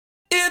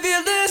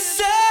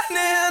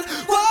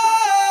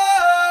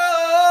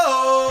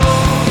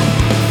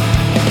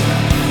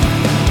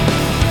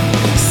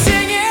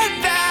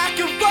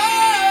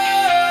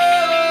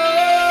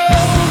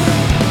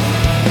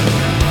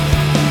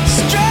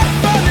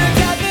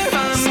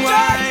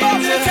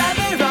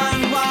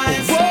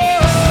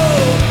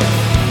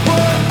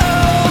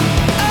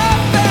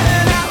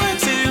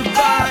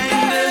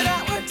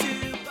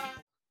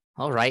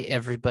All right,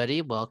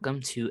 everybody,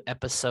 welcome to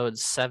episode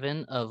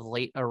 7 of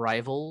Late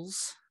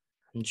Arrivals.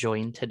 I'm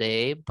joined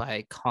today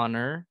by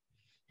Connor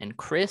and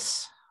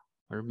Chris.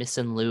 We're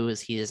missing Lou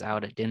as he is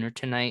out at dinner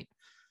tonight.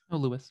 Oh,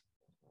 Lewis.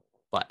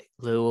 But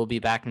Lou will be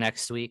back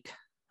next week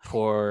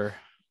for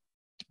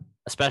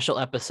a special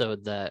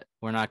episode that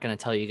we're not going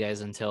to tell you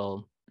guys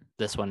until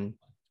this one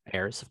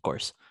airs, of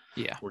course.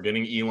 Yeah. We're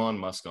getting Elon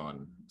Musk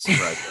on.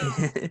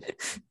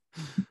 Surprise.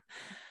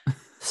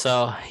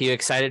 So, you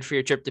excited for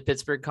your trip to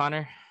Pittsburgh,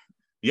 Connor?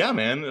 Yeah,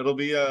 man. It'll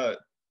be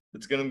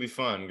it's gonna be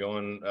fun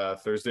going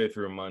Thursday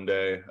through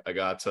Monday. I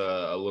got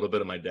a little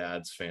bit of my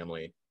dad's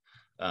family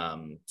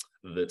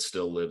that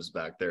still lives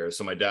back there.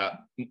 So my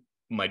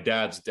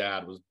dad's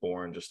dad was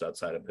born just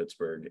outside of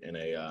Pittsburgh in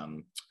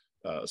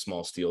a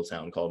small steel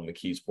town called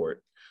McKeesport.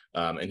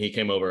 And he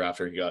came over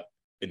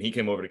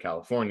to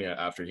California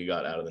after he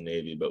got out of the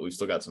Navy, but we've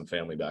still got some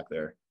family back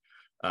there.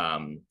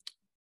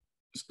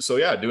 So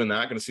yeah, doing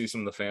that, gonna see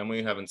some of the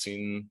family. Haven't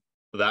seen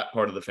that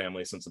part of the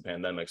family since the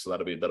pandemic, so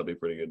that'll be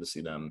pretty good to see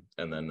them.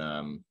 And then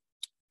and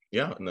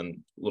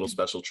then a little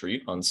special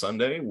treat on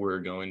Sunday, we're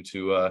going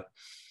to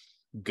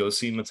go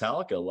see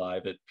Metallica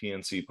live at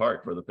PNC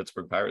Park where the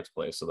Pittsburgh Pirates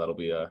play. So that'll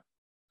be a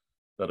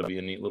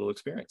neat little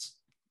experience.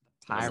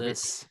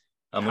 Pirates.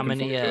 How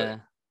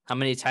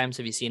many times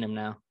have you seen him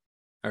now?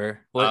 Or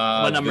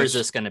what number is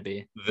this going to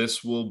be?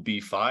 This will be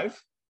 5.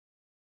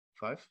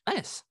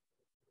 Nice.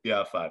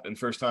 Yeah, 5. And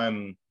first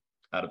time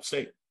out of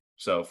state.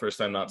 So first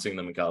time not seeing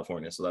them in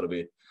California. So that'll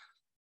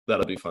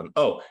be fun.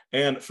 Oh,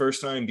 and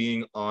first time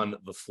being on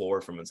the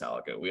floor for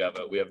Metallica. We have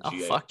GA. Oh,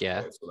 fuck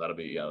yeah. So that'd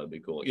be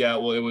cool. Yeah,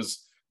 well,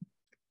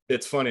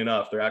 it's funny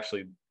enough. They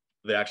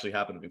actually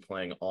happen to be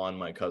playing on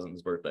my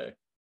cousin's birthday.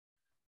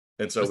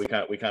 And so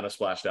we kind of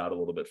splashed out a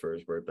little bit for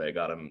his birthday.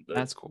 Got him.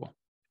 That's cool.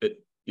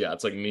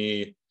 It's like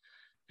me,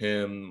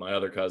 him, my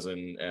other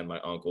cousin, and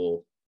my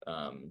uncle,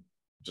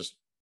 just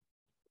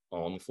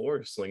all on the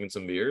floor, slinging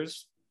some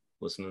beers,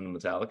 listening to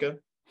Metallica.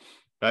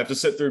 I have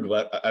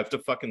to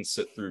fucking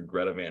sit through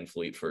Greta Van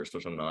Fleet first,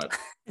 which I'm not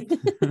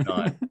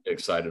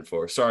excited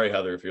for. Sorry,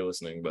 Heather, if you're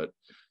listening, but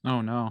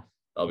oh no,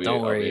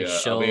 Don't worry.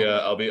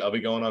 I'll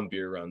be going on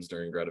beer runs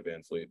during Greta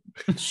Van Fleet.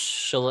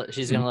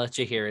 She's gonna let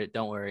you hear it.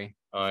 Don't worry.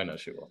 Oh, I know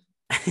she will.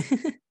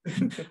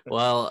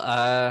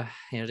 Well,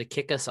 to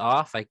kick us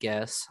off, I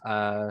guess,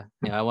 I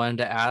wanted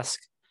to ask.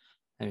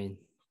 I mean,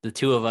 the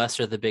two of us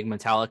are the big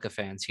Metallica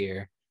fans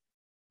here.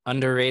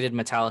 Underrated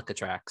Metallica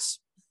tracks.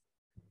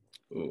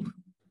 Ooh.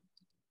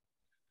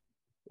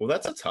 Well,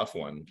 that's a tough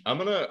one. I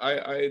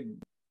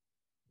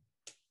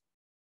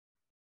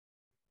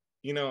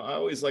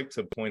always like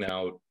to point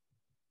out,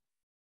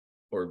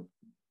 or,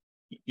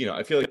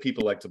 I feel like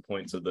people like to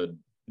point to the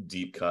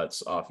deep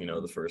cuts off,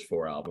 the first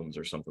 4 albums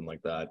or something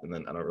like that. And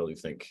then I don't really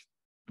think,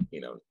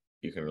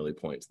 you can really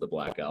point to the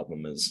Black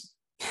Album as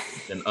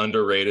an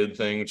underrated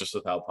thing just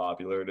with how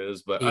popular it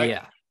is. But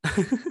yeah,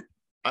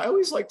 I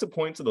always like to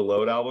point to the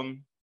Load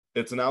album.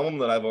 It's an album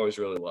that I've always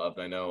really loved.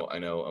 I know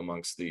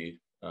amongst the,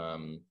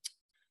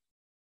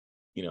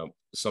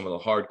 some of the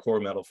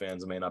hardcore metal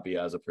fans may not be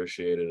as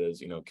appreciated as,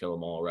 Kill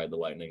 'Em All, Ride the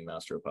Lightning,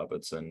 Master of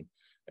Puppets, and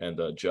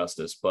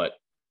Justice. But,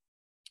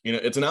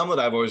 it's an album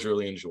that I've always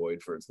really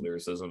enjoyed for its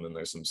lyricism, and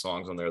there's some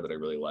songs on there that I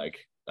really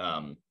like.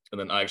 And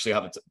then I actually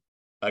have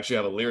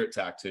a lyric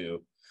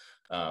tattoo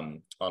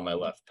on my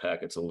left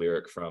pec. It's a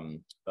lyric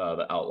from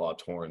the Outlaw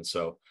Torn.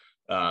 So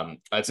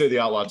I'd say the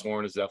Outlaw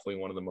Torn is definitely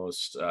one of the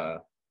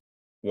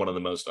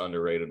most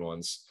underrated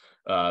ones.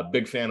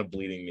 Big fan of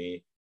Bleeding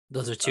Me.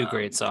 Those are 2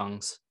 great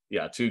songs.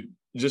 Yeah, two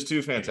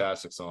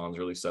fantastic songs.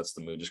 Really sets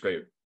the mood. Just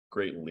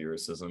great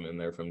lyricism in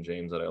there from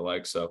James that I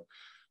like. So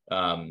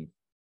I'll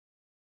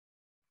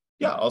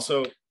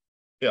say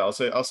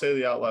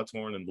the Outlaw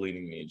Torn and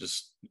Bleeding Me.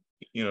 Just,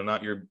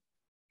 not your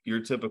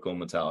typical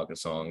Metallica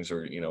songs,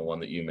 or one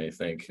that you may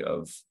think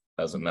of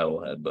as a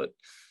metalhead, but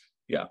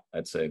yeah,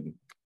 I'd say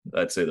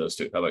those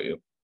 2. How about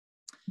you?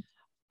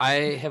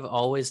 I have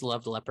always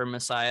loved Leper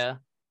Messiah.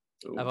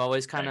 Ooh, I've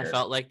always kind of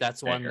felt like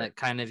that's one that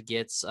kind of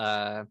gets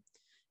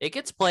it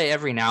gets play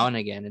every now and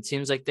again. It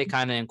seems like they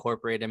kind of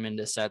incorporate them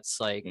into sets,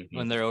 like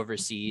when they're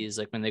overseas,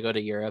 like when they go to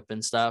Europe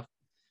and stuff.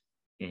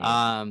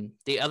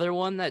 The other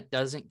one that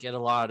doesn't get a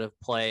lot of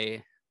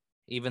play,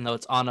 even though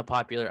it's on a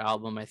popular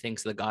album, I think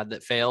is The God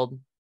That Failed.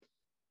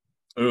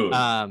 Ooh,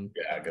 yeah,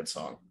 good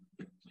song.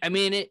 I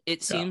mean,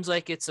 it seems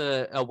like it's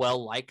a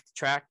well-liked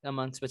track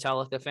amongst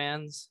Metallica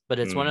fans, but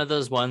it's one of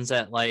those ones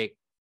that, like,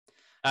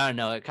 I don't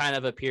know, it kind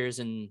of appears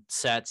in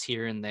sets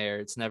here and there.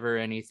 It's never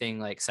anything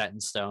like set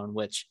in stone,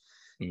 which,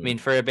 I mean,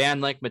 for a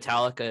band like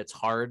Metallica, it's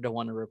hard to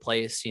want to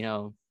replace,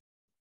 the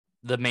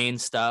main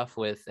stuff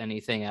with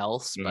anything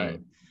else. But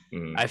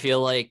I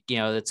feel like,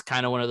 it's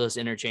kind of one of those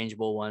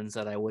interchangeable ones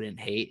that I wouldn't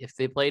hate if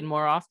they played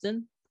more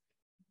often.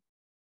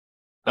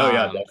 Oh,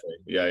 yeah, definitely.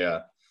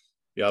 Yeah.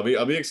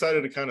 I'll be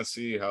excited to kind of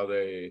see how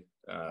they,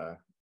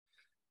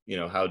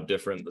 how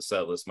different the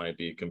set list might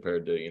be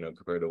compared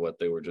to what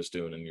they were just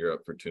doing in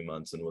Europe for 2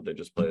 months and what they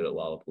just played at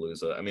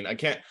Lollapalooza. I mean, I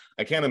can't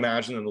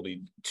imagine it'll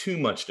be too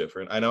much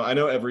different. I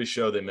know every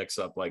show they mix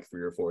up like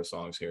 3 or 4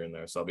 songs here and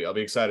there, so I'll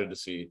be excited to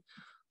see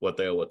what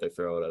they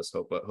throw at us.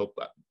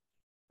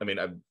 I mean,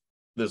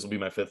 this will be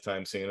my 5th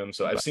time seeing them,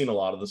 so I've seen a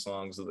lot of the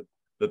songs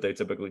that they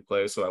typically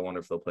play, so I wonder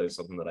if they'll play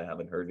something that I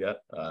haven't heard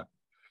yet. But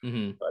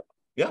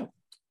yeah,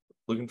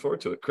 looking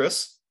forward to it.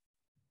 Chris?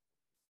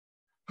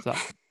 So.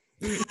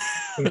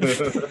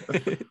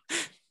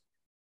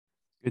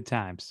 Good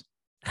times.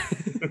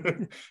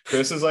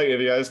 Chris is like,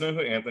 if you guys know who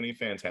Anthony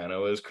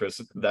Fantano is,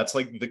 Chris, that's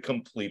like the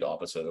complete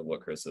opposite of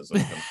what Chris is.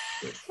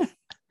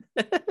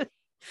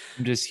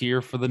 I'm just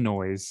here for the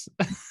noise.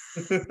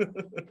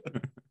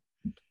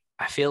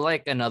 I feel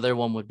like another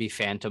one would be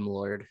Phantom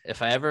Lord.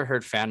 If I ever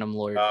heard Phantom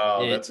Lord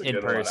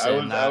in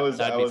person, that'd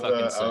be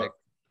fucking sick.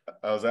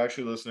 I was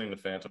actually listening to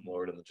Phantom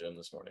Lord in the gym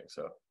this morning,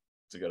 so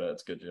it's a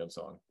good gym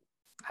song.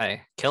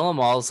 Hey, Kill 'Em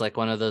All is like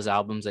one of those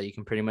albums that you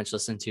can pretty much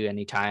listen to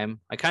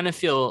anytime. I kind of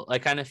feel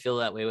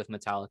that way with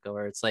Metallica,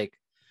 where it's like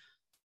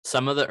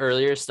some of the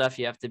earlier stuff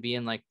you have to be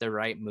in like the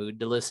right mood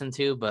to listen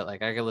to, but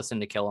like I could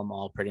listen to Kill 'Em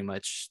All pretty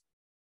much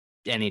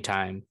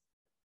anytime.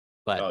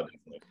 But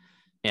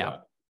yeah.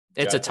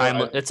 It's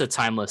a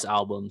timeless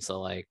album. So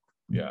like,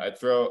 yeah, I'd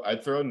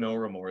throw No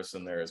Remorse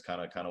in there as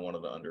kind of one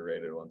of the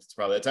underrated ones.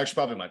 It's actually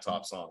probably my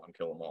top song on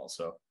Kill 'Em All.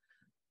 So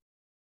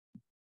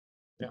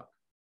yeah,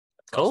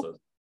 cool.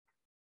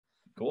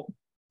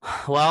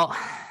 Well,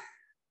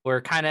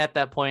 we're kind of at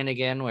that point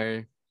again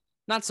where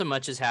not so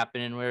much is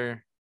happening.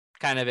 We're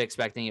kind of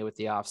expecting it with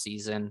the off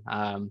season.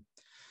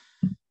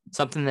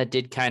 Something that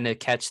did kind of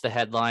catch the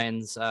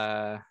headlines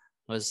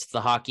was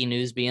the hockey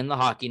news being the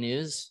hockey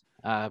news.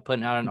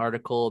 Putting out an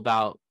article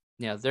about,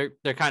 they're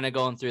kind of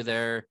going through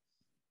their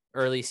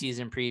early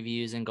season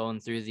previews and going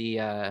through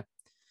the,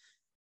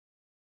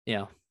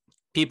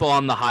 people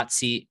on the hot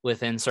seat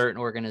within certain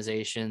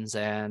organizations.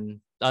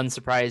 And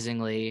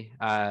unsurprisingly,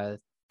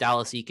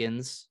 Dallas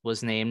Eakins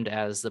was named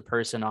as the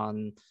person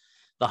on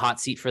the hot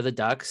seat for the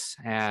Ducks.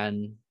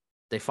 And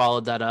they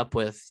followed that up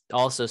with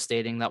also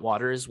stating that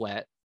water is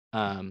wet.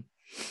 But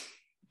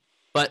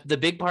the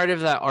big part of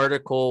that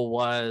article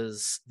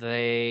was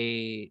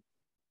they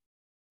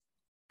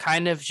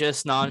kind of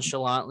just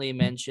nonchalantly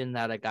mentioned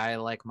that a guy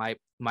like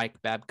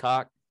Mike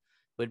Babcock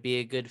would be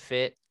a good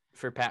fit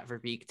for Pat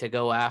Verbeek to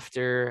go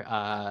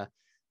after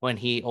when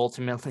he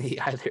ultimately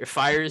either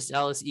fires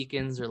Dallas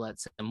Eakins or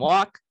lets him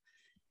walk.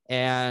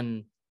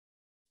 And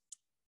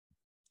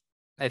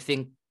I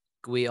think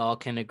we all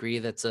can agree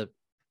that's a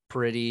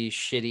pretty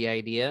shitty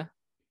idea.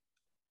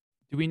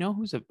 Do we know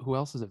who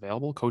else is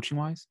available coaching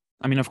wise?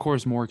 I mean, of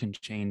course, more can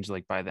change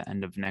like by the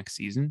end of next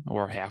season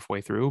or halfway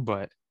through,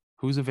 but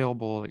who's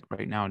available like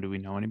right now? Do we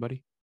know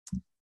anybody?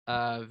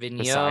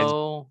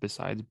 Vigneault.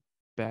 Besides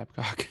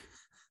Babcock.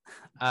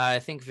 I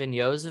think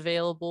Vigneault's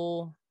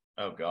available.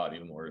 Oh God,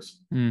 even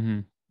worse.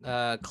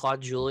 Mm-hmm.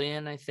 Claude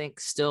Julien, I think,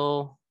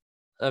 still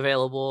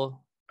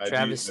available. I'd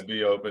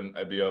be open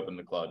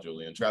to Claude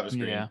Julien. Travis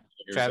Green. Yeah.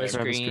 Travis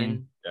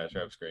Green. Yeah,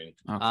 Travis Green.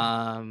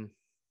 Okay.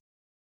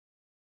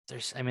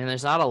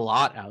 There's not a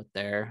lot out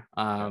there.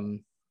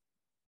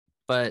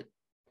 But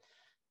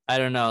I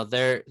don't know.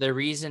 Their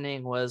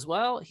reasoning was,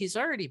 well, he's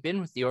already been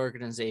with the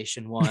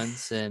organization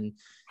once and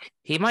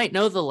he might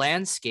know the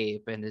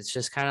landscape. And it's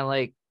just kind of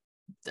like,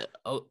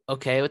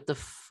 okay, what the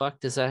fuck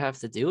does that have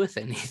to do with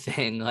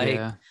anything?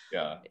 Like,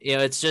 yeah.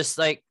 It's just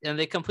like, and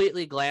they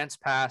completely glanced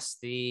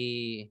past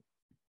the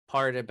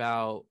part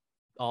about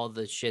all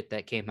the shit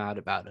that came out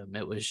about him.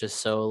 It was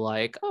just so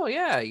like, oh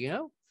yeah,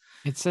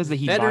 it says that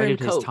he bided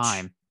his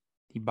time.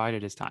 He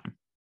bided his time.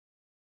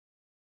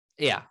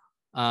 Yeah.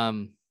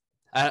 I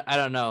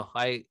don't know.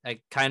 I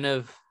kind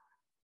of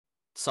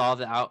saw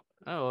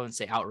I wouldn't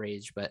say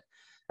outrage, but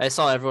I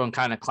saw everyone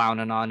kind of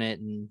clowning on it,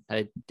 and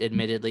I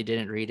admittedly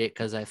didn't read it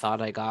because I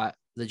thought I got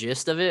the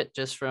gist of it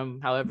just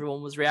from how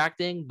everyone was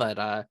reacting. But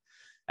I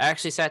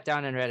actually sat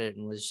down and read it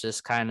and was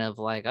just kind of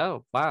like,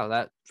 oh wow,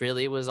 that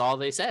really was all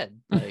they said.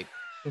 Like,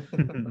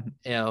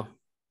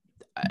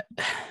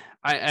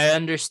 I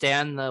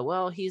understand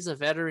he's a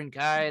veteran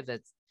guy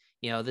that's,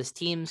 this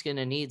team's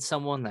gonna need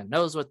someone that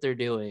knows what they're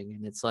doing,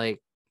 and it's like,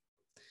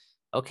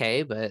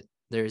 okay, but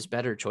there's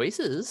better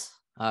choices,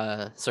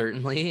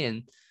 certainly,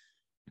 and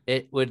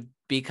it would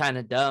be kind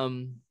of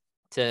dumb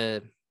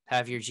to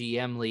have your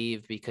GM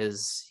leave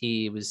because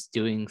he was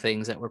doing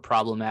things that were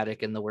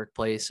problematic in the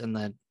workplace and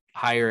then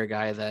hire a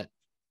guy that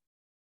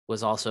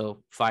was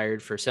also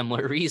fired for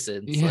similar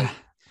reasons. Yeah.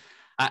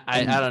 Like,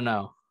 I don't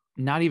know.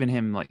 Not even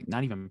him, like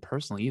not even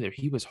personally either.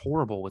 He was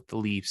horrible with the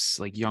Leafs,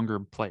 like younger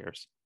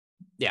players.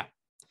 Yeah.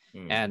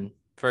 And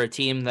for a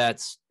team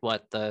that's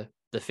the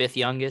 5th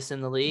youngest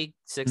in the league,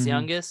 6th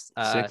youngest.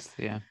 6th,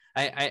 yeah.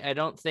 I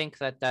don't think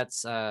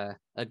that's a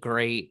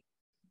great.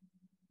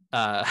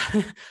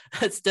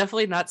 It's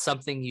definitely not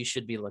something you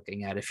should be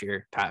looking at if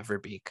you're Pat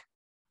Verbeek.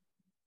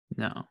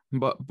 No,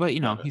 but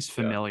he's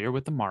familiar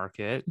with the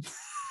market,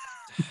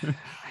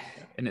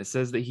 and it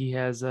says that he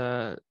has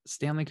a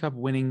Stanley Cup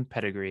winning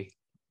pedigree.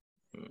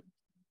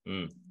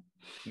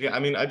 Yeah, I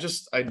mean, I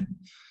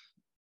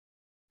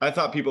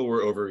thought people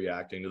were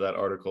overreacting to that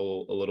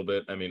article a little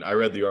bit. I mean, I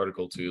read the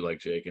article too, like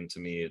Jake, and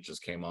to me, it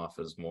just came off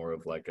as more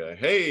of like a,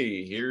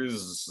 hey,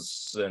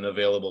 here's an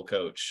available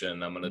coach,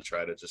 and I'm going to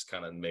try to just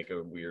kind of make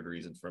a weird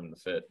reason for him to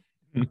fit.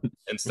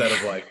 Instead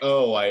of like,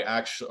 oh,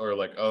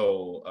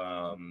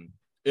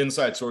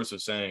 inside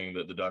sources saying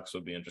that the Ducks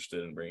would be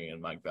interested in bringing in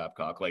Mike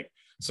Babcock. Like,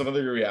 some of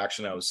the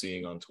reaction I was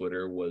seeing on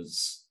Twitter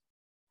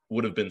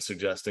would have been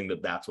suggesting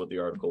that that's what the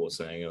article was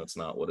saying, and it's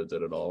not what it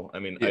did at all. I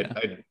mean, yeah.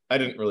 I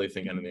didn't really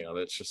think anything of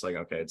it. It's just like,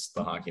 okay, it's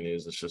the Hockey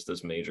News. It's just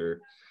this major,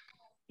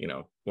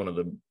 one of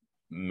the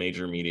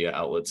major media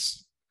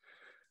outlets,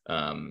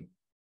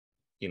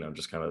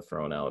 just kind of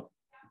throwing out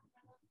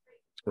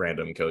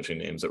random coaching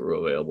names that were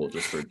available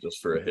just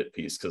for a hit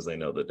piece, because they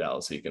know that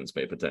Dallas Eakins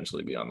may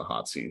potentially be on the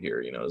hot seat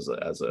here,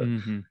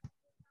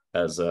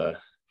 as the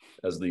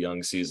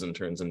young season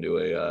turns into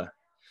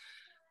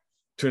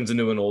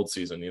an old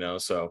season,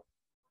 so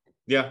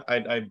yeah,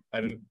 I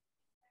didn't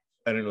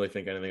really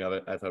think anything of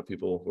it. I thought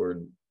people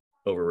were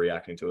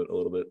overreacting to it a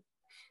little bit.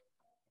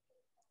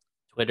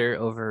 Twitter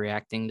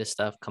overreacting to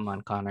stuff. Come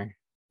on, Connor.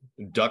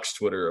 Ducks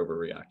Twitter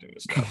overreacting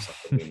to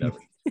stuff.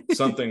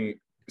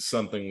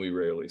 Something we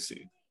rarely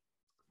see.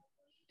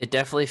 It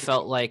definitely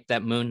felt like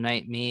that Moon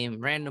Knight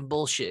meme, random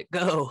bullshit,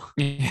 go.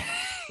 It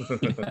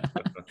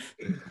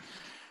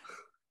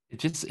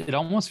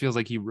almost feels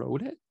like he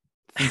wrote it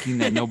thinking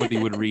that nobody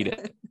would read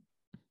it.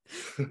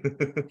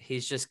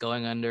 He's just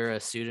going under a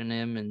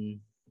pseudonym and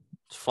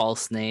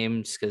false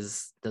name just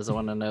because doesn't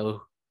want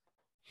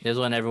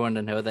everyone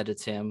to know that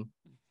it's him.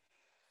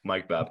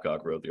 Mike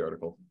Babcock wrote the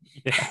article.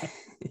 Yeah.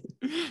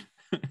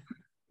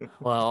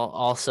 Well,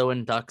 also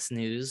in Ducks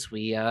news,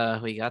 we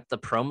got the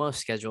promo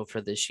schedule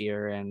for this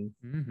year, and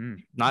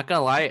not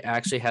gonna lie, it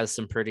actually has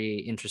some pretty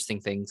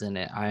interesting things in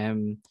it. I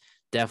am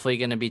definitely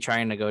going to be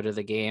trying to go to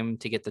the game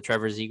to get the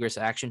Trevor Zegras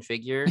action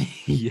figure.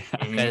 Yeah.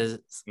 Because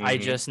I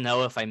just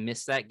know if I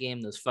miss that game,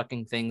 those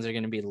fucking things are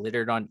going to be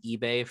littered on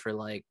eBay for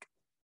like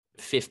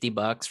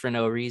 $50 for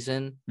no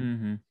reason.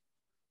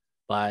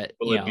 But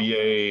will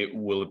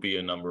it be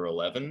a number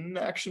 11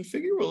 action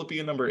figure? Will it be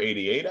a number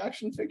 88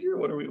 action figure?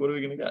 What are we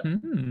going to get?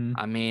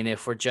 I mean,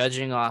 if we're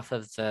judging off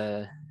of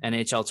the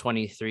NHL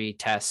 23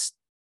 test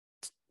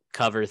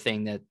cover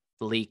thing that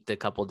leaked a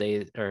couple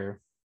days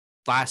or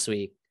last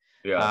week,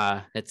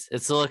 yeah,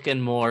 it's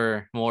looking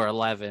more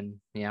 11.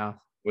 Yeah,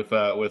 with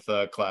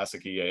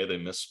classic EA, they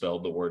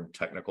misspelled the word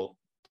technical.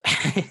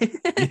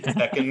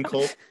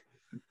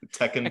 technical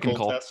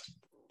test.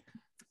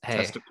 Hey,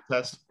 testicle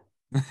test.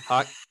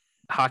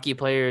 Hockey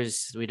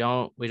players, we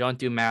don't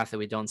do math and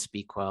we don't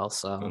speak well,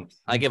 so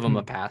I give them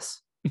a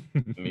pass.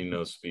 Me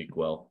no speak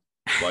well.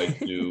 Like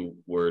do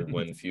word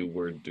when few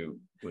word do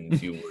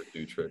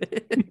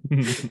trick.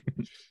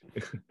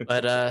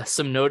 But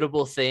some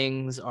notable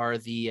things are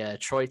the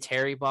Troy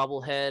Terry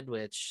bobblehead,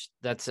 which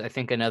that's I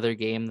think another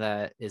game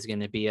that is going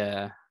to be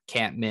a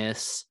can't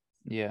miss.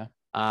 Yeah.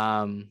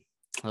 A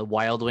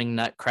Wild Wing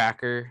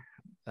Nutcracker.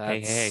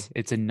 Hey,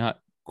 it's a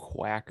nut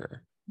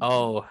quacker.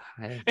 Oh,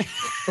 hey,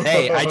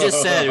 I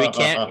just said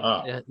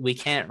we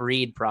can't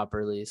read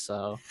properly,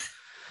 so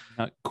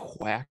nut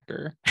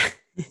quacker.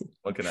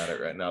 Looking at it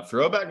right now.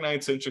 Throwback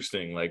Night's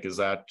interesting. Like, is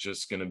that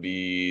just going to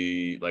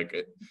be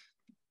like?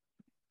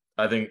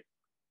 I think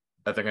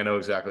I know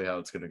exactly how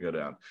it's going to go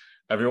down.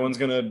 Everyone's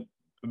going to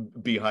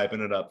be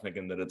hyping it up,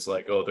 thinking that it's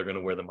like, oh, they're going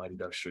to wear the Mighty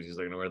Ducks jerseys.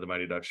 They're going to wear the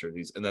Mighty Ducks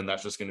jerseys, and then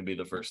that's just going to be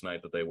the first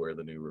night that they wear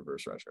the new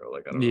reverse retro.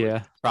 Like, I don't know.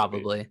 Yeah,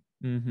 probably.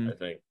 I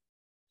think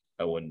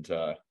I wouldn't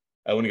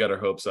get our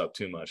hopes up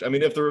too much. I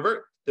mean, if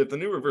the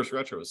new reverse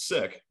retro is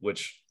sick,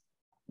 which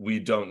we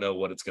don't know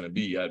what it's going to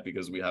be yet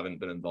because we haven't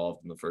been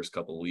involved in the first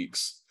couple of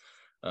leaks.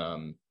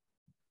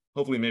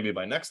 Hopefully maybe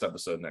by next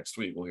episode next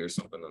week, we'll hear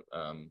something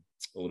a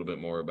little bit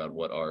more about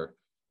what our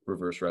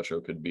reverse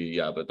retro could be.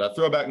 Yeah, but that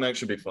throwback night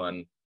should be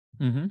fun.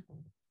 The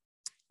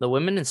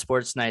Women in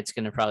Sports Night's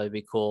going to probably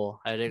be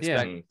cool. I'd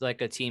expect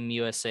like a Team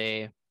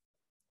USA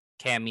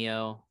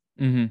cameo.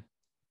 Little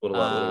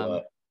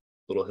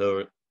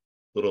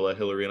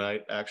Hillary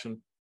night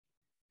action.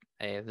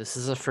 Hey, this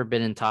is a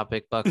forbidden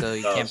topic, Bucko.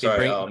 You can't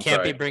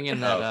be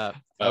bringing that up.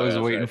 I was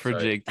waiting for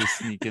Jake to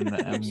sneak in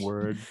the M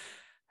word.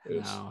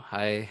 No,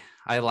 I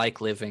like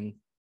living.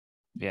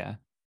 Yeah,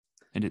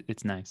 and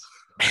it's nice.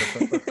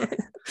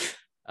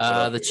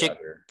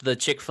 The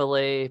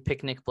Chick-fil-A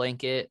picnic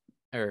blanket,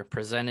 or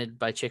presented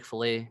by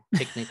Chick-fil-A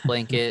picnic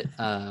blanket.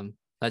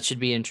 That should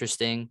be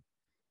interesting.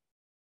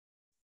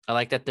 I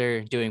like that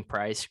they're doing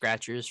prize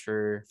scratchers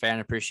for Fan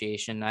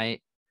Appreciation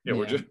Night. Yeah,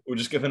 we're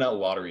just giving out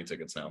lottery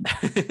tickets now.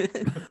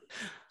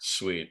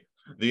 Sweet.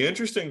 The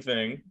interesting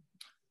thing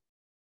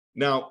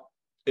now,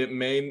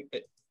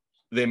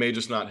 they may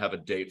just not have a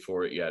date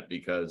for it yet,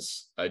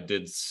 because I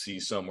did see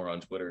somewhere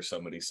on Twitter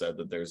somebody said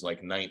that there's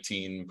like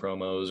 19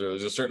 promos, or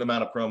there's a certain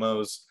amount of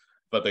promos,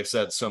 but they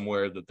said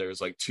somewhere that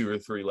there's like 2 or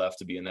 3 left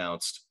to be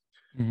announced.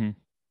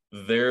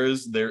 There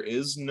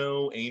is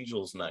no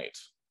Angels Night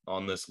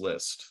on this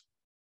list.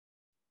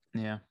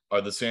 Yeah.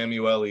 Are the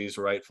Samuelis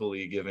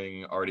rightfully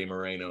giving Artie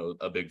Moreno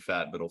a big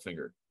fat middle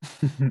finger?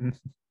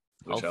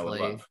 Which I would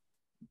love.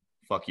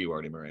 Fuck you,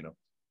 Artie Moreno.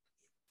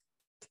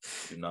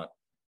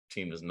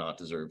 Team does not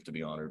deserve to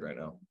be honored right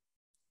now.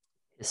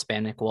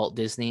 Hispanic Walt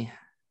Disney.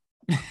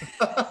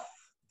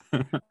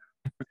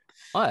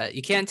 What?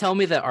 You can't tell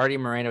me that Artie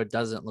Moreno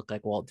doesn't look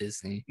like Walt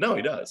Disney. No,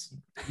 he does.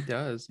 He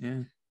does,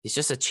 yeah. He's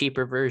just a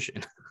cheaper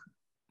version.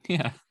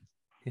 Yeah.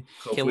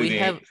 Hopefully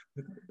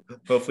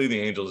the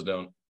Angels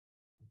don't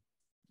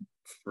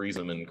freeze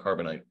him in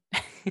carbonite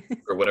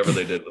or whatever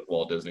they did with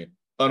Walt Disney.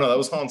 Oh no, that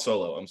was Han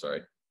Solo. I'm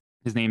sorry.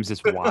 His name's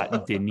just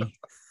Watt Disney.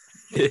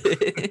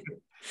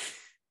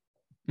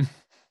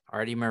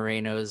 Artie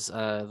Moreno's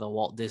the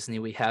Walt Disney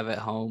we have at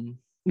home.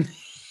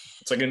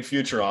 It's like in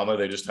Futurama,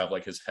 they just have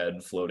like his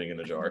head floating in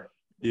a jar.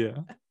 Yeah.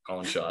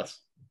 Calling shots.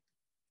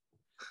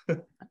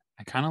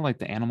 I kind of like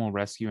the animal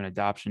rescue and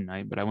adoption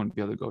night, but I wouldn't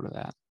be able to go to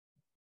that.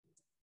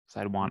 So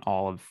I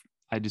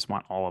just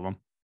want all of them.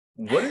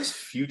 What is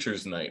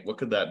Futures Night? What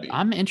could that be?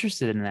 I'm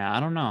interested in that. I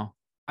don't know.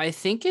 I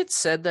think it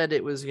said that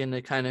it was going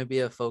to kind of be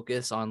a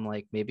focus on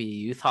like maybe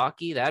youth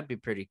hockey. That'd be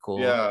pretty cool.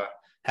 Yeah.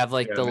 Have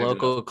like the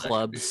local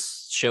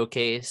clubs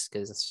showcase,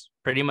 because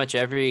pretty much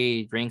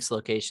every rinks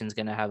location is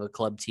going to have a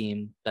club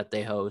team that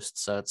they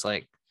host. So it's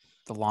like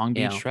the Long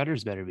Beach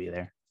Shredders better be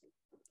there.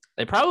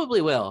 They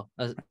probably will,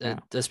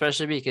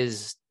 especially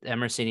because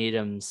Emerson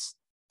Edom's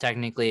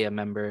technically a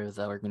member of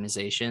the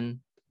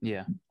organization.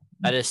 Yeah.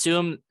 I'd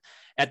assume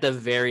at the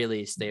very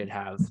least they would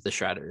have the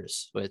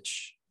Shredders,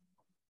 which,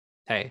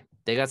 hey,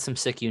 they got some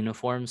sick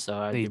uniforms. So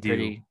I'd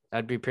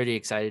be pretty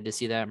excited to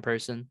see that in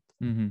person.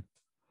 Mm-hmm.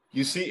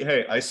 You see,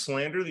 hey, I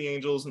slander the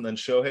Angels, and then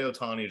Shohei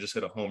Ohtani just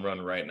hit a home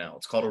run right now.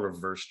 It's called a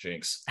reverse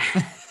jinx.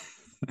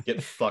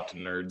 Get fucked,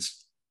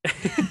 nerds.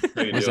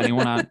 Was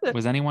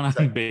anyone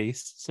on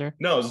base, sir?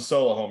 No, it was a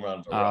solo home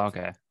run. Oh,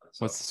 okay.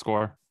 So, what's the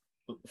score?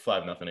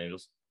 5-0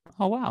 Angels.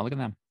 Oh wow, look at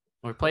them.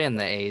 We're playing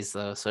the A's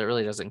though, so it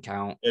really doesn't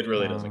count. It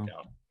really doesn't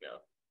count. Yeah.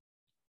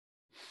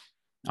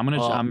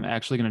 I'm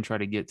actually gonna try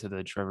to get to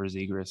the Trevor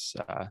Zegras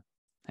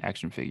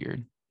action figure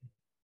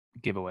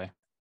giveaway.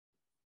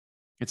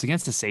 It's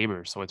against the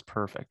Sabres, so it's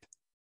perfect.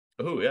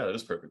 Oh yeah, that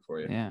is perfect for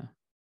you. Yeah.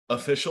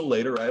 Official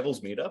late arrivals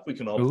meetup. We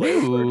can all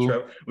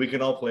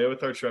play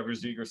with our Trevor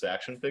Zegras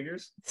action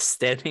figures.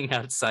 Standing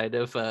outside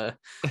of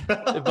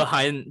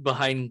behind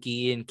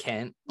Guy and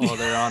Kent while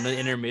they're on an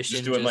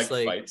intermission, just doing like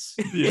fights.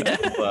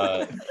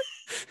 Yeah.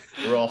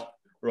 We're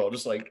all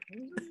just like.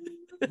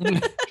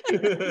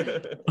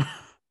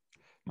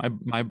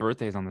 My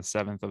birthday is on the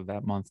 7th of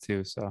that month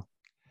too. So.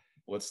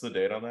 What's the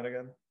date on that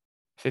again?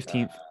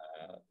 15th.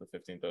 The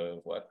 15th of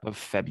what? Of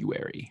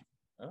February.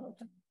 Oh,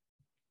 okay.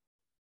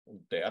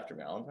 Day after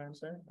Valentine's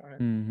Day. All right.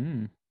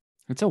 Mm-hmm.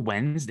 It's a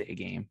Wednesday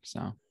game,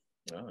 so.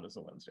 Oh, it is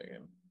a Wednesday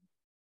game.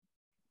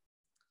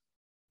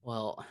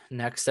 Well,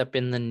 next up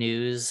in the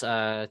news,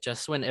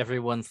 just when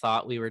everyone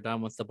thought we were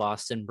done with the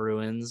Boston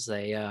Bruins,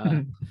 they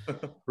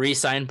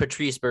re-signed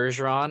Patrice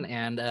Bergeron,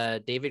 and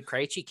David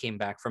Krejci came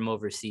back from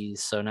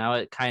overseas. So now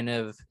it kind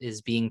of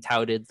is being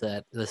touted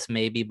that this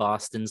may be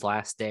Boston's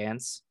last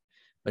dance,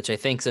 which I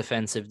think is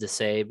offensive to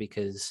say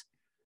because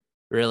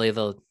really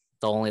the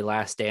only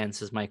last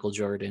dance is Michael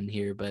Jordan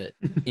here. But,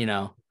 you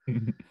know,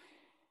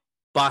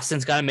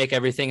 Boston's got to make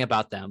everything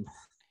about them.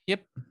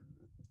 Yep.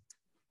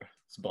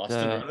 Is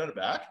Boston running it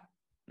back?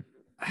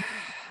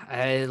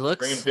 It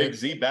looks bringing Big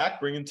Z back,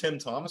 bringing Tim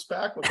Thomas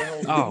back. What the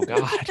hell? Oh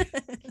God.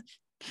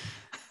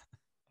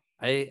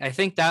 I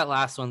think that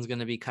last one's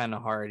gonna be kind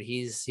of hard.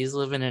 He's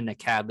living in a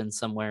cabin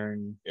somewhere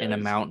in a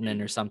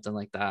mountain or something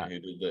like that. He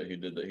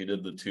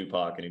did the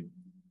Tupac, and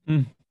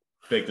he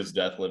faked his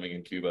death living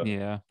in Cuba.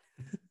 Yeah.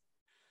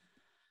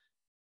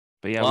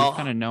 But yeah, we've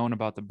kind of known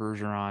about the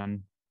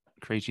Bergeron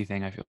Krejci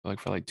thing, I feel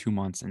like, for like 2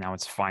 months, and now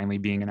it's finally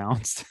being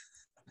announced.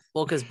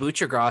 Well, because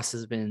Butchergross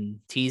has been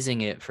teasing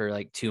it for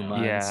like 2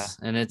 months.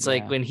 And it's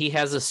like when he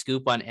has a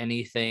scoop on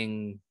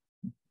anything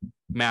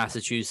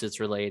Massachusetts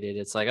related,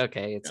 it's like,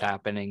 okay, it's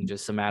happening,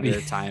 just a matter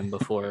of time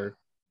before,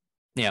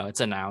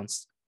 it's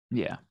announced.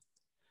 Yeah.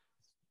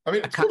 I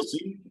mean,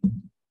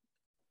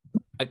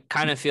 I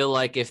kind of feel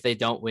like if they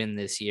don't win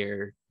this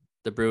year,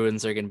 the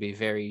Bruins are going to be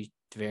very,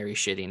 very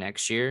shitty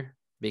next year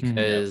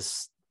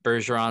because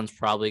Bergeron's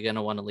probably going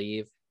to want to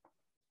leave.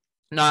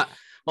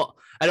 Well,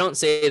 I don't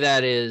say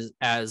that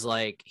as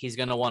like he's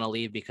going to want to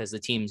leave because the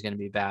team's going to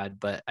be bad,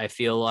 but I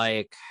feel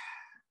like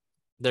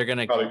they're going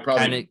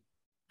to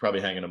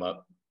probably hanging him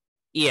up.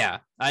 Yeah,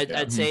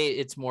 I'd say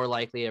it's more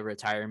likely a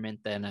retirement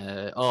than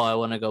I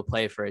want to go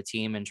play for a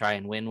team and try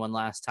and win one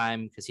last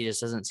time, because he just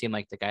doesn't seem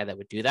like the guy that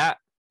would do that.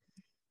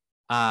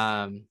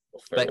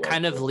 But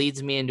kind of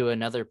leads me into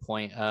another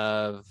point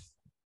of,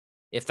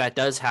 if that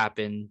does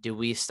happen, do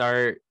we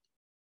start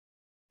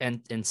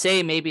and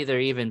say maybe they're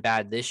even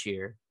bad this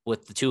year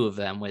with the two of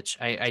them, which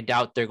I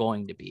doubt they're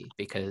going to be,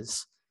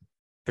 because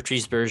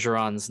Patrice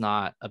Bergeron's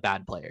not a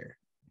bad player.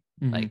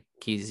 Mm-hmm. Like,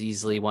 he's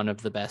easily one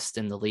of the best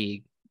in the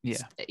league,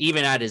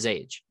 even at his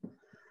age.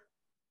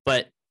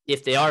 But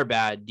if they are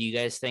bad, do you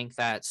guys think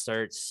that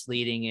starts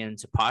leading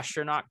into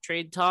Pasternak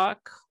trade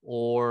talk,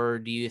 or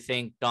do you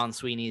think Don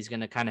Sweeney is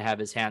going to kind of have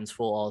his hands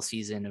full all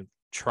season of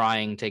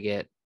trying to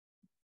get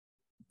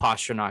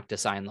Pasternak to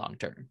sign long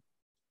term?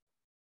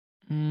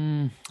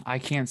 I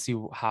can't see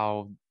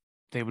how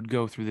they would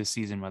go through this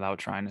season without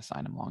trying to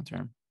sign him long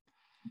term.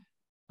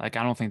 Like,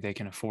 I don't think they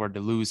can afford to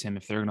lose him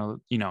if they're gonna,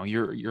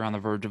 you're on the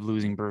verge of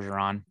losing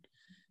Bergeron,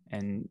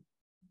 and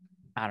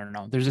I don't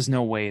know. There's just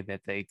no way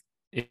that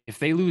if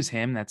they lose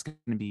him, that's going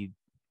to be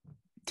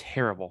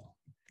terrible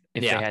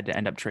if they had to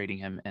end up trading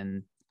him.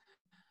 And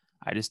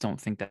I just don't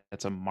think that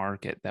that's a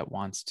market that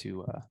wants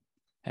to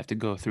have to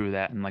go through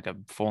that in like a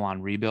full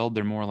on rebuild.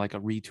 They're more like a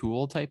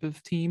retool type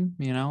of team,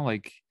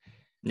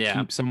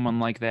 keep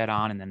someone like that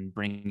on and then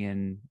bring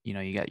in,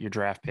 you got your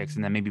draft picks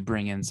and then maybe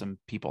bring in some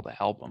people to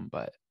help them.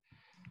 But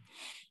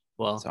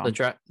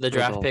the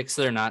draft picks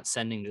they're not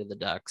sending to the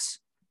Ducks.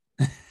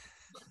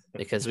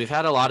 Because we've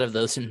had a lot of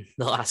those in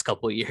the last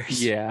couple of years.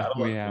 Yeah,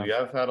 we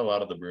have had a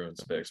lot of the Bruins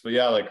picks. But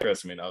yeah, like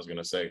Chris, I was going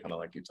to say, kind of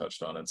like you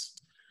touched on, it's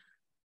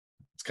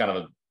kind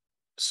of a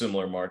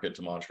similar market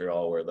to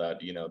Montreal where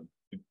that,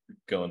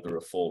 going through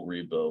a full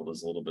rebuild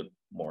is a little bit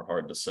more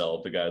hard to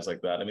sell to guys like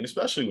that.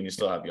 Especially when you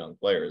still have young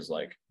players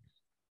like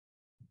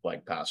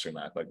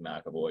Pasternak, like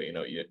McAvoy,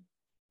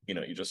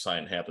 you just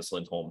signed Hampus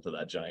Lindholm to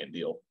that giant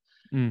deal.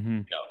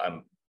 Mm-hmm.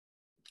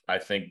 I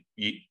think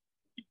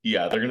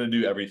they're going to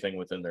do everything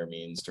within their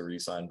means to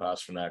re-sign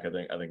Pasternak. I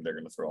think they're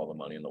going to throw all the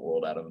money in the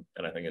world at him,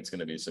 and I think it's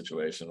going to be a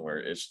situation where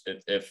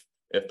if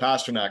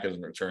Pasternak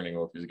isn't returning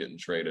or if he's getting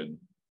traded,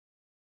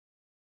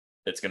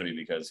 it's going to be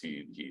because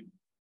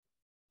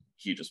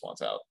he just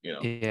wants out.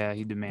 Yeah,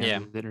 he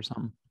demands it or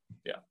something.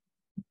 Yeah,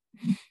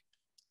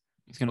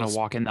 he's going to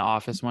walk in the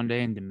office one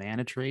day and demand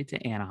a trade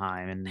to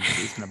Anaheim, and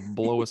he's going to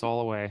blow us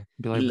all away.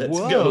 Be like, let's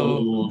whoa,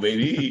 go,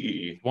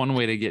 baby! One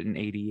way to get an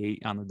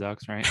 88 on the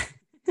Ducks, right?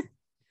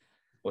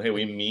 Well, hey,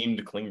 we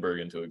memed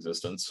Klingberg into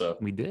existence, so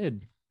we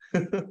did.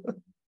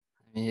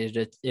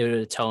 It would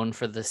atone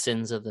for the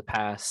sins of the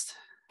past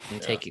and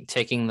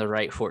taking the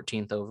right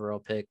 14th overall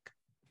pick.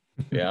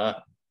 Yeah,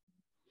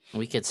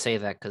 we could say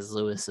that because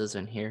Lewis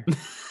isn't here.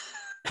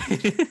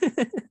 10th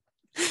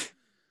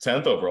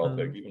overall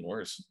pick, even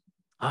worse.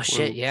 Oh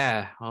shit!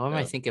 Yeah. Why am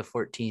I thinking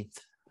 14th?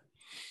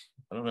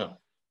 I don't know.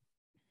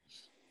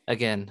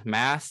 Again,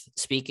 math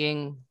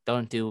speaking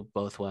don't do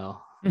both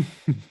well.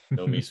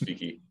 No me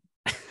speaky.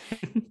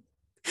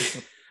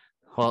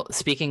 Well,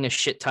 speaking of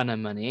shit ton of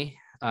money,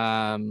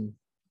 the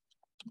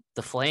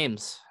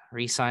Flames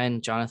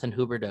re-signed Jonathan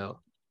Huberdeau,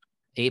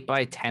 8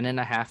 by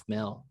 10.5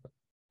 mil.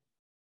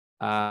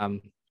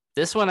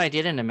 This one I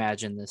didn't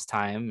imagine this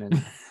time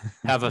and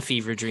have a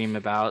fever dream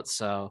about,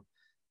 so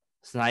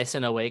it's nice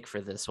and awake for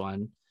this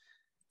one.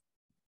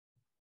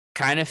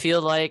 Kind of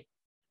feel like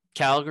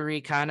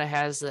Calgary kind of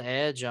has the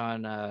edge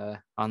on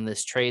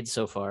this trade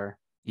so far.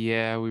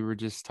 Yeah, we were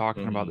just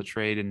talking about the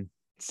trade and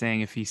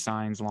saying if he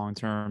signs long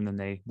term, then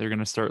they're going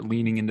to start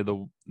leaning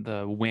into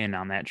the win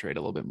on that trade a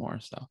little bit more.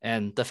 So,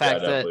 and the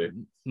fact that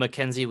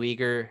Mackenzie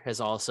Weegar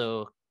has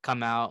also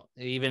come out,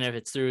 even if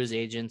it's through his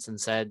agents, and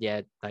said,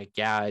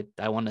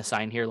 I want to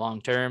sign here long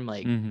term.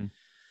 Like,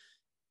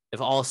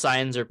 if all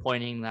signs are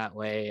pointing that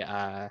way,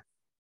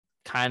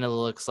 kind of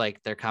looks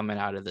like they're coming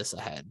out of this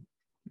ahead.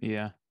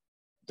 Yeah,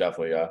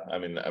 definitely. Yeah, I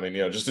mean,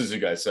 just as you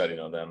guys said,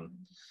 them.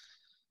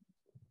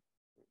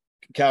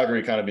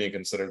 Calgary kind of being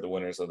considered the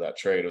winners of that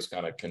trade was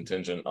kind of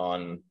contingent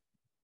on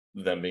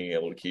them being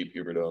able to keep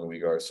Huberdeau and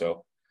Weegar.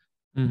 So,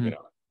 and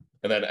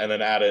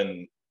then add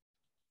in,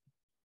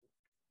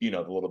 the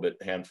little bit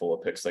handful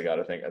of picks they got.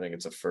 I think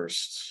it's a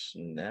first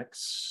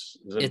next.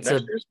 Is it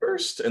next year's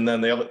first? And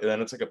then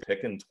it's like a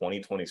pick in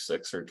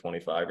 2026 or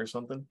 25 or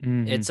something.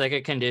 It's like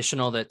a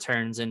conditional that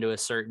turns into a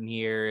certain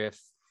year if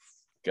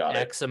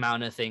X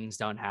amount of things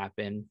don't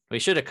happen. We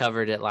should have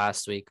covered it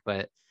last week,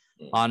 but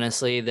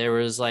honestly, there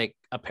was like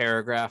a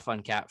paragraph on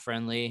Cap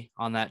Friendly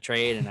on that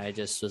trade, and I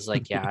just was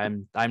like,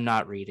 I'm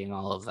not reading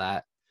all of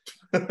that.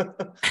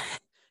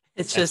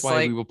 It's just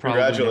like, we will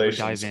probably congratulations,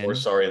 never dive in. We're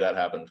sorry that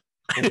happened.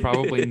 We'll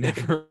probably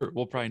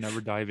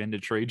never dive into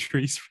trade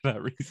trees for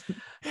that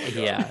reason.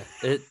 Yeah,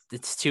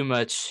 it's too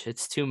much.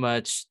 It's too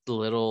much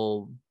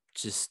little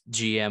just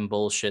GM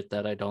bullshit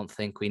that I don't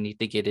think we need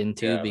to get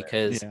into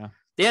because at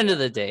the end of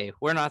the day,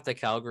 we're not the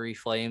Calgary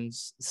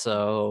Flames,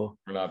 so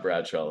we're not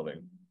Brad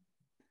Shelving.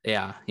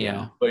 Yeah.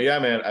 But yeah,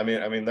 man, I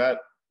mean that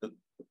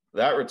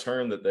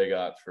return that they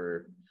got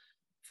for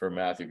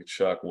Matthew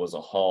Tkachuk was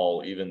a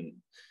haul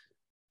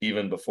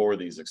even before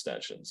these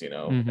extensions,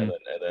 and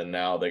then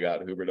now they got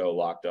Huberdeau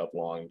locked up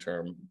long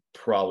term,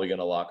 probably going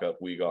to lock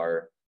up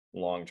Weegar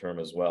long term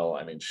as well.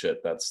 I mean,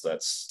 shit,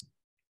 that's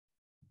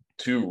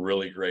two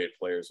really great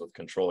players with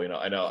control.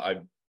 I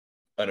know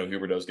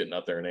Huberdeau's getting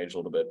up there in age a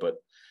little bit, but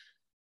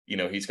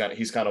he's kind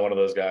of one of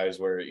those guys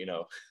where,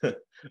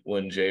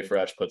 when Jay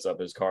Fresh puts up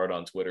his card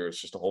on Twitter,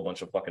 it's just a whole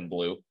bunch of fucking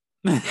blue.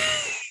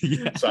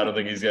 So I don't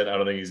think he's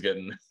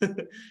getting,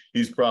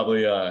 he's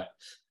probably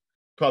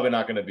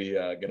not going to be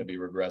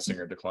regressing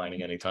or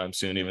declining anytime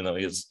soon, even though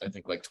he is, I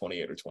think, like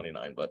 28 or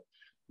 29, but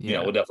you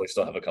know, we'll definitely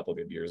still have a couple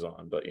good years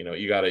on, but you know,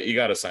 you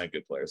gotta sign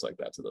good players like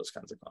that to those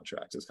kinds of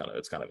contracts. It's kind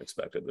of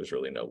expected. There's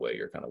really no way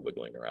you're kind of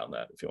wiggling around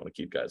that if you want to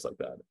keep guys like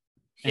that.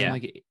 And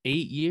like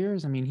 8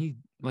 years, I mean, he,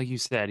 like you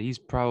said, he's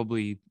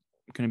probably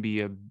going to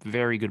be a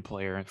very good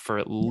player for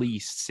at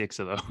least 6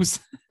 of those.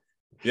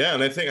 Yeah,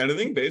 and I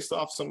think based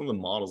off some of the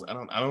models,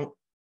 I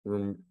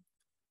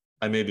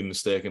may be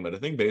mistaken, but I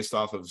think based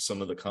off of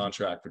some of the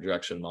contract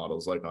projection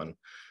models, like on,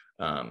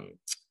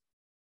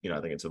 you know,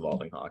 I think it's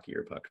Evolving Hockey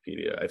or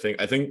Puckpedia. I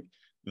think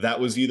that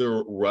was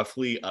either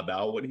roughly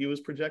about what he was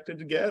projected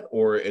to get,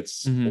 or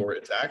it's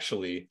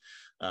actually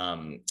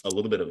a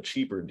little bit of a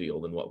cheaper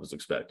deal than what was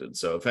expected.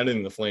 So if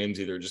anything, the Flames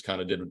either just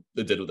kind of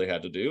did what they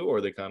had to do,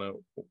 or they kind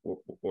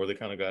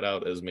of got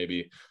out as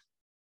maybe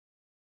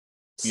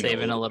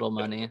saving a little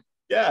money.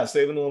 Yeah,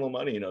 saving a little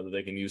money, you know, that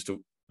they can use for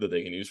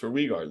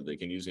Weegar, that they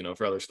can use, you know,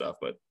 for other stuff.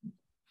 But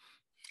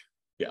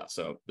yeah,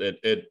 so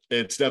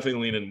it's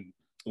definitely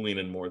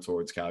leaning more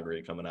towards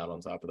Calgary coming out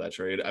on top of that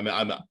trade. I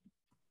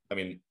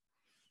mean,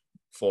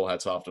 full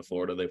hats off to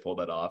Florida. They pulled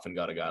that off and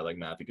got a guy like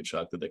Matthew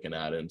Tkachuk that they can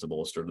add in to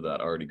bolster to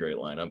that already great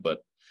lineup. But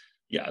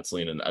yeah, it's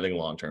leaning. I think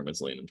long term, it's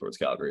leaning towards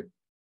Calgary.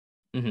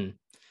 Mm-hmm.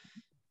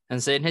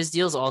 And saying his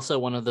deal's also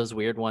one of those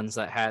weird ones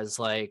that has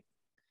like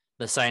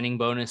the signing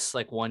bonus,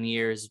 like 1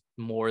 year is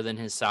more than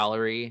his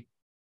salary.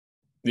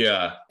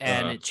 Yeah.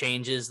 And it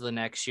changes the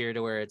next year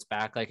to where it's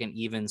back like an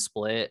even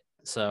split.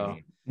 So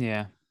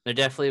yeah, there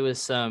definitely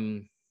was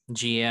some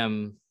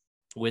GM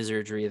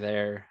wizardry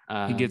there.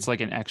 He gets like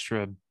an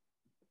extra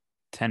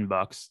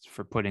 $10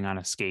 for putting on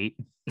a skate.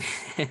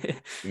 You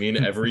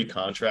mean every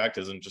contract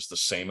isn't just the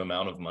same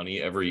amount of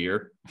money every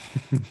year?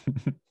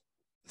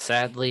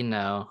 Sadly,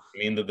 no. I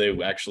mean that they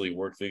actually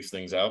work these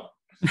things out?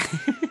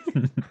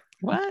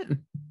 What?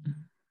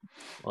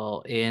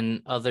 Well,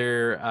 in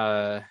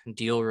other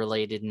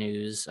deal-related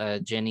news,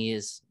 Jenny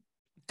is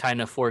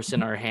kind of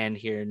forcing our hand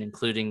here and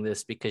including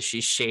this because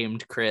she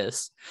shamed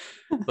Chris.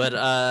 But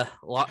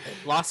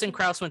Lawson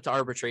Krause went to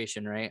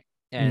arbitration, right?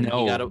 And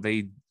no,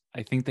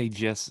 I think they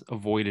just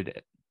avoided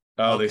it.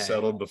 Oh, okay. They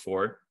settled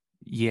before?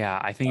 Yeah,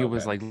 I think it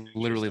was like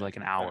literally like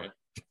an hour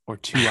or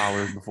 2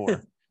 hours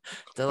before.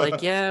 They're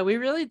like, yeah, we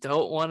really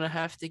don't want to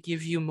have to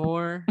give you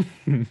more.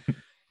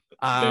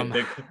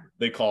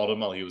 They called him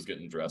while he was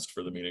getting dressed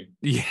for the meeting.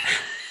 Yeah.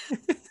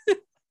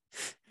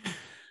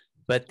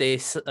 But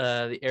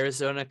the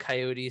Arizona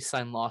Coyotes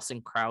signed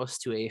Lawson Krause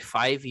to a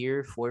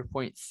 5-year,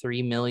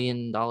 $4.3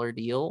 million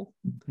deal.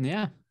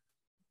 Yeah.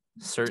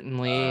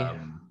 Certainly a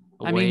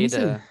way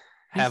to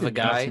have a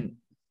guy.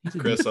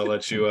 Chris, I'll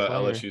let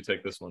you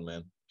take this one,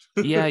 man.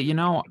 Yeah, you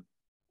know,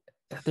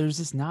 there's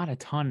just not a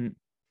ton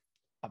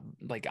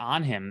like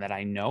on him that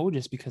I know,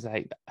 just because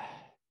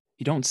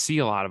you don't see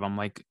a lot of them.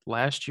 Like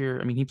last year,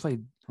 I mean,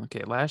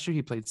 last year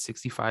he played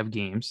 65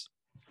 games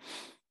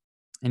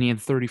and he had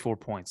 34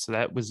 points. So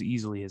that was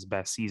easily his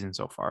best season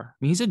so far. I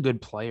mean, he's a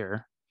good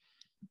player.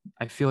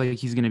 I feel like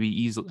he's going to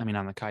be easily, I mean,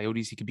 on the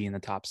Coyotes, he could be in the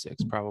top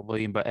 6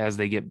 probably, but as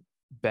they get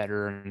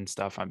better and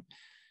stuff,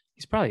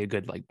 he's probably a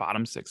good like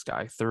bottom 6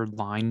 guy, third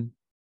line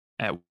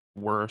at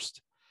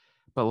worst.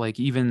 But like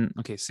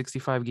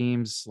 65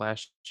 games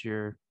last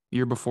year.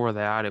 Year before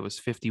that, it was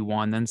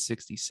 51, then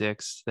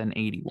 66, then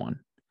 81.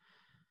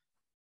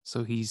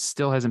 So he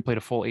still hasn't played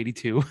a full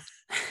 82.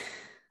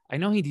 I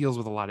know he deals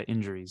with a lot of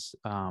injuries.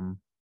 But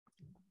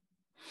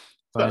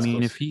I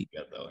mean, if he,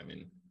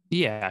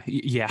 yeah.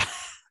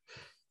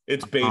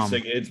 It's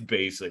basic. It's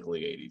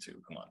basically 82.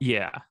 Come on.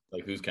 Yeah.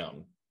 Like who's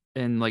counting?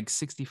 And like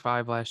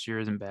 65 last year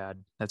isn't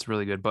bad. That's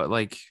really good. But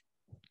like,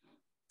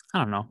 I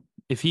don't know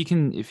if he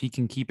can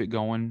keep it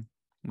going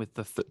with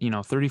the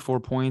 34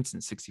 points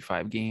and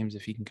 65 games.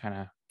 If he can kind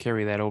of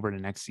carry that over to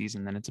next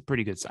season, then it's a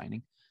pretty good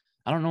signing.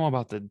 I don't know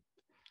about the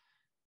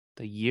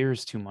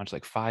years too much,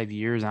 like 5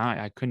 years.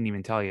 I couldn't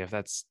even tell you if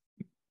that's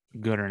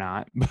good or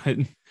not, but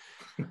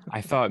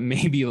I thought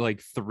maybe like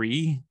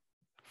 3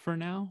 for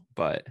now,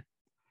 but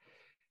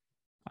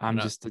I'm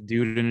just a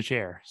dude in a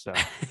chair. So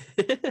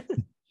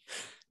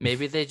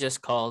maybe they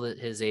just called it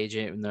his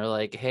agent and they're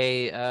like,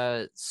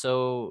 hey,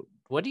 so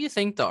what do you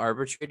think the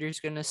arbitrator's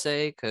going to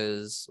say?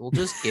 Because we'll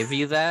just give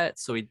you that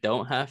so we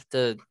don't have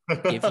to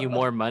give you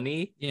more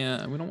money.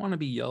 Yeah, we don't want to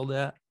be yelled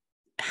at.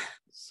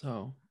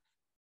 So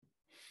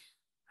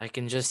I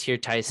can just hear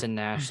Tyson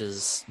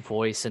Nash's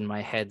voice in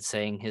my head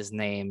saying his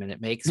name, and it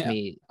makes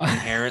me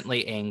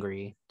inherently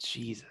angry.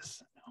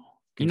 Jesus. No.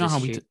 You know how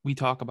we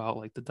talk about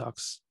like the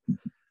Ducks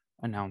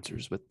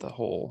announcers with the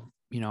whole,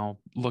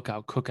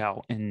 lookout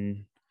cookout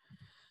and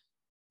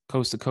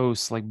coast to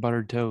coast like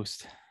buttered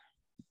toast.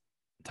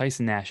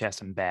 Tyson Nash has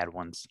some bad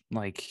ones.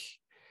 Like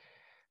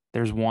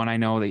there's one I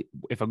know that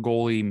if a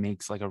goalie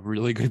makes like a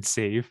really good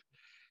save,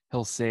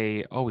 he'll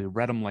say, "Oh, we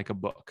read him like a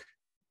book."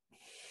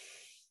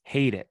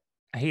 Hate it.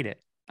 I hate it.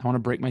 I want to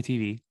break my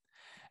TV.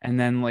 And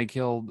then like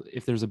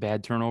if there's a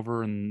bad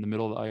turnover in the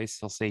middle of the ice,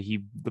 he'll say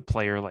the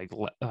player like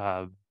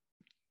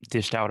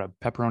dished out a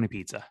pepperoni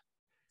pizza.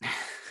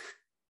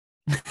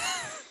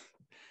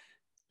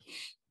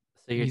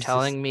 So you're He's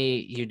telling me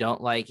you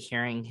don't like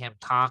hearing him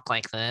talk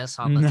like this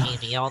on the No.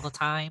 TV all the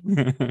time?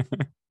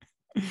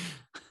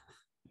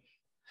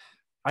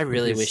 I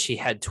really wish he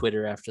had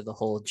Twitter after the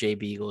whole Jay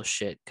Beagle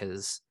shit,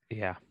 because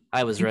Yeah,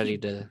 I was ready he-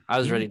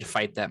 to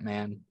fight that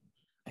man.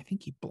 I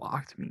think he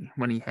blocked me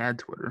when he had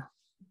Twitter.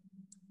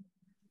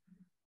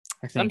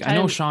 I know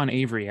Sometimes- Sean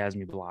Avery has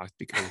me blocked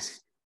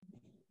because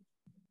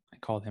I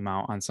called him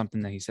out on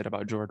something that he said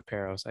about George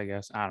Peros, I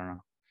guess. I don't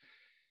know.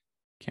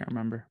 Can't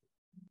remember.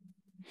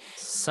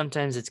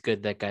 Sometimes it's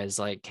good that guys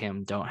like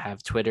him don't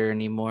have Twitter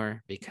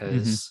anymore,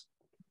 because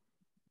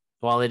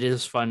while it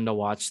is fun to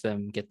watch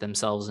them get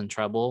themselves in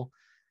trouble,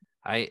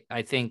 I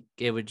think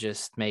it would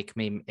just make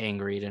me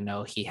angry to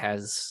know he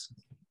has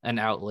an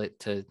outlet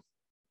to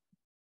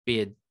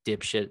be a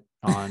dipshit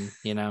on,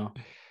 you know?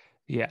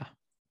 Yeah.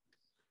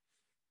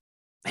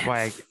 That's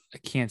why I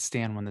can't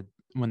stand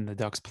when the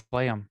Ducks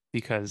play them,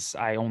 because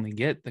I only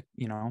get the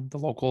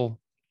local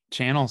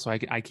channel, so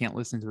I can't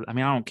listen to it. I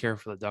mean, I don't care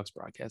for the Ducks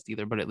broadcast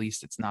either, but at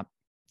least it's not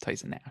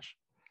Tyson Nash.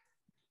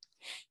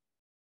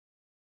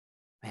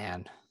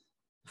 Man,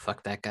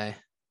 fuck that guy.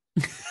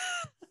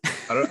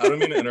 I don't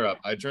mean to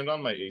interrupt. I turned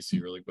on my AC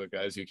really quick,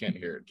 guys. You can't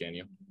hear it, can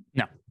you?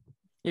 No.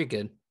 You're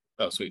good.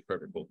 Oh, sweet.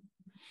 Perfect. Cool.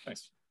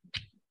 Nice.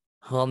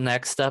 Well,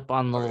 next up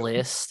on the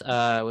list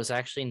was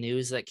actually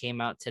news that came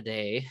out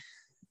today.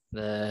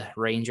 The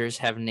Rangers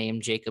have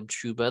named Jacob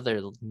Trouba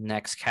their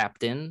next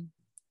captain.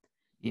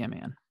 Yeah,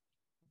 man.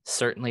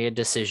 Certainly a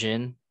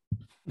decision.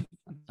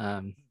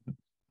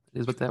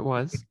 Is what that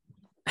was.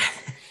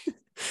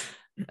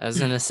 I was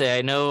going to say,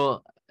 I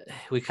know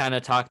we kind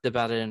of talked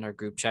about it in our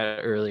group chat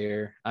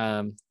earlier.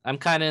 I'm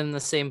kind of in the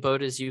same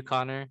boat as you,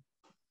 Connor.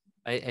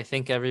 I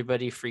think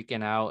everybody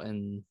freaking out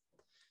and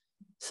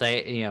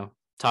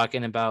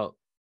talking about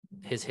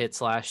his hits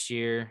last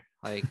year.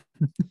 Like,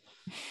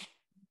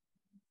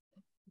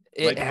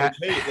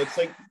 it's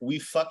like, we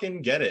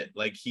fucking get it.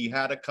 Like, he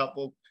had a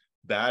couple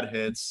bad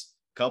hits.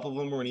 A couple of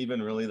them weren't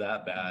even really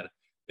that bad.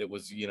 It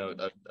was,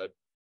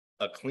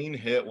 a clean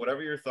hit.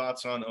 Whatever your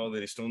thoughts on,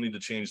 they still need to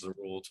change the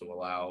rule to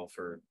allow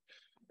for,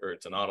 or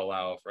to not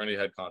allow for any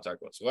head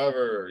contact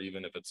whatsoever, or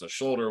even if it's a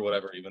shoulder,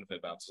 whatever, even if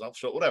it bounces off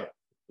shoulder,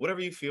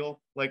 whatever you feel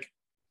like,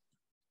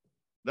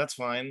 that's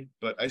fine.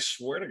 But I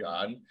swear to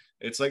God,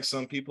 it's like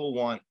some people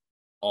want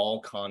all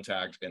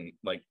contact in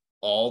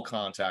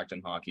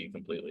hockey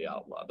completely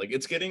outlawed. Like,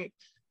 it's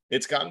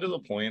gotten to the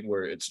point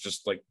where it's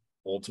just like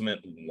ultimate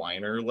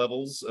whiner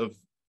levels of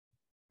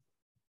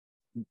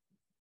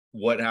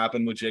what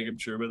happened with Jacob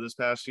Trouba this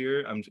past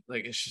year. I'm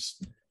like, it's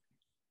just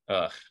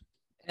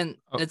and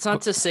it's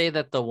not to say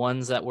that the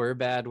ones that were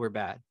bad,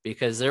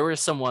 because there were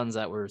some ones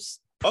that were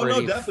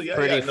definitely.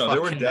 No,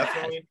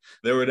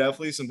 there were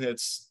definitely some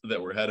hits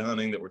that were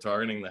headhunting, that were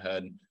targeting the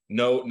head.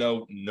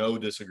 No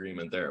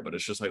disagreement there. But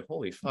it's just like,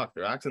 holy fuck,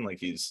 they're acting like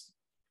he's,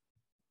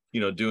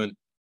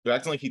 they're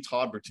acting like he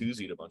Todd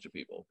Bertuzzi'd a bunch of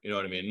people. You know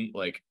what I mean?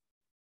 Like,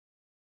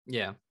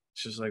 yeah,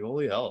 it's just like,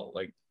 holy hell.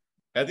 Like,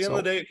 at the end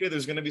of the day, okay,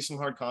 there's going to be some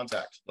hard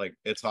contact. Like,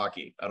 it's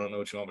hockey. I don't know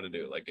what you want me to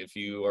do. Like, if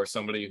you are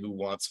somebody who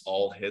wants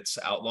all hits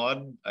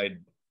outlawed, I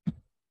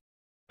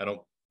don't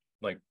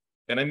like,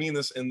 and I mean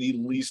this in the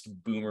least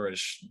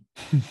boomerish,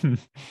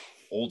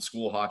 old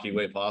school hockey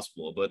way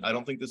possible, but I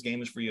don't think this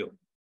game is for you.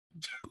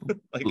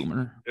 Like,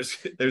 Boomer.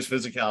 There's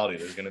physicality.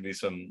 There's going to be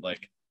some,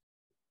 like,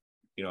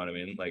 you know what I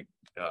mean? Like,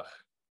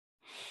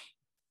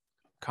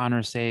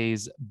 Connor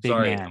says, "Big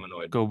sorry, man, I'm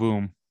annoyed. Go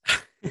boom."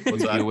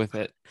 What's that? Deal with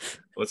it.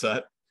 What's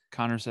that?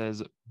 Connor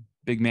says,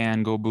 "Big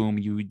man, go boom."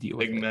 You deal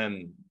with Big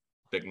it.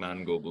 Big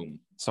man, go boom.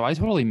 So I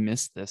totally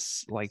missed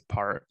this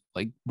part.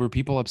 Like, were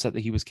people upset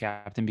that he was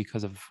captain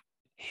because of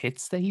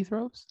hits that he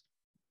throws?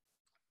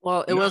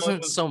 Well, it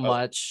wasn't so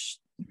much.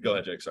 Go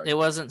ahead, Jake. Sorry. It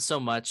wasn't so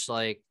much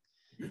like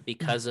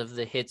because of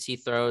the hits he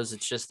throws.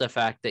 It's just the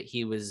fact that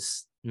he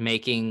was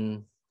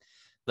making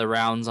the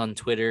rounds on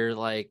Twitter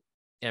like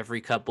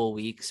every couple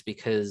weeks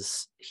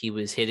because he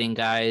was hitting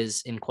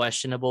guys in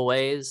questionable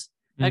ways.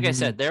 Like I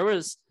said,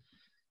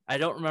 I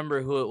don't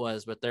remember who it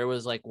was, but there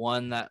was like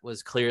one that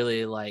was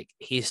clearly like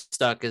he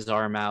stuck his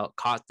arm out,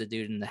 caught the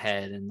dude in the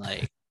head, and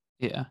like,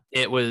 yeah,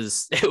 it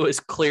was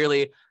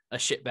clearly a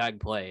shitbag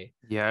play.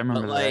 Yeah, I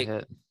remember that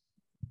hit.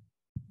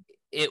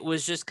 It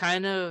was just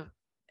kind of,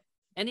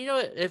 and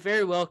it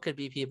very well could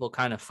be people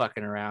kind of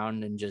fucking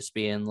around and just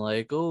being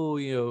like, oh,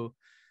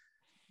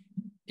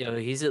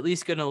 he's at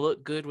least gonna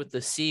look good with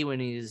the C when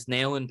he's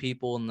nailing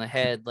people in the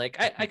head. Like,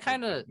 I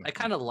kind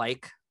of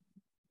like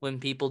when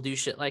people do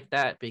shit like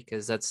that,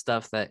 because that's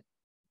stuff that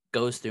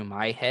goes through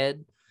my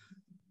head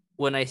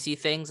when I see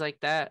things like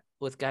that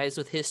with guys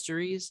with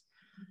histories.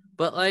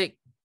 But like,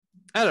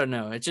 I don't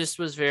know, it just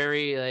was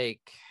very like,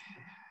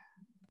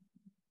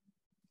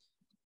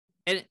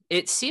 and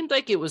it seemed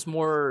like it was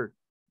more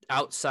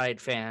outside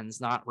fans,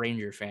 not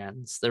Ranger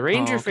fans. The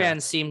Ranger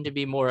fans seemed to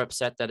be more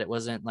upset that it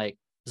wasn't like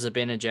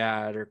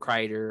Zibanejad or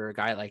Kreider or a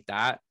guy like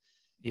that.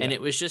 Yeah. And it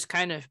was just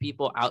kind of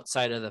people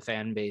outside of the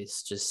fan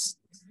base just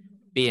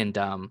being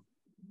dumb.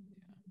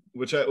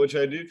 Which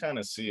I do kind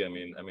of see. I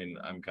mean,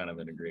 I'm kind of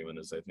in agreement,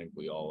 as I think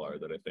we all are,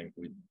 that I think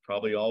we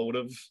probably all would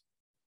have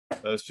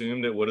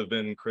assumed it would have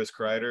been Chris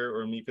Kreider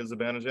or Mika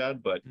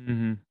Zibanejad, but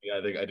yeah,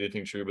 I do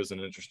think Trouba's an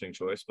interesting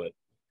choice. But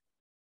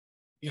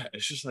yeah,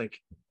 it's just like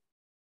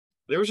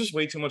there was just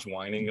way too much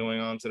whining going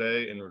on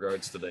today in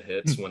regards to the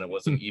hits when it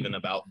wasn't even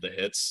about the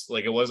hits.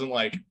 Like it wasn't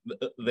like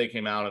they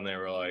came out and they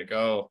were like,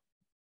 "Oh,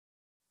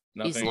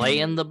 nothing." He's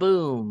laying the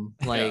boom.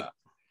 Like Yeah.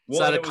 it's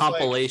not a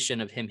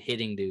compilation of him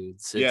hitting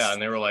dudes. Yeah,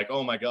 and they were like,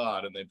 "Oh my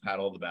god," and they pat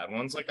all the bad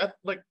ones.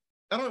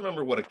 I don't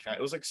remember what account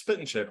it was, like Spit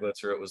and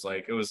Chicklets, or it was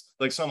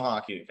like some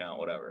hockey account,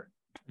 whatever.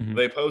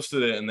 They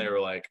posted it and they were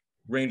like,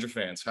 "Ranger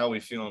fans, how are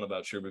we feeling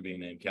about Trouba being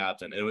named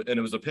captain?" And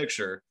it was a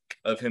picture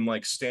of him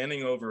like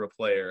standing over a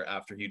player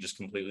after he just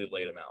completely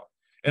laid him out.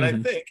 And I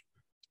think,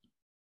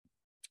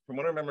 from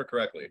what I remember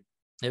correctly,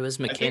 it was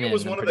McKinnon. I think it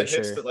was one of the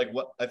hits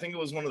that I think it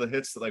was one of the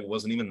hits that like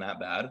wasn't even that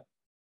bad.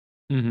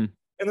 And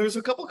there was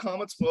a couple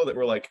comments below that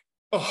were like,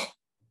 "Oh,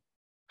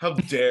 how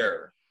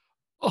dare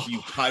you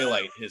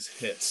highlight his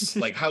hits?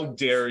 Like, how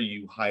dare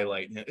you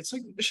highlight him?" It's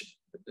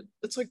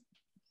like,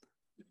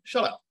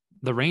 shut up.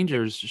 The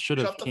Rangers should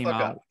have came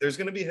out. Up. There's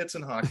going to be hits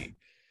in hockey.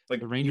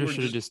 Like the Rangers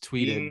should have just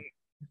tweeted.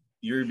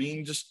 You're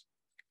being just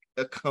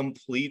a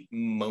complete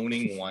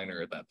moaning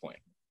whiner at that point.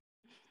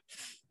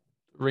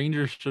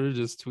 Rangers should have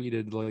just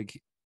tweeted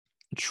like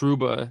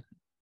Trouba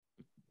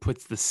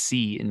puts the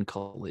C in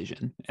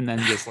collision, and then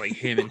just like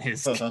him in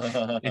his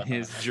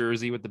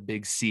jersey with the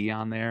big C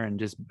on there, and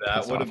just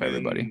piss off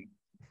everybody.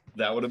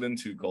 That would have been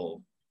too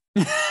cold.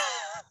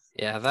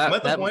 Yeah, I'm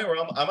at the point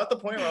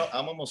where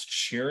I'm almost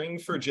cheering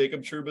for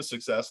Jacob Trouba's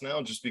success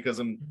now, just because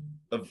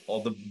of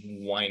all the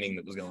whining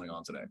that was going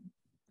on today.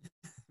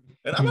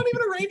 And I'm not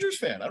even a Rangers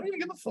fan. I don't even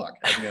give a fuck.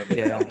 I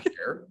don't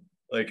care.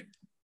 Like,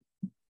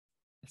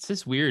 it's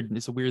just weird.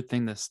 It's a weird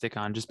thing to stick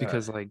on, just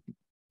because like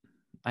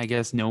I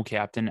guess no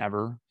captain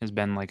ever has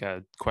been like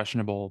a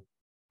questionable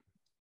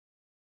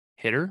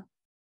hitter,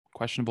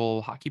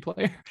 questionable hockey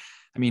player.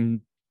 I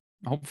mean,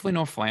 hopefully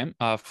no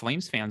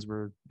Flames fans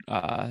were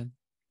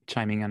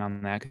chiming in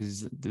on that,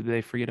 because did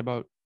they forget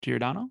about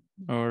Giordano,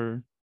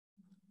 or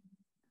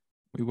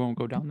we won't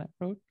go down that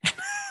road?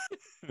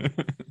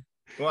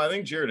 Well, I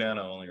think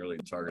Giordano only really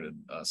targeted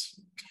us,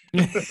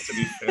 to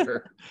be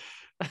fair.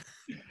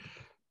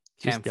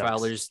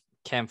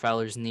 Cam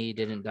Fowler's knee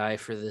didn't die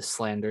for this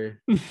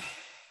slander.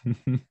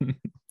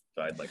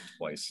 Died like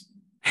twice.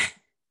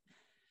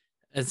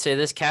 I'd say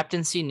this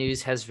captaincy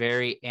news has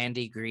very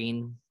Andy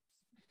Green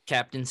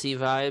captaincy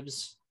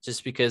vibes,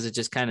 just because it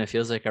just kind of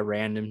feels like a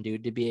random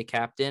dude to be a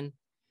captain.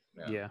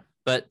 Yeah.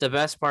 But the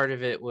best part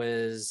of it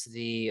was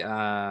the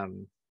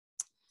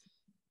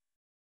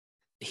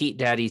Heat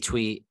Daddy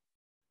tweet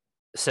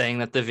saying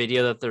that the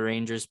video that the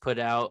Rangers put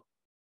out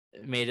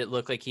made it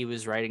look like he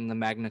was writing the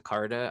Magna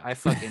Carta.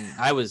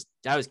 I was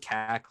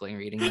cackling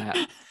reading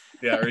that.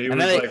 Yeah, or he was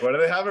like, "Why do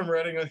they have him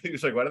writing?" He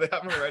was like, "Why do they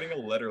have him writing a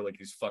letter like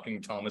he's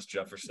fucking Thomas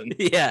Jefferson?"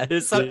 Yeah,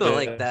 it's something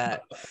like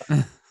that.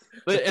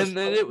 But and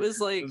then it was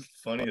like,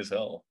 funny as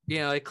hell. You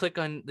know, I click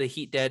on the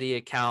Heat Daddy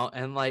account,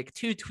 and like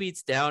 2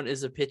 tweets down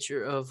is a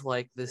picture of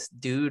like this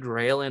dude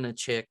railing a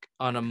chick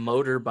on a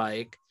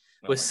motorbike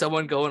with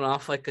someone going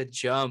off like a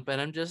jump,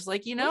 and I'm just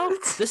like,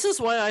 this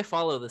is why I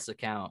follow this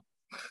account.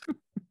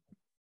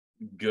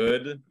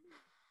 Good,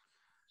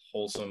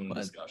 wholesome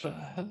discussion.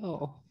 The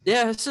hell?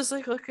 Yeah, it's just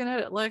like looking at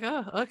it like,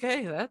 oh,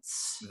 okay,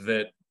 that's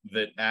that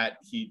at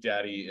Heat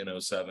Daddy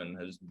in 07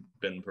 has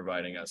been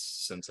providing us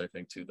since I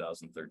think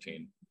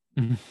 2013.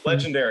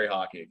 Legendary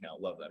hockey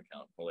account. Love that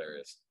account.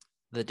 Hilarious.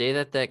 The day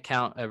that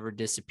account ever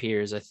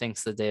disappears, I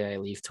think's the day I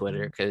leave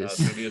Twitter, because it's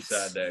gonna be a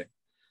sad day.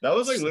 That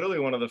was like literally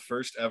one of the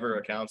first ever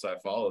accounts I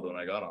followed when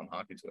I got on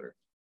hockey Twitter,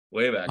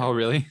 way back. Oh,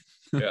 really?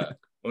 Yeah,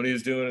 when he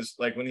was doing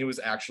when he was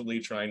actually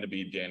trying to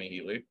be Danny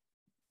Heatley.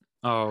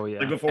 Oh yeah.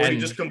 Like before, he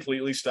just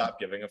completely stopped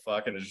giving a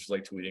fuck and is just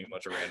like tweeting a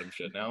bunch of random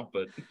shit now.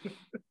 But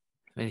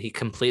and he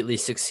completely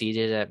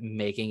succeeded at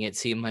making it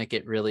seem like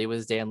it really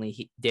was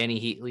Danny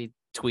Heatley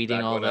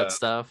tweeting all that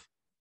stuff.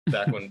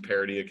 Back when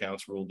parody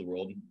accounts ruled the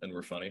world and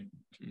were funny.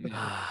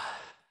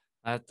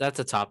 That's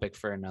a topic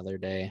for another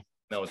day.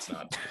 No, it's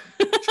not.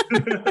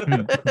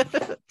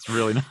 It's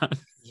really not.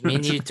 You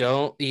mean you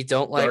don't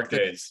like Dark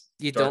days.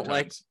 You don't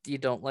like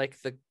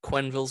the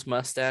Quenville's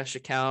mustache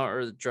account,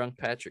 or the drunk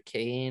Patrick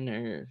Kane,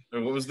 or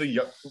what was the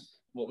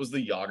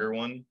Yager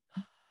one?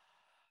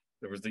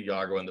 There was the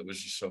Yager one that was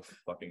just so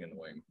fucking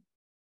annoying.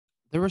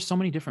 There were so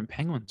many different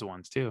Penguins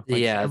ones too.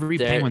 Like yeah, every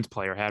Penguins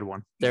player had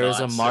one. There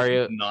was a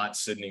Mario, not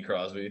Sidney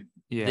Crosby.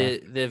 Yeah,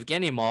 the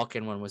Evgeny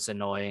Malkin one was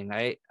annoying.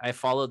 I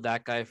followed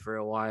that guy for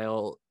a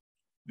while.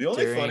 The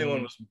only funny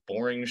one was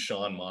boring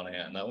Sean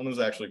Monahan. That one was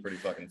actually pretty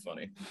fucking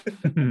funny.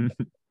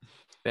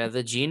 Yeah,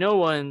 the Gino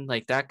one,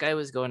 like that guy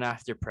was going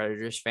after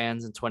Predators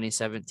fans in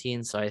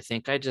 2017. So I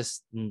think I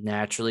just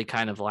naturally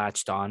kind of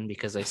latched on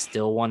because I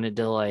still wanted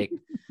to like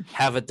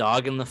have a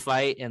dog in the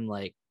fight and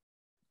like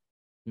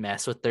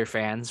mess with their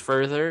fans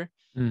further.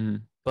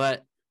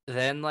 But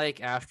then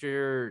like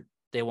after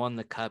they won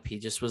the cup, he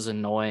just was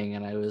annoying.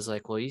 And I was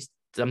like, well,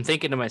 I'm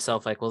thinking to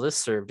myself, like, well, this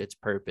served its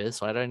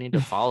purpose. Why do I need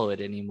to follow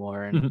it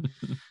anymore? And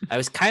I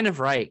was kind of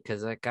right,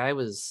 because that guy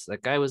was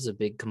a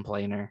big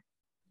complainer.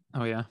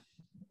 Oh yeah.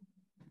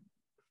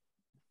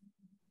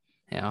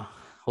 Yeah.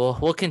 Well,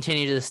 we'll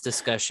continue this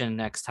discussion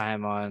next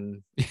time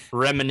on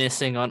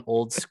reminiscing on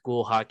old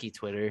school hockey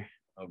Twitter.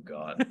 Oh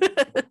God.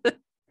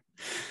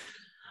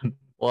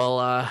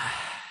 Well,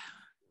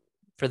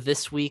 for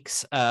this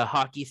week's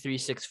Hockey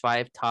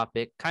 365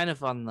 topic, kind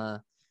of along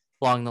the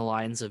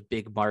lines of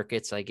big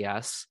markets, I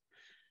guess.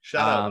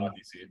 Shout out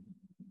Hockey Seed.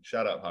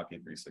 Shout out Hockey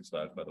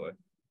 365, by the way.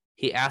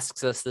 He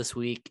asks us this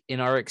week, in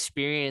our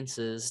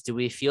experiences, do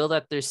we feel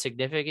that there's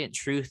significant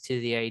truth to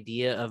the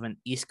idea of an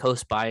East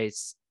Coast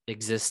bias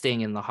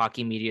existing in the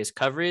hockey media's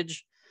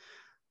coverage,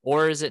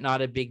 or is it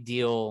not a big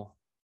deal,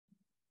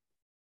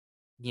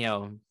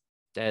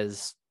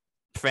 as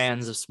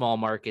fans of small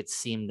markets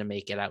seem to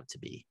make it out to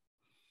be?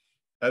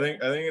 I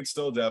think it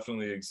still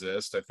definitely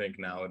exists. I think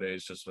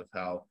nowadays, just with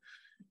how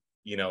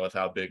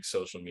big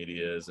social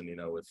media is, and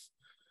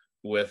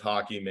with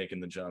hockey making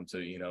the jump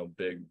to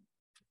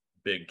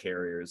big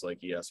carriers like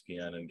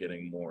ESPN and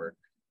getting more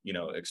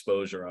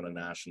exposure on a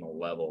national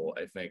level,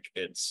 I think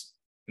it's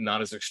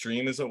not as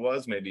extreme as it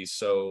was maybe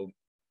say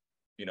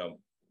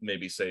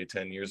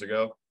 10 years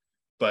ago.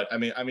 But I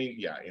mean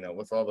yeah,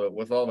 with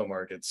all the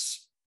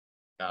markets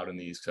out in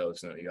the East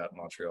Coast, you got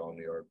Montreal,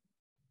 New York,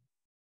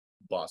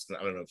 Boston.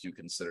 I don't know if you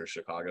consider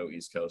Chicago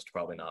East Coast,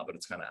 probably not, but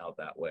it's kind of out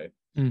that way.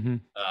 Mm-hmm.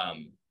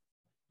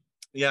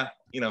 Yeah,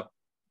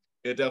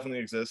 it definitely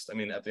exists. I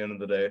mean, at the end of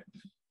the day,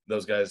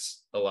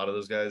 a lot of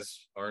those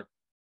guys aren't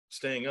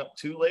staying up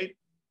too late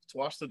to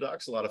watch the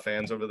Ducks. A lot of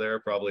fans over there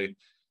probably,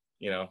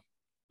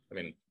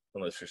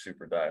 unless you're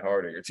super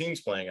diehard or your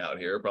team's playing out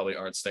here, probably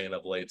aren't staying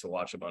up late to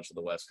watch a bunch of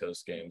the West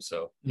Coast games.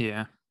 So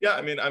yeah.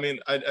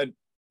 I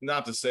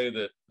not to say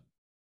that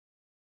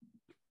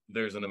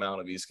there's an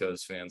amount of East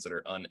Coast fans that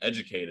are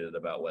uneducated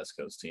about West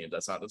Coast teams.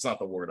 That's not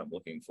the word I'm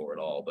looking for at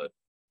all. But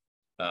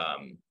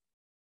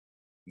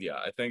yeah,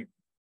 I think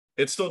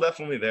it's still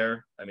definitely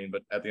there. I mean,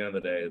 but at the end of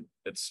the day,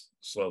 it's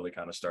slowly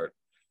kind of starting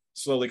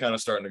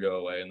to go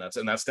away. And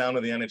that's down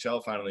to the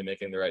NHL finally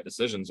making the right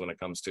decisions when it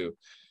comes to,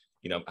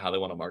 how they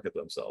want to market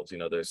themselves.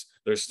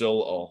 There's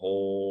still a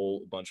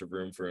whole bunch of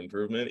room for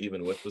improvement,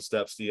 even with the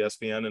steps to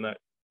ESPN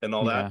and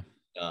all that.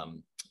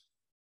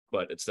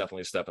 But it's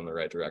definitely a step in the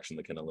right direction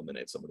that can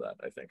eliminate some of that,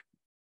 I think.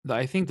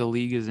 I think the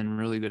league is in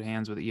really good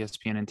hands with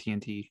ESPN and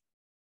TNT.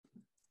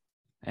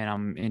 And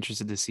I'm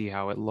interested to see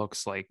how it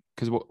looks like,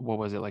 because what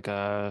was it, like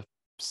a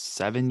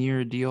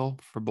 7-year deal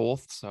for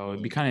both? So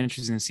it'd be kind of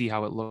interesting to see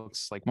how it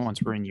looks like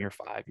once we're in year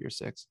 5, year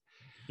 6.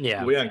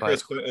 Yeah. Well, yeah, and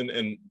Chris,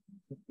 and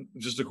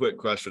just a quick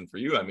question for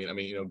you. I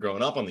mean,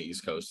 growing up on the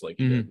East Coast, like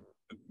you did,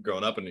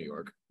 growing up in New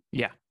York.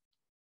 Yeah.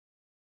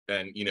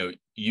 And,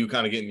 you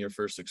kind of getting your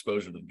first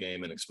exposure to the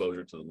game and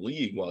exposure to the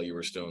league while you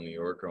were still in New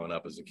York growing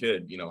up as a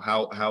kid,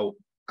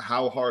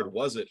 how hard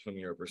was it from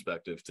your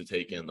perspective to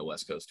take in the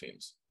West Coast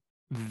teams?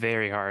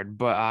 Very hard.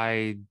 But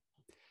I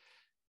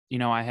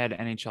had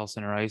NHL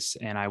Center Ice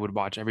and I would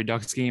watch every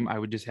Ducks game. I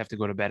would just have to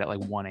go to bed at like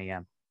 1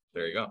 a.m.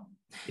 There you go.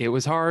 It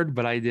was hard,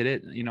 but I did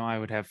it. I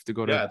would have to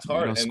go to it's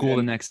hard. School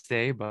the next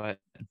day, but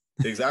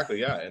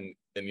exactly. Yeah. And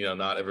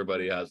not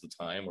everybody has the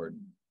time or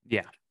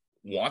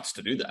wants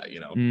to do that,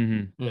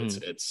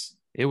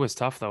 it was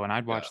tough though. And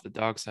I'd watch the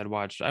Ducks. I'd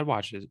watch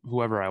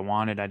whoever I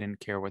wanted. I didn't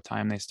care what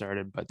time they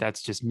started, but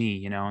that's just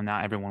me,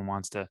 not everyone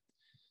wants to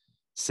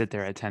sit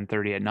there at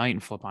 10:30 at night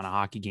and flip on a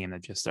hockey game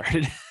that just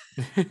started.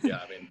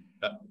 Yeah.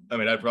 I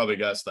mean, I'd probably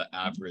guess the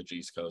average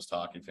East Coast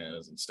hockey fan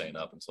isn't staying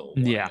up until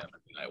 1 a.m.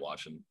 every night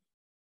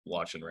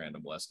watching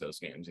random West Coast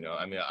games.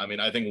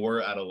 I think we're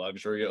at a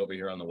luxury over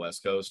here on the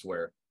West Coast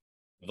where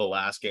the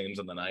last games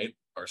of the night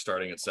are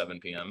starting at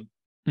 7 p.m.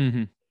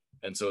 Mm-hmm.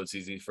 And so it's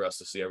easy for us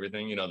to see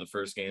everything. The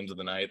first games of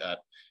the night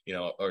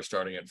are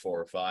starting at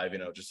 4 or 5,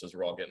 just as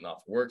we're all getting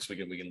off work. So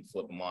we can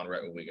flip them on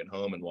right when we get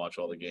home and watch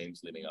all the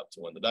games leading up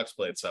to when the Ducks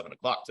play at 7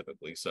 o'clock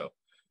typically. So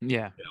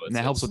yeah, and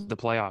that helps with the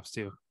playoffs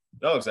too.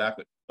 Oh,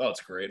 exactly. Oh,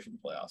 it's great for the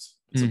playoffs.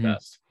 It's the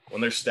best.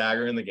 When they're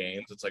staggering the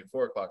games, it's like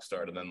 4 o'clock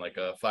start and then like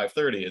a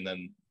 5:30 and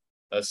then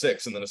a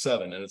 6 and then a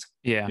 7. And it's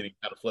you kind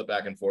of flip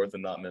back and forth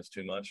and not miss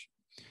too much.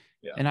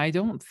 Yeah. And I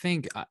don't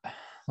think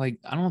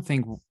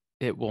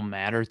it will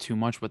matter too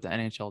much what the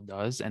NHL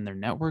does and their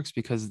networks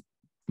because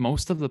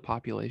most of the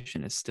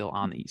population is still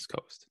on the East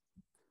Coast.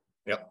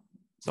 Yep.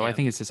 So I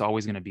think it's just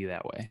always going to be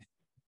that way.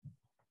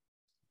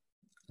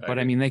 But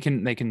I mean, they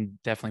can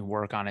definitely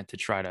work on it to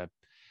try to,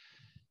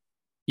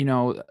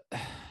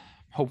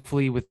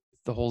 hopefully with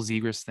the whole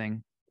Zegras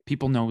thing,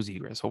 people know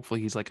Zegras.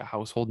 Hopefully he's like a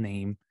household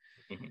name,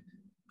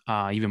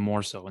 even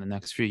more so in the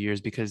next few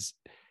years because,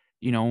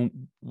 when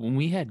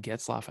we had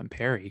Getzlaf and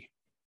Perry,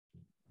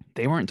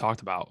 they weren't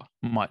talked about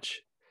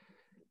much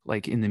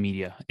like in the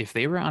media. If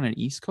they were on an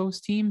East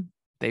Coast team,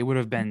 they would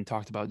have been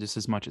talked about just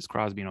as much as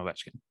Crosby and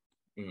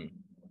Ovechkin.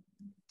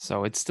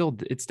 So it's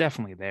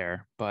definitely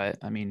there, but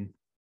I mean,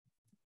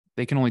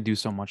 they can only do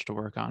so much to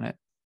work on it.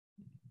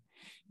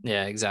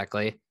 Yeah,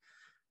 exactly.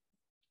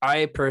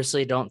 I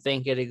personally don't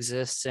think it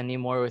exists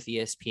anymore with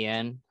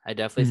ESPN. I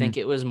definitely think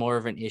it was more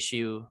of an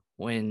issue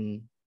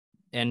when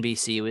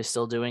NBC was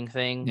still doing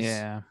things.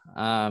 Yeah.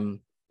 I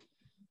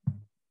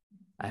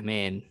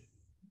mean,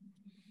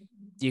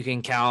 you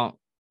can count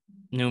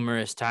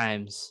numerous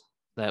times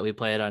that we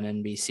played on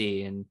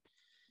NBC, and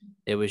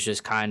it was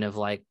just kind of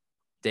like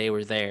they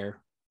were there.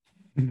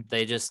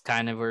 They just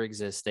kind of were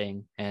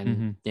existing,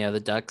 and the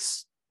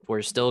Ducks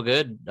were still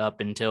good up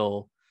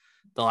until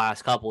the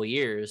last couple of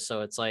years.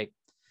 So it's like,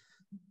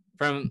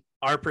 from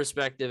our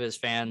perspective as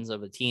fans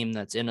of a team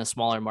that's in a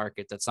smaller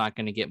market that's not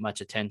going to get much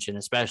attention,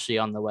 especially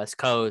on the West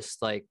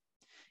Coast, like,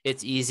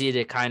 it's easy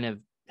to kind of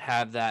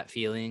have that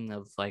feeling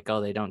of like, oh,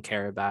 they don't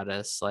care about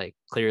us. Like,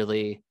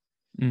 clearly,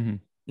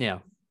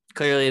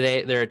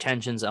 clearly their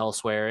attention's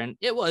elsewhere. And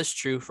it was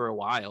true for a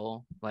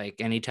while. Like,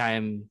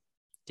 anytime,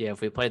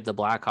 if we played the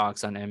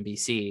Blackhawks on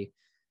NBC,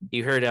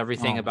 you heard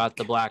everything about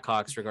the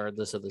Blackhawks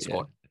regardless of the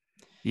score.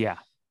 Yeah.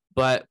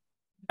 But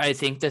I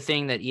think the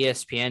thing that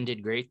ESPN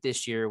did great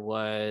this year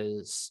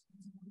was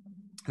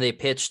they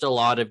pitched a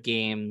lot of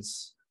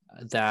games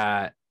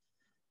that,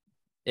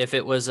 if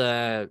it was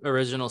a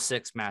original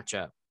six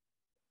matchup,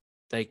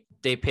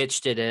 they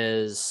pitched it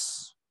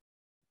as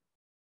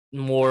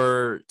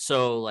more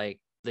so like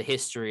the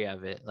history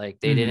of it. Like,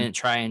 they didn't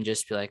try and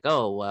just be like,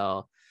 oh,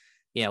 well,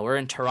 we're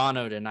in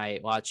Toronto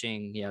tonight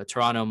watching,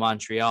 Toronto,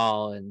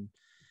 Montreal. And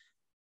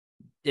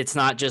it's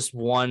not just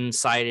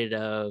one-sided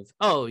of,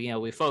 oh,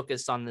 we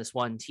focused on this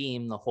one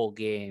team the whole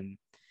game.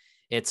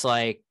 It's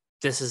like,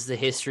 this is the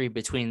history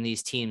between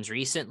these teams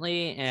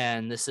recently,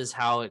 and this is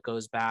how it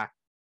goes back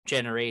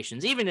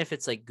generations, even if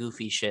it's like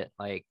goofy shit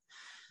like,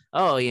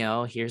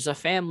 oh, here's a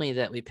family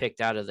that we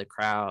picked out of the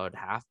crowd.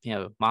 Half,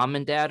 mom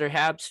and dad are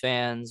Habs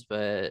fans,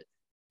 but,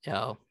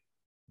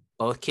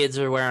 both kids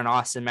are wearing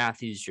Austin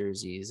Matthews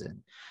jerseys, and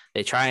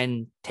they try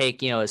and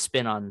take, a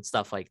spin on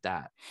stuff like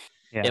that.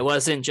 Yeah. It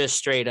wasn't just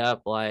straight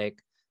up like,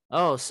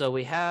 oh, so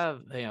we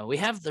have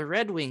the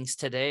Red Wings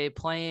today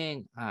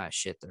playing.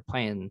 They're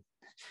playing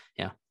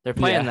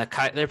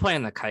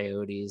the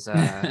Coyotes,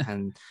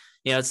 and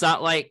it's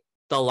not like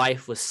the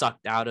life was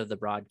sucked out of the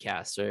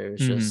broadcast, or it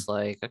was just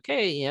like,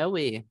 okay,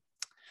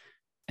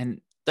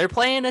 and they're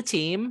playing a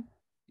team.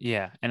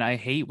 Yeah, and I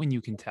hate when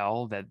you can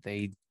tell that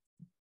they,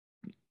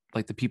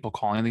 like, the people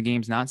calling the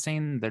games, not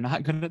saying they're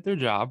not good at their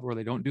job or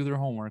they don't do their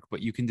homework, but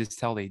you can just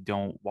tell they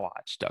don't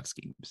watch Ducks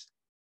games.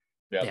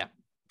 Yeah.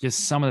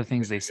 Just some of the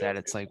things they said,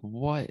 it's like,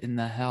 what in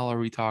the hell are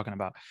we talking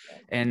about?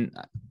 And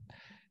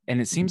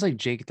it seems like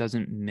Jake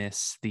doesn't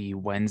miss the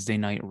Wednesday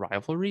night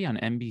rivalry on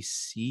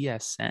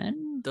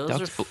NBCSN.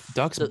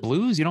 Ducks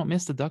Blues. You don't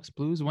miss the Ducks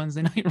Blues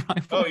Wednesday night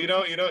rivalry. Oh, you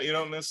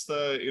don't miss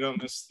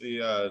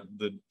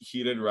the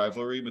heated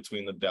rivalry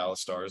between the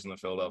Dallas Stars and the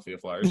Philadelphia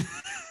Flyers.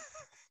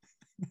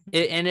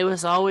 And it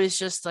was always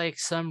just like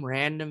some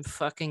random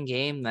fucking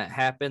game that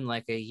happened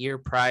like a year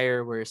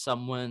prior where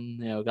someone,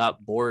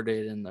 got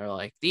boarded, and they're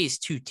like, these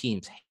two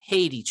teams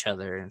hate each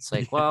other. And it's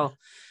like, well,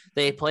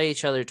 they play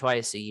each other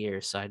twice a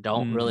year, so I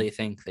don't really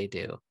think they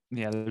do.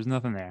 Yeah, there's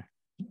nothing there.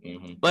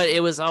 But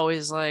it was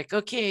always like,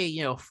 okay,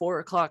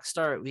 4:00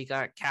 start, we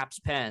got Caps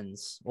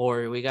Pens,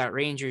 or we got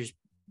Rangers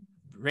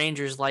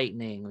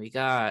Lightning, we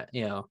got,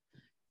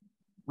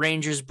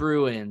 Rangers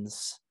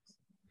Bruins.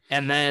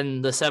 And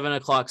then the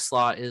 7:00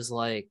 slot is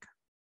like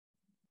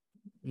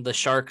the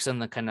Sharks and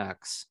the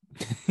Canucks.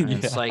 And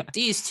it's like,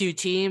 these two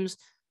teams,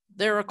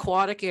 they're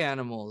aquatic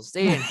animals.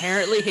 They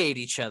inherently hate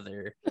each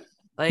other.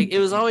 Like, it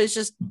was always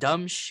just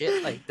dumb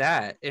shit like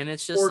that. And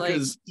it's just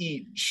Orcas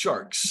eat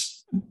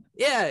sharks.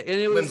 Yeah, and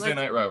it was Wednesday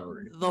night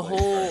rivalry. The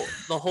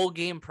whole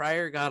game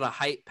prior got a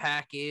hype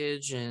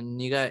package, and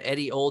you got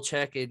Eddie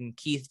Olczyk and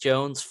Keith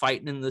Jones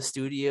fighting in the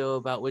studio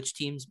about which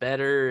team's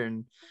better,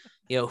 and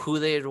who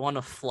they'd want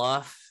to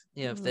fluff,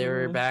 if they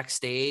were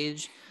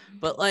backstage.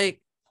 But like,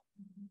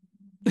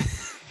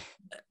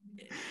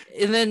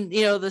 and then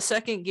the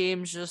second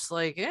game's just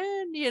like,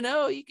 and you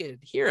could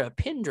hear a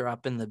pin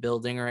drop in the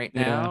building right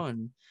now,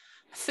 and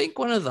I think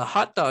one of the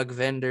hot dog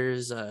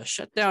vendors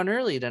shut down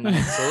early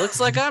tonight, so it looks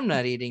like I'm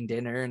not eating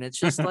dinner. And it's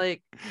just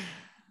like,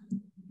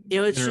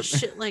 it's just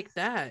shit like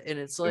that. And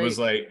it's like,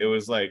 it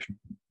was like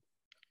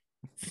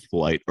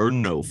flight or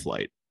no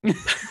flight.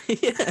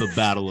 The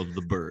battle of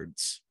the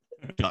birds.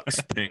 Ducks,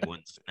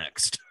 Penguins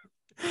next.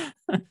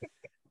 And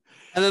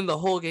then the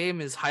whole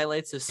game is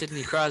highlights of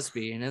Sidney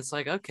Crosby, and it's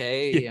like,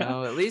 okay,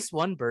 at least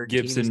one bird.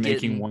 Gibson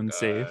making one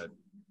save,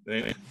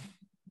 and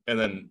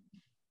then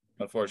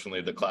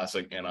unfortunately the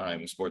classic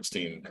Anaheim sports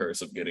team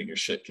curse of getting your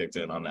shit kicked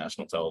in on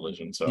national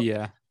television. So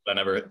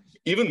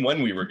even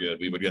when we were good,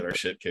 we would get our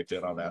shit kicked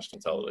in on national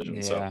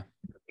television. So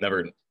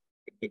never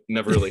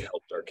really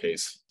helped our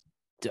case.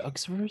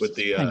 Ducks versus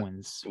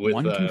Penguins.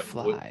 One can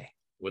fly.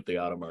 With the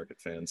out of market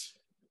fans.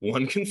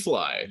 One can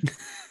fly,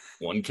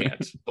 one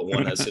can't, but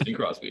one has Sidney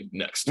Crosby.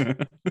 Next.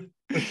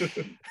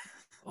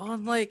 Well,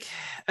 like,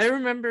 I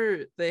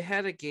remember they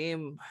had a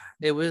game.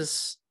 It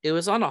was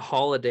on a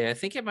holiday. I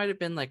think it might have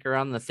been like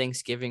around the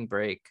Thanksgiving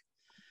break,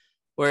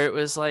 where it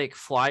was like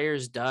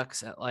Flyers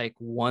Ducks at like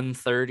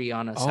 1:30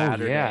 on a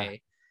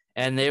Saturday.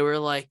 And they were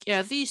like,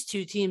 yeah, these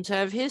two teams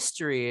have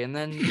history. And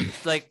then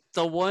like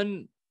the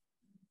one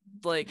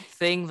like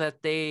thing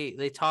that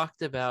they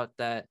talked about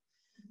that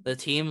the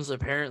teams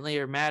apparently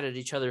are mad at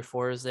each other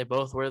for is they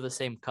both wear the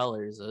same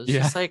colors. It was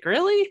just like,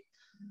 really?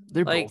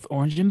 They're like, both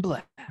orange and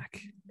black.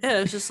 Yeah,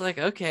 it was just like,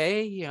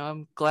 okay,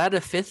 I'm glad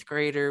a fifth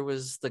grader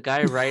was the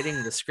guy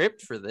writing the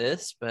script for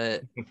this,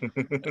 but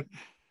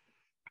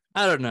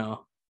I don't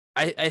know.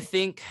 I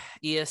think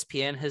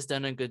ESPN has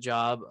done a good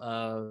job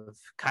of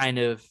kind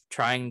of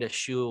trying to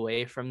shoo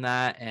away from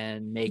that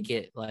and make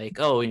it like,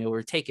 oh,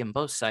 we're taking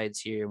both sides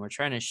here and we're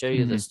trying to show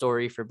you the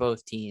story for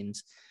both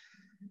teams.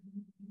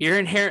 You're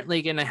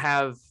inherently going to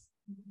have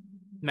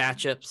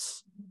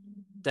matchups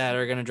that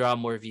are going to draw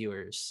more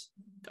viewers.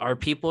 Are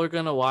people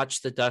going to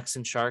watch the Ducks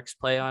and Sharks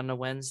play on a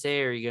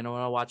Wednesday, or are you going to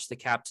want to watch the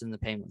Caps and the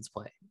Penguins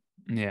play?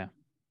 Yeah.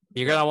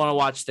 You're going to want to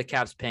watch the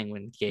Caps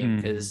Penguin game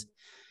because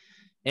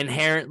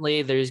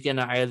inherently there's going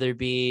to either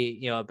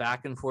be, a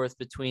back and forth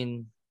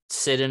between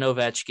Sid and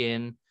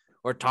Ovechkin,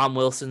 or Tom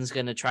Wilson's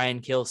going to try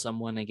and kill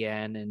someone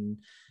again. And,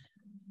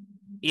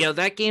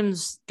 that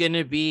game's going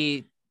to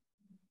be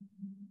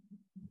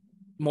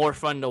more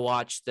fun to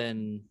watch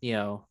than,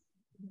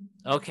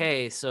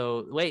 okay,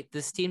 so wait,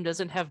 this team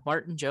doesn't have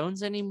Martin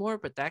Jones anymore,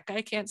 but that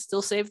guy can't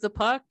still save the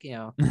puck.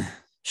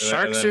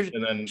 Sharks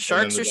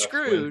are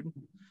screwed.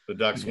 The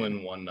Ducks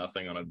win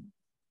 1-0 on a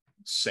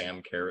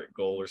Sam Carrot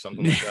goal or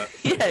something like that.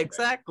 Yeah,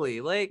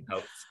 exactly. Like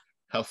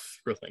how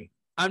thrilling.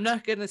 I'm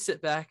not gonna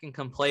sit back and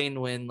complain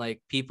when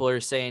like people are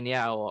saying,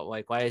 yeah, well,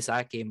 like why is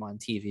that game on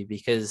TV?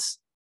 Because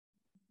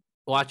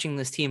watching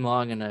this team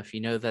long enough,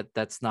 that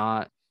that's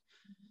not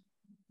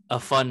a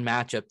fun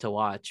matchup to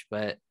watch.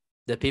 But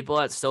the people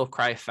that still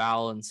cry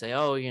foul and say,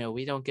 oh,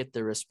 we don't get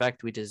the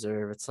respect we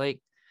deserve. It's like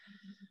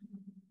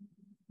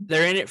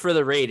they're in it for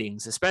the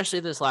ratings, especially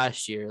this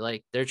last year.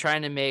 Like they're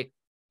trying to make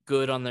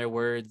good on their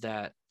word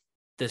that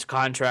this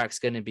contract's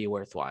going to be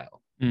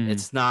worthwhile.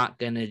 It's not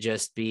going to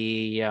just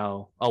be,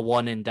 a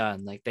one and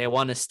done. Like they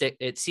want to stick.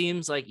 It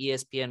seems like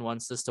ESPN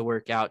wants this to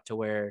work out to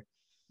where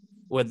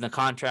when the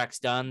contract's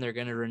done, they're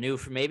going to renew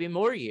for maybe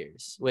more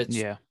years,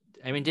 which,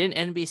 I mean,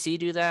 didn't NBC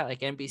do that? Like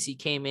NBC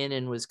came in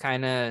and was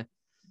kind of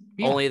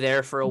only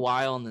there for a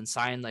while and then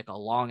signed like a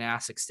long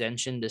ass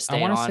extension to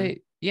stay on.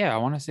 I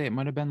want to say it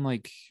might've been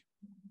like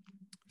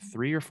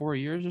 3 or 4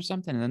 years or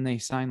something. And then they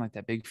signed like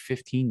that big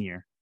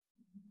 15-year.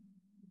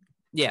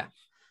 Yeah.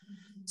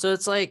 So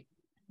it's like,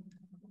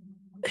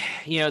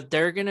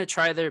 they're going to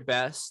try their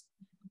best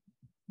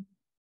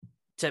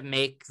to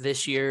make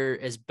this year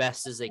as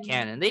best as they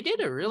can. And they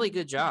did a really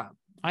good job.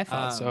 I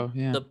thought so.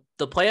 Yeah.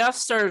 The playoffs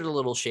started a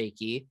little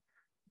shaky.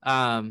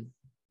 But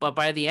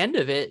by the end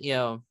of it,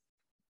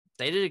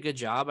 they did a good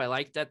job. I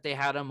like that they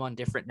had them on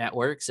different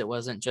networks. It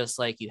wasn't just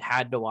like you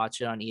had to watch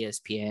it on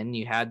ESPN.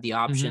 You had the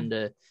option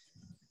to,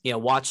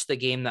 watch the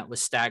game that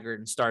was staggered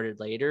and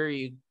started later.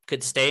 You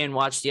could stay and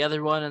watch the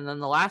other one, and then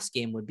the last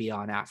game would be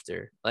on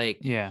after. Like,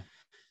 yeah.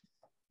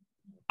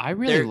 I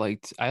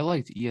liked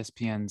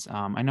ESPN's.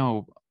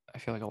 I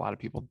feel like a lot of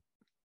people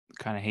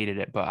kind of hated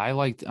it, but I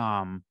liked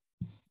the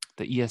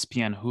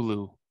ESPN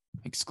Hulu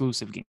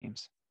exclusive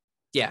games.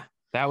 Yeah.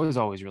 That was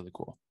always really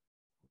cool.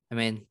 I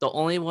mean, the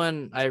only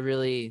one I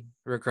really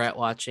regret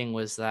watching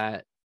was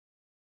that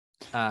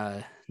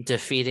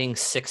defeating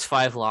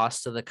 6-5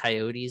 loss to the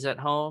Coyotes at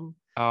home.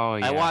 Oh,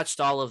 yeah. I watched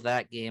all of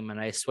that game, and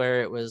I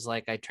swear it was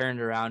like I turned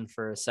around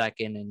for a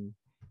second and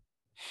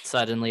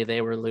suddenly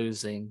they were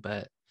losing.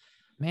 But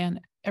man,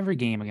 every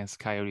game against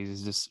the Coyotes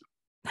is just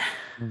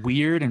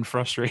weird and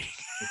frustrating.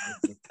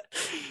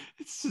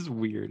 It's just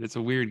weird. It's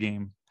a weird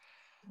game.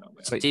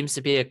 It seems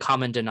to be a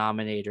common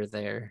denominator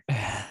there.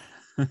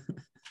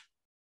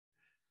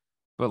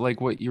 But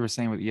like what you were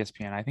saying with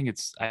ESPN, I think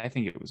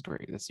it was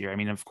great this year. I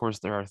mean, of course,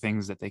 there are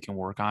things that they can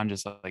work on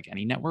just like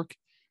any network,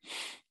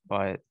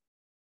 but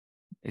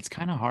it's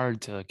kind of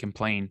hard to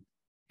complain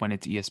when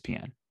it's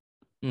ESPN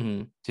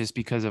just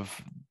because of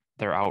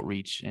their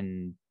outreach.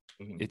 And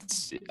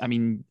I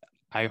mean,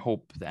 I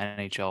hope the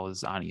NHL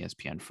is on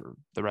ESPN for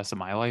the rest of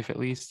my life, at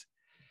least.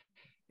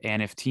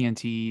 And if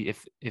TNT,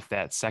 if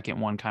that second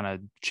one kind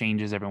of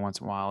changes every once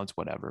in a while, it's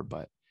whatever.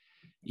 But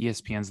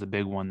ESPN's the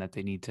big one that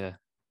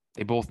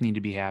they both need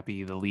to be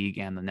happy, the league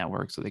and the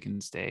network, so they can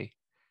stay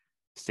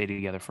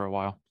together for a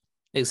while.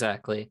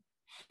 Exactly.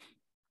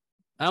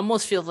 I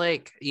almost feel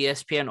like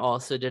ESPN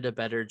also did a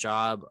better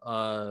job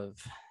of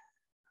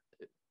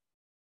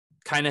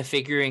kind of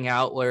figuring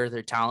out where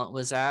their talent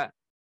was at.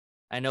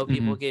 I know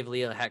people gave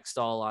Leah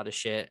Hextall a lot of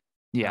shit.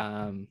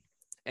 Yeah.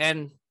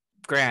 And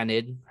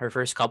granted, her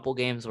first couple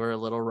games were a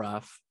little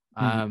rough.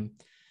 But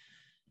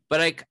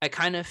I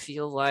kind of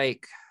feel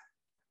like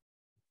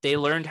they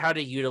learned how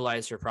to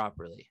utilize her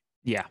properly.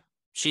 Yeah.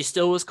 She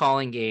still was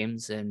calling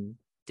games, and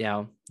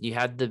you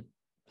had the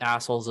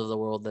assholes of the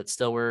world that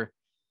still were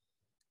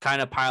kind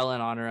of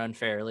piling on her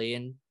unfairly,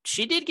 and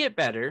she did get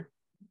better.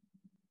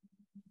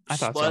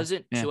 She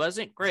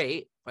wasn't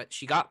great, but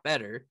she got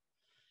better.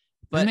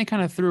 But then they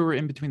kind of threw her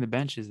in between the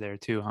benches there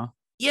too, huh?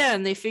 Yeah,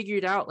 and they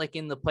figured out like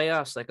in the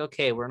playoffs, like,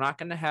 okay, we're not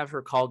going to have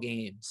her call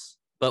games.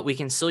 but we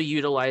can still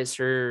utilize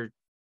her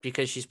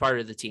because she's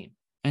part of the team.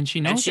 And she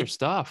knows her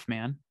stuff,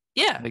 man.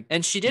 Yeah.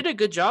 And she did a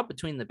good job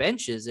between the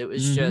benches. It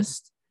was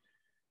just,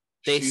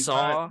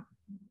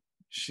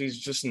 she's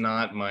just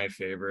not my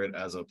favorite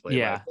as a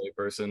play-by-play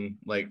person.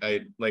 Like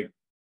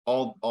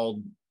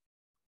all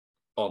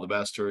the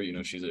best to her. You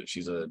know, she's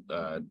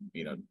a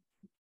you know,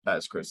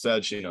 as Chris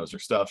said, she knows her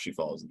stuff. She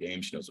follows the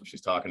game. She knows what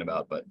she's talking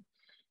about. But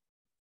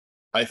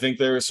I think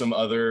there are some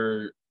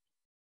other,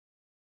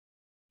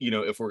 you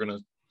know, if we're going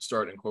to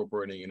start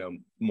incorporating, you know,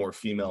 more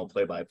female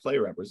play-by-play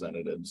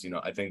representatives, you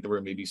know, I think there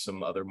were maybe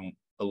some other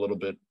a little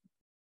bit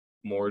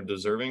more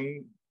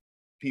deserving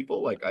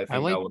people. Like I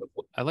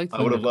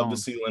would have loved to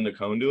see Linda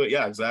Cohn do it.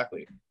 Yeah,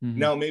 exactly.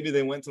 Now maybe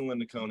they went to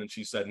Linda Cohn and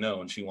she said no,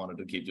 and she wanted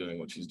to keep doing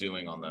what she's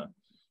doing on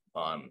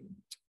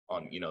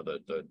you know,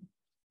 the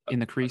in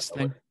the crease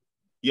thing.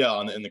 Yeah,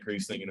 in the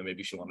crease thing. You know,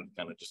 maybe she wanted to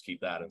kind of just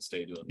keep that and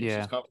stay doing what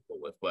she's comfortable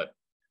with. But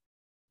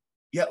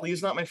yeah,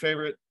 Lee's not my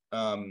favorite.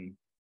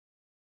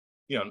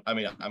 You know, I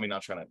mean,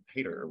 not trying to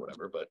hate her or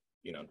whatever, but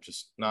you know,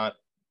 just not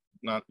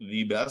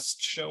the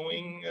best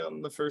showing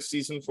on the first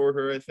season for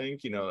her. I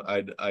think, you know,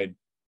 I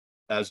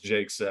as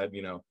Jake said,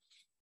 you know,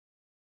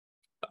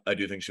 I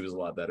do think she was a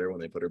lot better when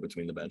they put her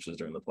between the benches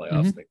during the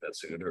playoffs. I think that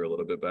suited her a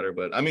little bit better.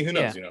 But I mean, who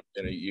knows? You know,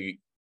 you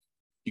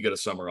get a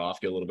summer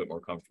off, get a little bit more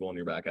comfortable, and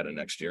you're back at it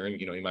next year, and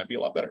you know, you might be a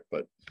lot better.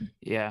 But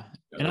yeah,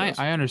 and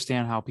I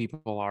understand how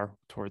people are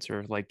towards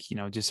her, like, you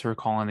know, just her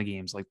calling the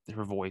games, like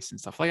her voice and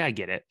stuff. Like, I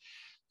get it,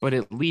 but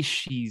at least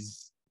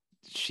she's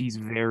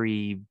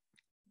very.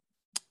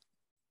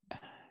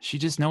 She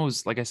just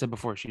knows, like I said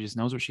before, she just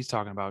knows what she's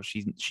talking about.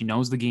 She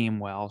knows the game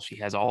well. She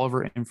has all of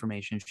her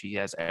information. She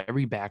has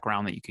every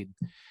background that you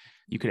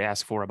could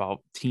ask for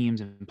about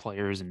teams and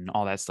players and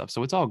all that stuff.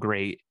 So it's all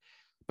great.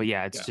 But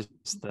yeah, it's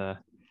just the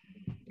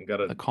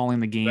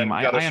calling the game.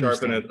 I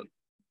sharpen it.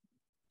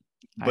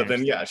 But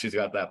then she's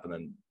got that, but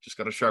then just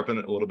got to sharpen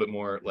it a little bit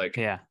more. Like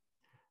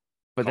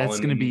but that's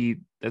gonna be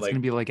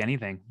like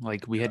anything.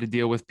 Like we had to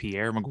deal with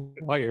Pierre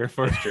Maguire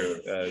for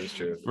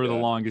the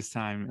longest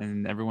time,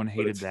 and everyone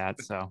hated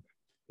that. So,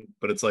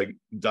 but it's like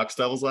Ducks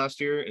Devils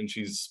last year, and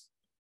she's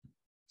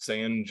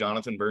saying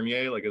Jonathan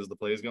Bernier like as the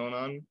play is going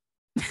on.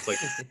 It's like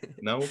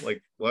no,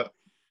 like what,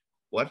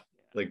 like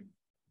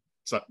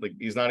it's not like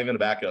he's not even a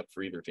backup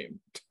for either team.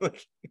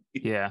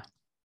 Yeah.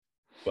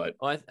 But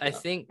I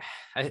think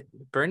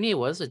Bernier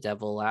was a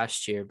Devil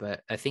last year, but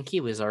I think he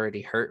was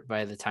already hurt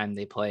by the time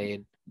they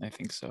played. I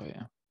think so,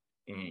 yeah.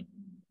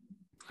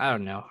 I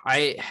don't know.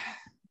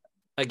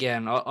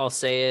 I'll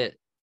say it.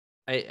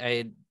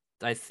 I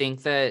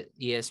think that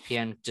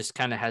ESPN just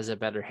kind of has a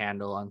better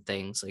handle on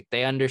things. Like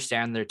they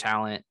understand their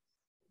talent,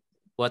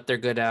 what they're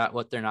good at,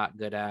 what they're not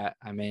good at.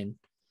 I mean,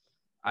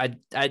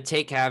 I'd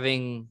take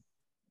having,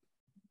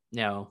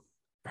 you know,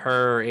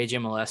 her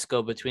AJ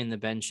Malesko between the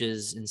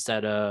benches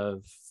instead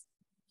of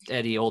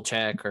Eddie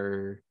Olczyk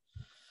or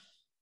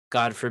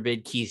God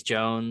forbid Keith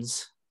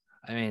Jones.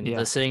 I mean,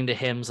 listening to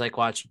him's like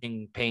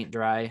watching paint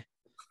dry.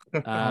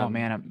 Oh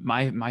man,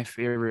 my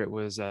favorite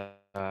was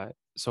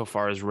so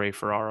far is Ray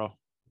Ferraro.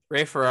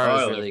 Ray Ferraro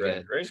is really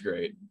good. Ray's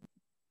great.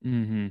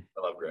 I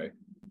love Ray.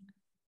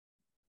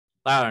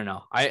 I don't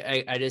know.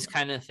 I just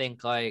kind of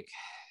think like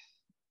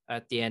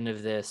at the end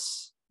of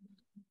this,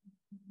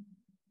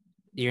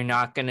 you're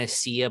not going to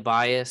see a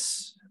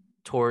bias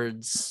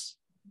towards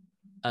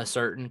a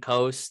certain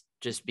coast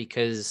just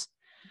because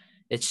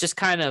it's just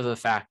kind of a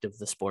fact of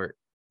the sport.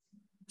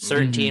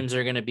 Certain teams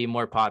are going to be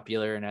more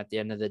popular. And at the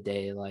end of the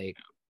day, like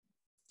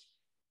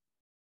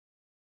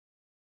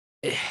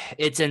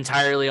it's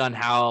entirely on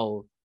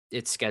how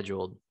it's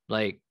scheduled.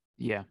 Like,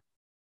 yeah,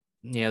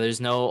 there's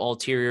no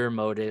ulterior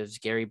motives.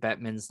 Gary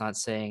Bettman's not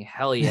saying,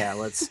 hell yeah,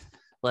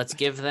 let's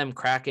give them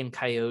Kraken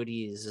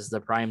Coyotes as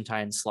the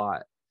primetime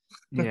slot.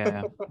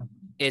 Yeah.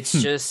 It's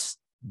just,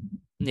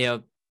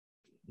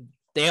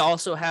 they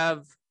also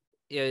have,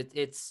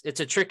 it's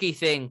a tricky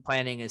thing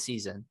planning a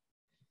season,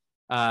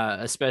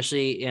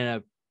 especially in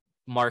a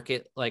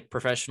market like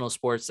professional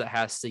sports that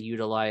has to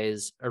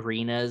utilize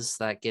arenas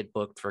that get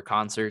booked for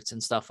concerts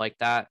and stuff like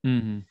that.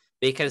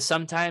 Because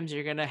sometimes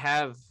you're going to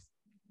have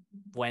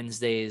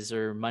Wednesdays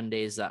or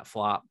Mondays that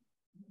flop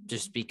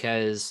just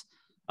because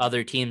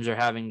other teams are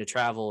having to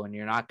travel and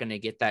you're not going to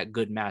get that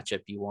good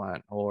matchup you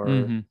want,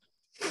 or,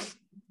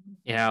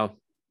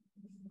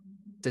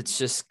 that's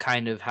just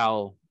kind of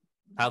how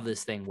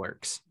this thing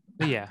works.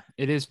 But yeah,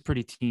 it is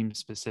pretty team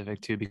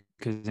specific too,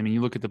 because I mean,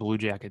 you look at the Blue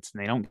Jackets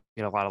and they don't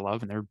get a lot of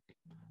love, and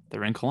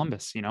they're in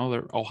Columbus,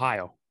 they're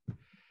Ohio,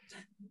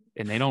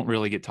 and they don't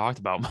really get talked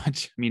about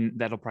much. I mean,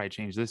 that'll probably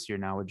change this year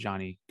now with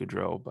Johnny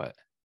Gaudreau, but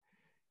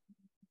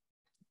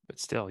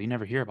still, you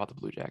never hear about the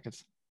Blue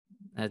Jackets.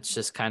 It's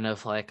just kind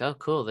of like, oh,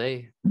 cool,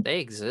 they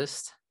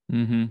exist.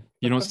 You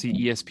don't see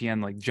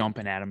ESPN like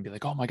jumping at them, be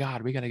like, oh my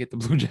God, we got to get the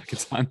Blue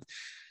Jackets on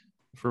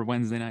for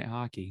Wednesday night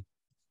hockey.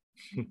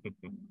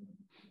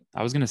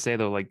 I was going to say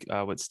though, like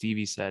what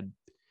Stevie said,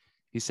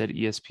 he said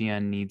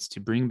ESPN needs to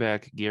bring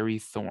back Gary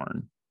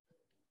Thorne.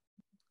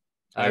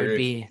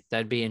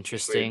 That'd be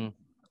interesting.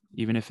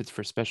 even if it's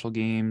for special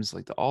games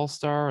like the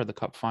All-Star or the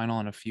Cup final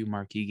and a few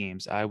marquee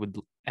games. I would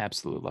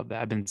absolutely love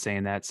that. I've been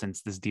saying that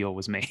since this deal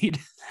was made.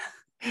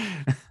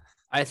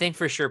 I think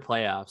for sure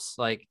playoffs.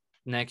 Like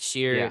next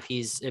year, Yeah.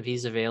 if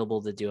he's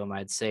available to do them,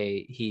 I'd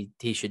say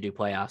he should do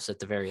playoffs at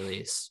the very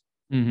least.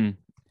 And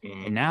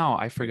now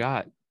I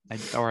forgot, I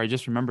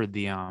just remembered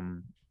the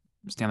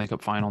Stanley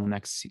Cup final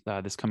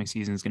this coming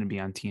season is going to be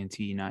on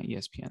TNT, not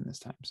ESPN this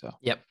time. So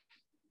yep.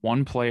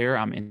 One player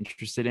I'm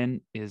interested in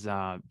is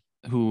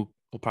who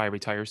will probably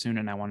retire soon,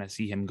 and I want to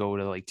see him go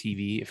to like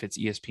TV if it's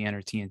ESPN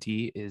or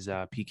TNT is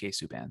PK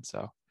Subban.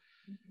 So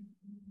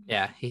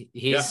yeah,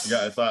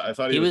 I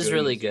thought he was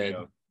really good.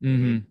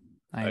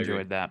 I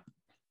enjoyed that.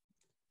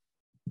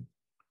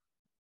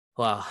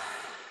 Well,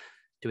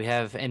 do we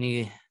have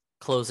any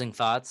closing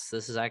thoughts?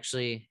 This is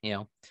actually,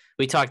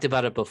 we talked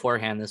about it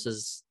beforehand. This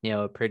is,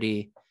 a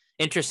pretty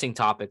interesting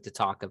topic to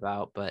talk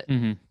about, but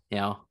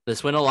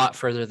this went a lot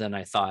further than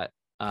I thought.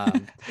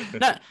 Not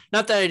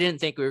that I didn't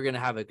think we were going to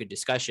have a good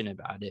discussion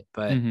about it,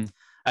 but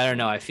I don't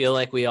know. I feel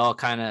like we all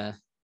kind of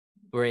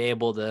were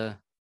able to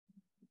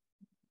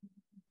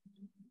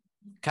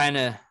kind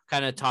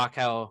of talk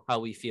how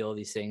we feel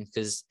these things,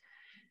 because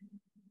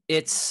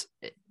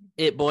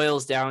it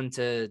boils down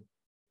to,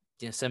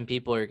 some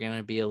people are going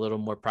to be a little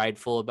more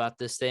prideful about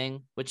this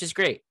thing, which is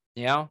great.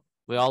 We all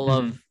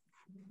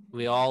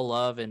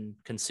love and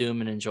consume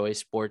and enjoy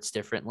sports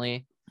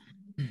differently.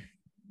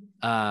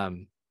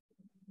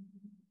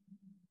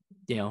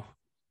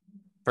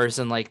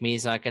 Person like me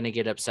is not going to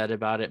get upset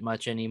about it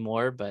much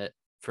anymore, but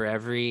for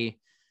every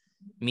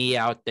me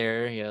out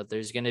there,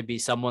 there's going to be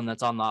someone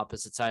that's on the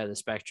opposite side of the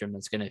spectrum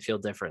that's going to feel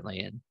differently,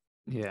 and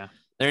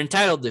they're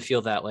entitled to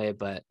feel that way.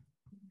 But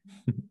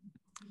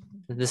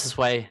this is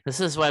why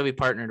we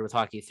partnered with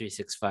Hockey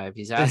 365.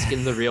 He's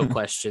asking the real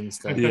questions.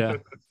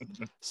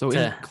 So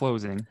in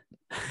closing,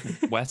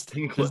 West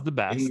is the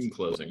best. In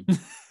closing,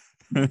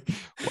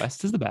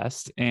 West is the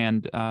best,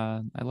 and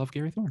I love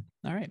Gary Thorne.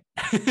 All right.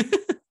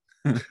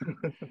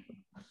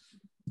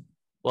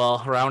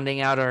 Well,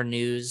 rounding out our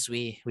news,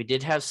 we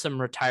did have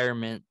some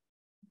retirement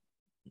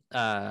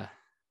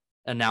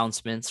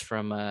announcements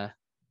from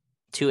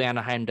two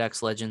Anaheim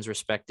Ducks legends,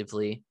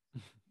 respectively.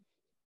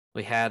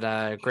 We had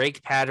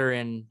Greg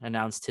Pateryn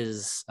announced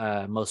his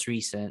most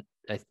recent,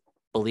 I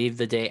believe,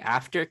 the day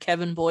after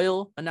Kevin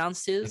Boyle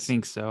announced his. I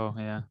think so,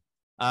 yeah.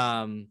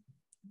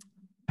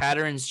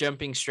 Pateryn's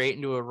jumping straight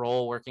into a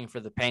role working for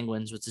the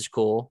Penguins, which is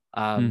cool.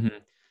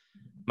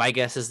 My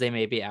guess is they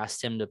maybe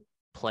asked him to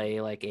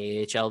play like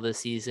AHL this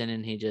season,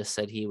 and he just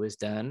said he was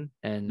done.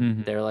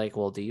 And they're like,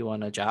 well, do you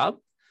want a job?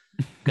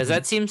 Because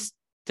that seems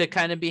to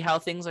kind of be how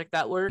things like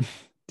that work.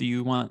 Do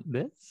you want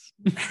this?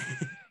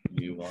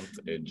 You want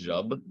a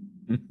job?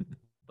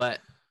 But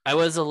I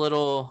was a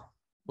little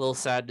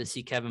sad to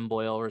see Kevin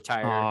Boyle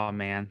retire. Oh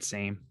man,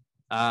 same.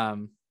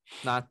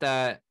 Not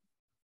that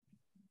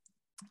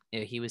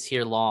he was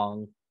here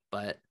long,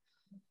 but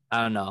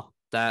I don't know,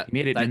 that he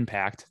made an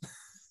impact.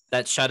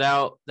 That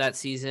shutout that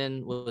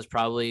season was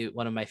probably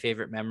one of my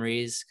favorite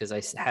memories,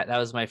 because that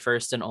was my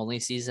first and only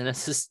season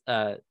as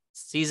a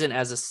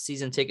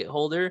season ticket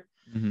holder.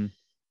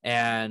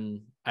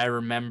 And I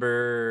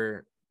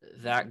remember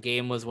that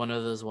game was one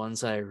of those ones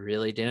that I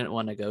really didn't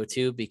want to go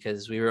to,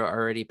 because we were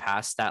already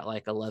past that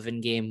like 11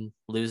 game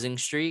losing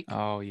streak.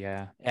 Oh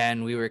yeah.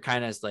 And we were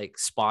kind of like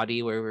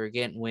spotty where we were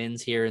getting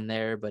wins here and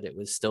there, but it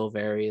was still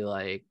very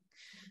like,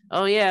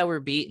 oh yeah, we're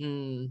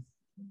beating,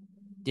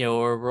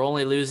 or we're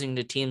only losing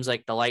to teams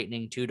like the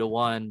Lightning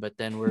 2-1, but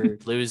then we're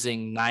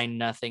losing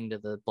 9-0 to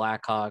the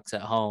Blackhawks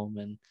at home.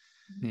 And,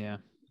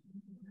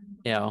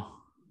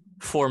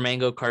 4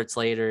 mango carts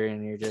later,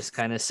 and you're just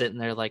kind of sitting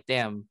there like,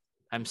 damn,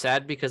 I'm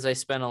sad because I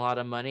spent a lot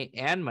of money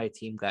and my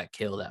team got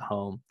killed at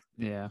home.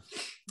 Yeah.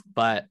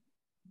 But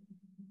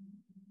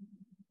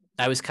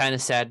I was kind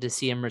of sad to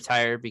see him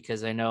retire,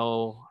 because I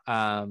know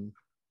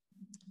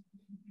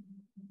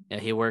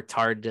he worked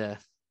hard to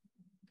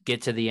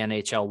get to the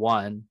NHL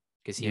 1,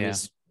 because he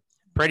was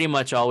pretty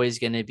much always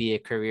going to be a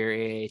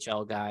career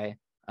AHL guy.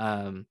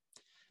 But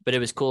it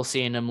was cool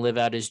seeing him live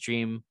out his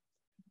dream.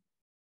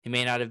 He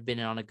may not have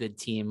been on a good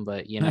team,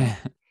 but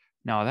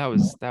No, that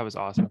was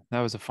awesome.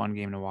 That was a fun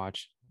game to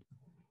watch.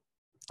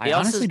 I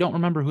honestly don't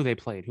remember who they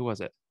played. Who was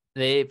it?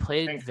 They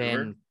played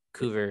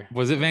Vancouver.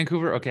 Was it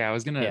Vancouver? Okay, I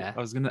was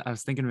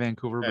thinking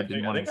Vancouver, but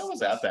didn't want to. I think I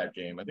was at that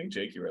game. I think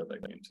Jake, you were at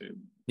that game too.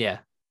 Yeah.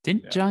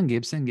 Didn't John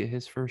Gibson get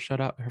his first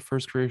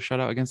career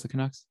shutout against the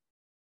Canucks?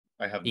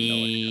 I have no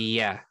idea.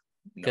 Yeah.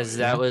 Because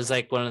that was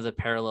like one of the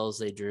parallels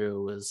they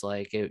drew, was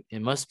like,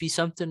 it must be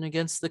something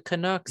against the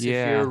Canucks if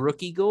you're a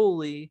rookie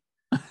goalie.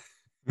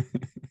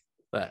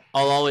 But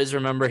I'll always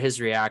remember his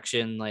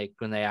reaction, like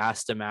when they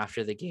asked him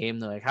after the game,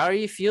 they're like, how are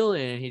you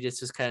feeling? And he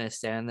just was kind of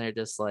standing there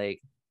just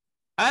like,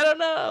 I don't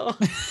know.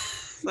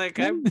 Like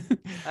I'm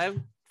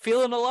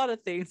feeling a lot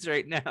of things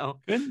right now.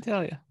 Couldn't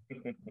tell you.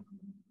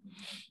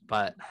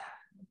 But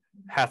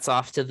hats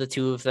off to the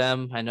two of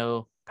them. I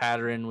know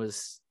Pateryn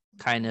was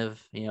kind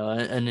of,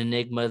 an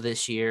enigma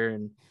this year,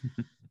 and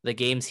the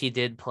games he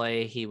did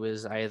play, he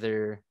was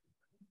either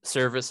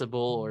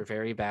serviceable or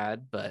very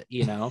bad, but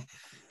you know,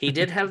 he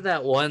did have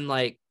that one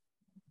like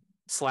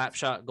slap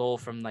shot goal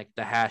from like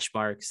the hash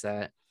marks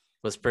that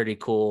was pretty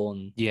cool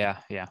and yeah.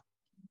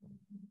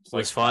 It's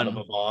was like out fun. of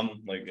a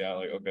bomb. Like, yeah,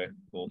 like, okay,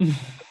 cool.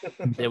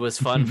 It was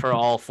fun for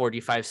all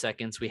 45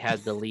 seconds we had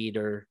the lead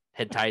or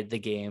had tied the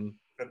game.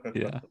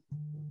 Yeah.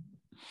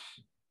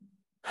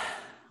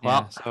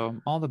 Well, so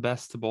all the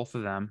best to both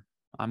of them.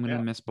 I'm gonna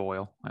Yeah. miss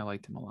Boyle. I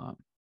liked him a lot.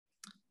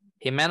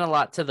 he meant a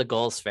lot to the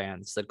Gulls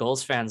fans. The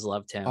Gulls fans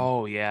loved him.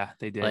 Oh yeah,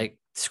 they did. Like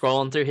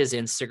scrolling through his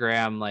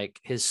Instagram, like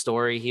his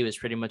story, he was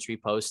pretty much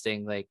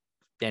reposting like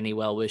any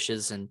well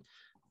wishes, and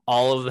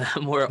all of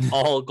them were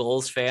all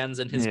Gulls fans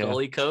and his Yeah.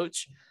 goalie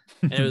coach.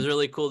 And it was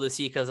really cool to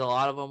see because a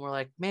lot of them were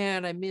like,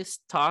 man, I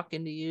missed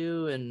talking to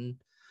you. And,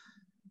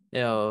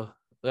 you know,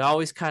 we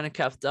always kind of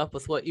kept up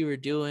with what you were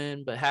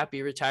doing, but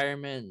happy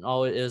retirement. And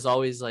all it was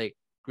always like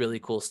really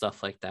cool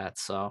stuff like that.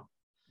 So,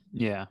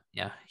 yeah.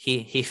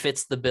 He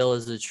fits the bill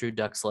as a true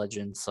Ducks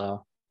legend.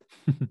 So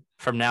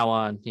from now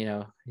on, you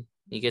know,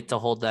 you get to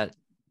hold that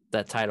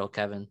title,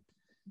 Kevin.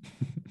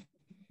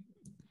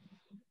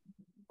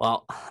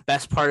 Well,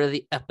 best part of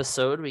the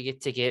episode, we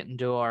get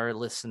into our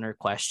listener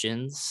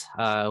questions.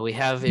 We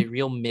have a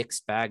real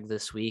mixed bag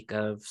this week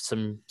of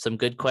some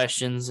good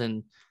questions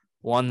and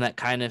one that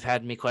kind of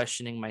had me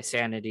questioning my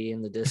sanity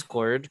in the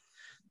Discord.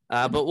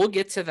 But we'll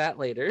get to that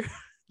later.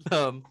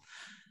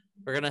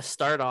 We're going to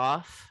start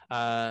off.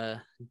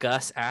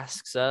 Gus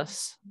asks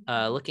us,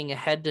 looking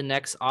ahead to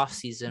next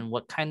offseason,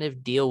 what kind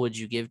of deal would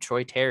you give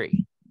Troy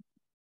Terry?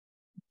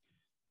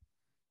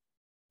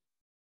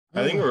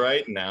 I think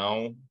right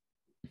now,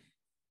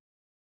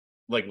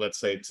 like let's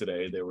say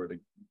today they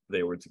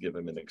were to give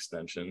him an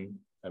extension.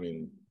 I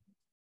mean,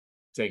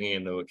 taking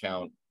into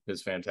account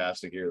his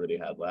fantastic year that he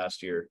had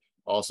last year,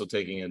 also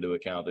taking into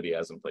account that he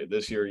hasn't played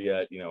this year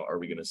yet, you know, are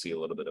we going to see a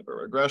little bit of a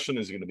regression?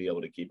 Is he going to be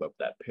able to keep up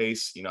that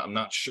pace? You know, I'm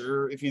not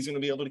sure if he's going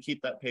to be able to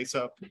keep that pace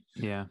up.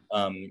 Yeah.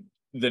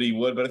 That he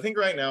would, but I think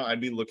right now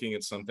I'd be looking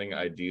at something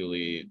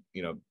ideally,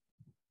 you know,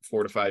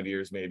 4 to 5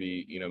 years,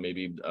 maybe, you know,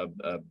 maybe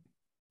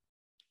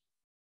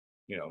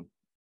you know,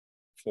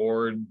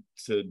 4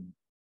 to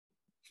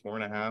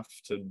 4.5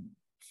 to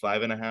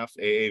 5.5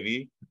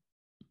 AAV.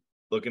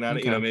 Looking at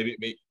it, you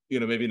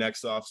know, maybe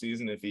next off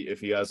season, if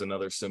he has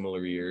another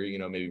similar year, you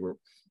know, maybe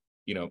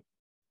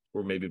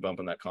we're maybe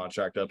bumping that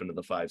contract up into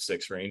the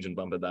 5-6 range and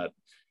bumping that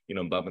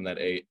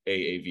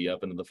AAV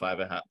up into the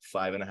 5.5,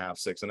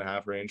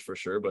 6.5 range for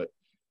sure. But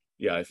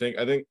yeah, I think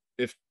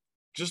if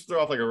just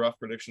throw off like a rough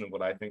prediction of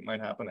what I think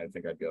might happen, I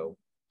think I'd go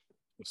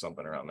with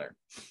something around there.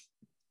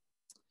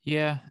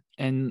 Yeah,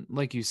 and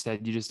like you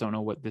said, you just don't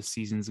know what this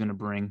season's going to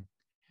bring.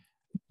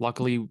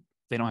 Luckily,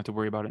 they don't have to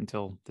worry about it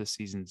until this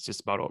season's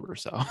just about over.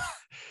 So,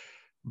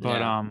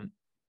 but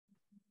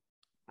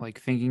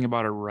like thinking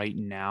about it right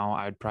now,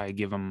 I'd probably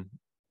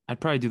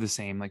do the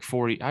same, like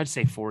 40. I'd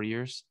say 4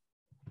 years.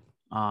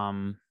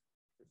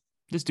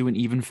 Just do an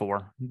even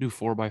 4. Do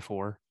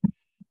 4x4.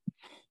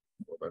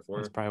 4x4.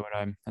 That's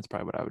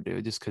probably what I would do.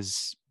 Just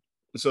because.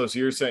 So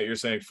you're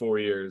saying 4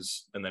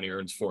 years, and then he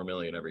earns $4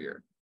 million every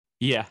year.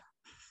 Yeah.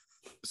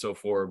 So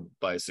 4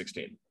 by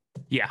 16.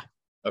 Yeah.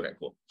 Okay,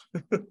 cool.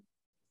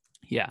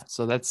 Yeah.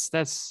 So that's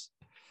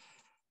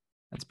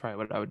probably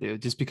what I would do.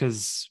 Just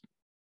because,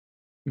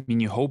 I mean,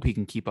 you hope he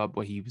can keep up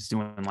what he was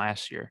doing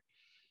last year.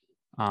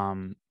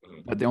 But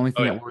the only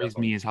thing that worries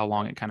me is how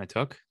long it kind of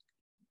took.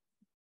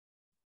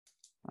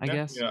 I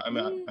guess. Yeah. I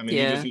mean,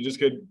 Yeah. he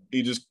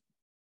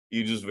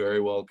just very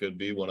well could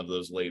be one of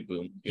those late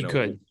boom. You know,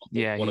 could.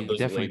 Yeah. One of those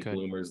late could.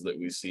 bloomers that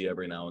we see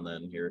every now and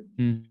then here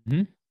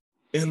Mm-hmm.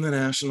 in the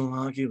National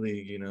Hockey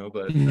League. You know,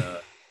 but you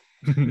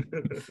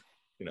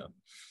know.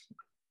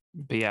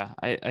 But yeah,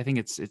 I think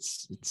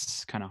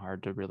it's kind of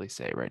hard to really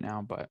say right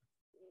now, but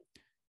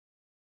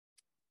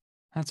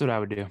that's what I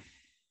would do.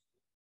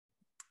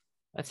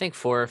 I think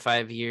 4 or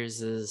 5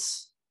 years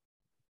is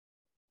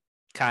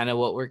kind of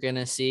what we're going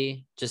to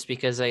see, just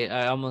because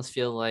I almost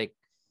feel like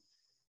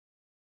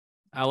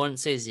I wouldn't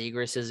say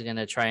Zegras is going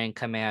to try and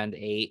command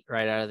 8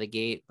 right out of the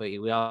gate, but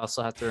we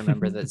also have to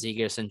remember that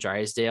Zegras and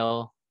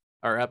Drysdale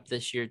are up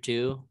this year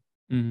too.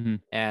 Mm-hmm.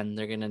 And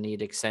they're going to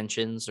need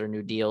extensions or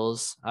new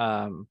deals.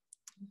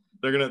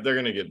 They're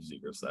gonna give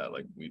Zegras that.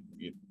 Like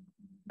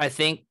I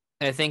think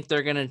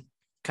they're gonna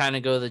kind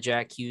of go the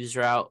Jack Hughes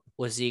route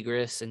with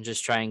Zegras and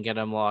just try and get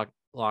him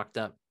locked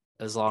up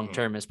as long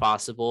term as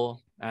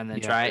possible, and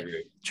then try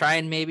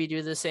and maybe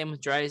do the same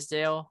with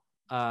Drysdale.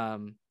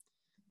 But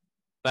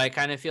I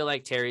kind of feel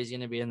like Terry's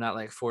gonna be in that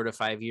like 4 to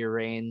 5 year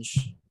range,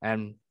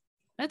 and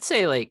I'd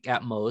say like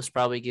at most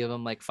probably give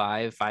him like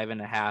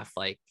 5.5,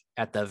 like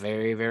at the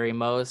very, very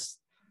most.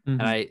 Mm-hmm.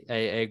 And I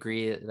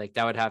agree, like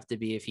that would have to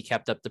be if he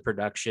kept up the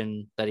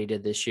production that he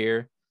did this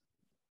year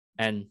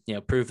and, you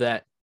know, prove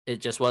that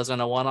it just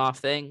wasn't a one-off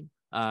thing.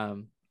 But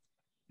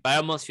I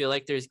almost feel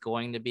like there's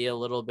going to be a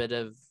little bit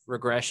of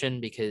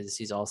regression because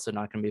he's also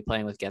not going to be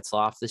playing with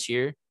Getzlaf this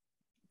year.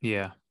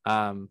 Yeah.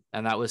 And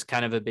that was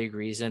kind of a big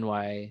reason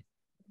why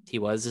he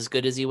was as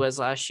good as he was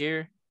last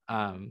year.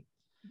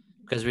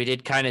 Because because we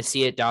did kind of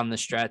see it down the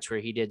stretch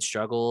where he did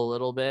struggle a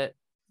little bit.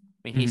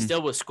 I mean, he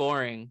still was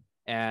scoring,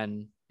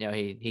 and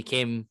he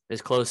came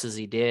as close as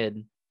he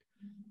did.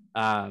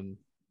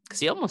 Because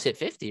he almost hit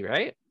 50,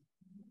 right?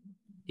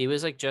 He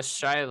was like just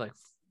shy of like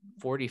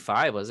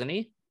 45, wasn't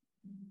he?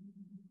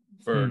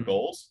 For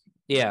goals?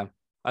 Yeah.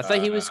 I thought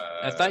he was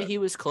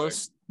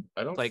close.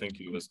 I don't think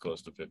he was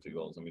close to 50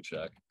 goals. Let me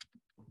check.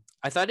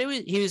 I thought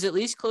he was at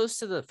least close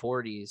to the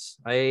 40s.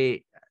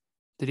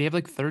 Did he have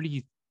like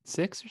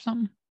 36 or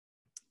something?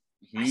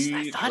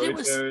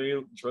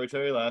 Troy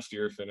Terry last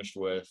year finished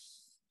with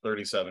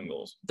 37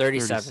 goals.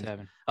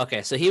 37.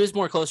 Okay, so he was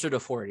more closer to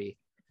 40.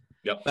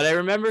 Yep. But I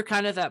remember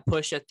kind of that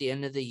push at the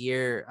end of the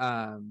year.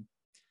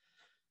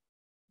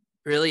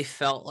 Really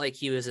felt like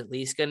he was at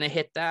least going to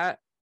hit that.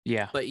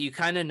 Yeah. But you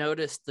kind of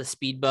noticed the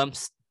speed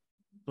bumps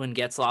when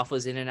Getzlaf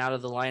was in and out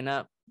of the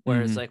lineup.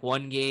 Whereas like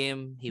one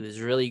game, he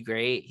was really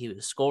great. He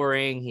was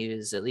scoring. He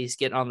was at least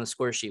getting on the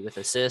score sheet with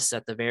assists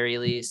at the very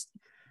least.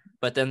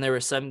 But then there were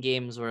some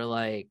games where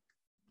like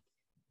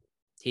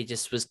he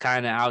just was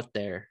kind of out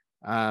there.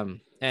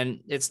 And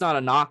it's not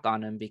a knock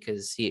on him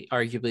because he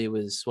arguably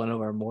was one of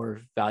our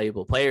more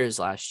valuable players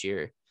last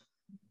year.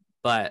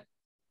 But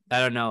I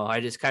don't know.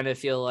 I just kind of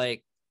feel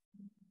like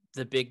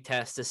the big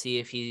test to see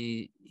if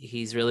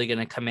he's really going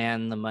to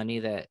command the money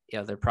that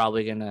they're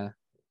probably going to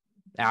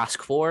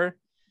ask for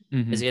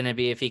is going to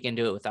be if he can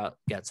do it without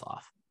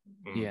Getzlaf.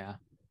 Yeah,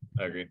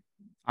 I agree.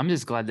 I'm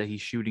just glad that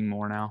he's shooting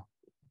more now.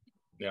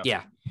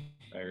 Yeah,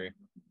 I agree.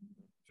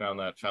 Found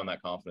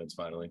that confidence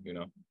finally.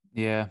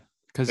 Yeah,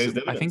 because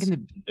I think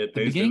in the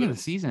beginning of the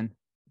season,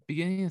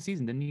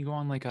 didn't he go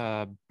on like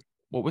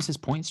what was his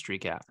point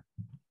streak at?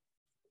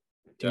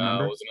 Do you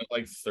remember? Wasn't it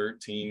like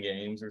 13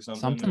 games or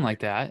something? Something like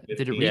that. 15,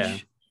 did it reach? Yeah.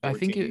 I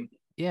think it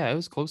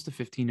was close to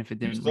 15 if it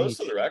didn't reach. It was close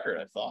to the record,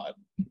 I thought.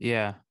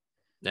 Yeah.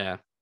 Yeah.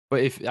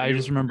 But if I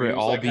just remember it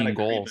all being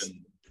goals.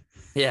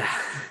 Yeah.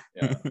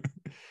 Yeah.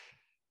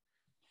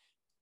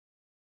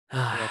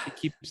 If he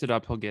keeps it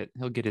up, he'll get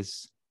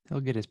his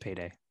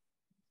payday.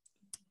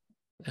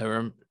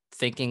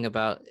 Thinking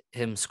about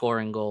him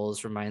scoring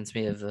goals reminds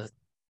me of the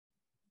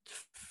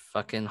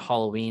fucking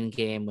Halloween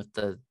game with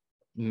the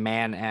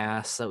man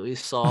ass that we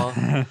saw.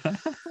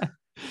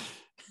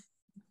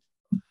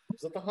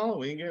 Was it the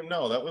Halloween game?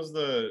 No, that was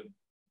that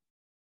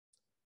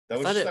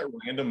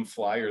random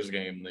Flyers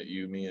game that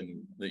me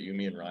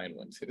and Ryan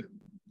went to.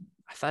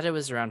 I thought it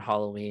was around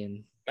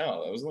Halloween.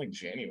 No, that was in like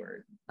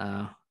January.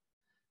 Oh.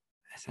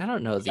 I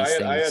don't know these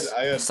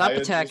things. Stop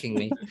attacking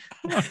me.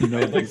 I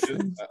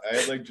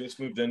had just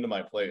moved into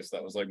my place.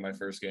 That was like my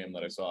first game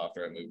that I saw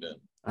after I moved in.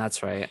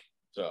 That's right.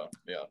 So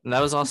yeah. And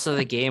that was also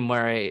the game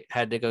where I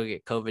had to go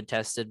get COVID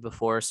tested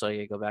before, so I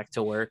could go back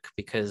to work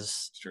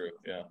because it's true.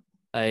 Yeah.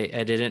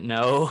 I didn't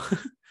know.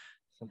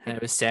 And I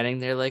was standing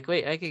there like,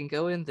 wait, I can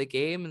go in the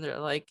game, and they're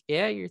like,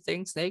 yeah, your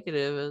thing's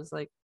negative. I was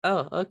like,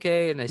 oh,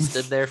 okay. And I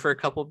stood there for a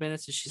couple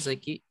minutes, and she's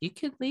like, you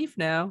can leave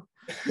now.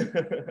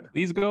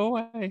 Please go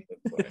away.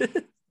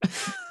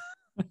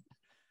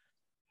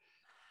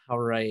 All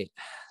right.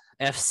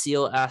 F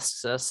Seal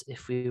asks us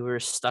if we were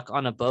stuck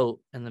on a boat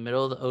in the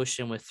middle of the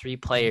ocean with 3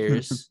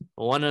 players,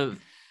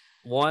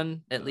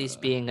 one at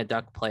least being a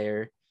duck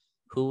player,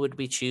 who would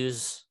we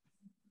choose?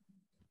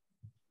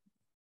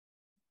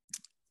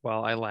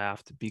 Well, I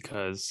laughed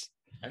because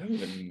I don't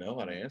even know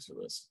how to answer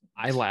this.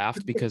 I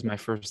laughed because my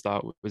first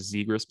thought was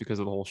Zegras because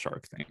of the whole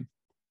shark thing.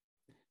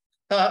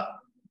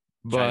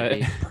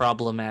 But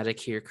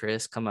problematic here,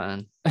 Chris. Come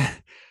on.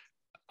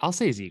 I'll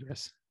say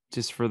Zegras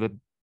just for the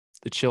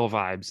chill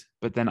vibes.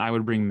 But then I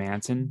would bring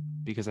Manson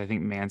because I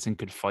think Manson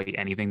could fight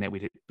anything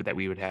that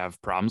we would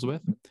have problems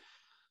with.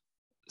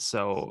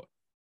 So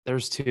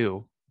there's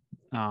 2.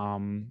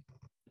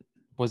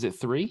 Was it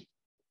 3?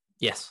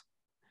 Yes.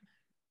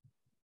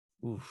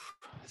 Oof.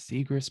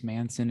 Zegras,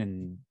 Manson,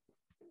 and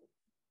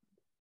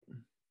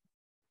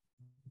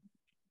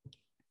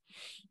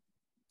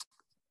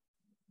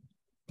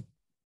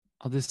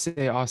I'll just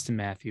say Austin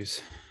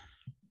Matthews.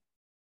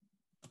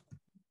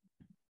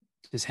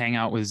 Just hang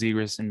out with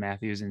Zegras and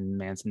Matthews, and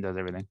Manson does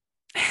everything.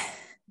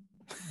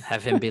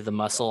 Have him be the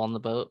muscle on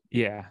the boat?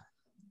 Yeah.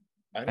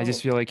 I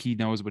just feel like he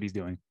knows what he's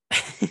doing.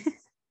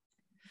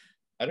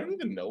 I don't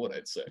even know what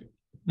I'd say.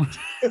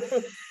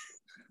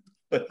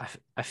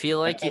 I feel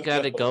like you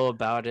got to go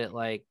about it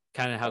like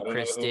kind of how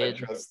Chris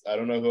did. I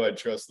don't know who I'd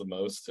trust the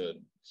most to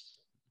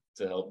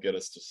help get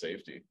us to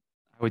safety.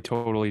 I would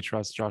totally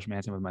trust Josh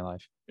Manson with my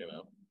life.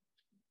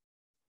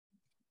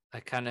 I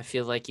kind of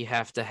feel like you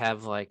have to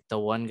have like the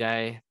one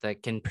guy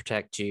that can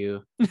protect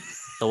you,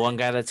 the one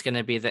guy that's going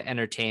to be the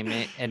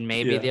entertainment, and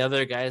maybe the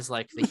other guy's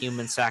like the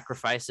human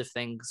sacrifice if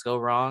things go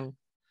wrong.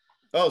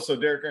 Oh, so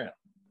Derek Grant.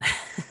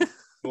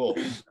 Cool.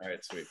 All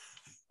right, sweet.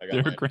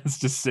 Derek Grant's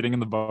just sitting in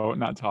the boat,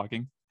 not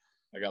talking.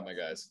 I got my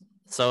guys.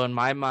 So in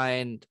my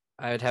mind,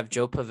 I would have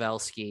Joe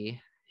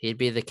Pavelski. He'd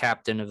be the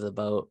captain of the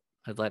boat.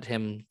 I'd let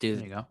him do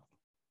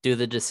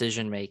the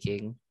decision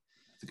making.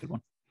 That's a good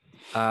one.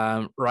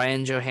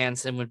 Ryan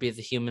Johansson would be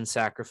the human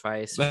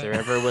sacrifice. If there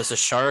ever was a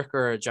shark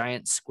or a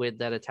giant squid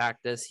that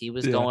attacked us,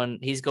 he's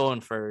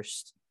going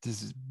first.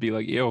 Just be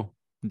like, yo,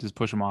 just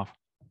push him off.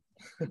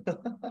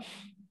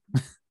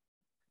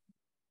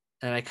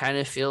 And I kind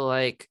of feel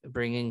like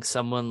bringing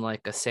someone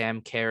like a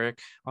Sam Carrick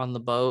on the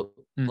boat,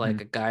 like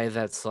a guy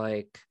that's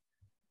like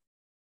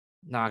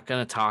not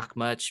going to talk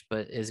much,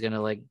 but is going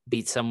to like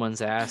beat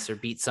someone's ass or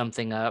beat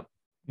something up.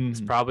 Is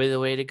probably the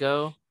way to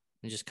go,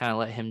 and just kind of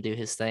let him do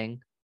his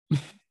thing. So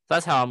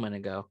that's how I'm going to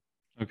go.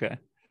 Okay.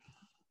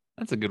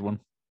 That's a good one.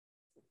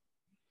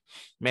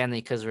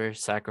 Mainly because we're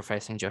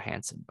sacrificing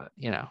Johansson, but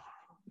Yeah.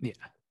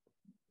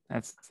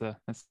 That's the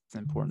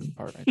important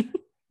part right there.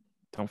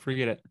 Don't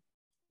forget it.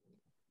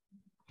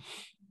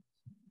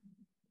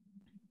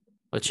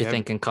 What you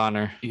thinking,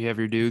 Connor? You have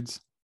your dudes?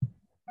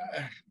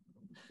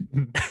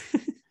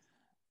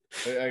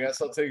 I guess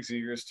I'll take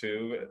Zegers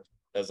too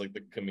as like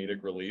the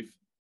comedic relief.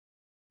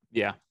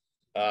 Yeah.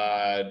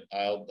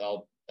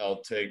 I'll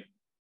take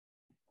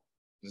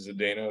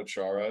Zdeno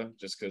Chara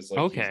just because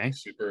like he's like,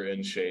 super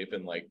in shape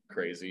and like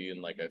crazy,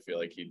 and like I feel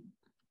like he'd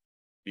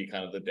be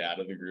kind of the dad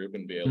of the group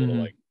and be able to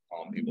like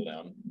calm people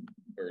down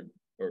or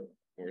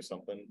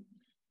something.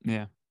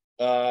 Yeah.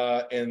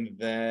 And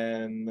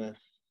then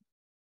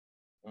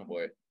oh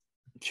boy,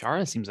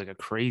 Chara seems like a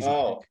crazy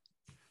pick.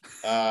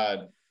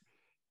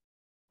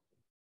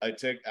 I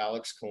take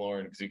Alex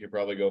Killorn because he could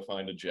probably go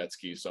find a jet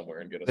ski somewhere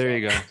and get us. There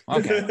you go.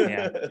 Okay.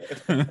 Yeah.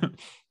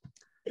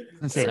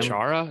 I say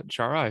Sure.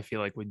 Chara, I feel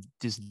like would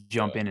just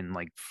jump in and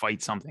like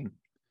fight something.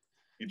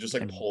 You just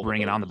like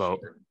bring it on the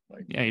boat.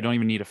 Like, you don't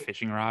even need a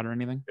fishing rod or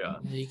anything. Yeah.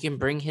 You can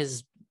bring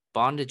his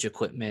bondage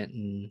equipment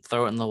and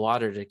throw it in the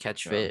water to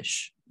catch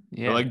fish.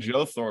 Yeah. But like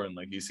Joe Thorne,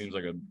 like he seems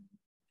like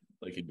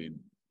he'd be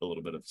a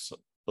little bit of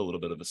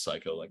a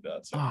psycho like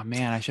that. So. Oh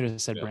man, I should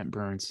have said Brent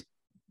Burns.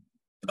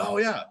 Oh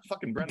yeah,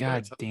 fucking Brent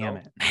God Burns. Damn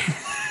it.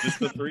 Just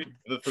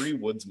the three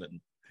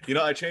woodsmen. You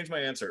know, I changed my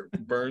answer.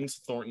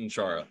 Burns, Thornton,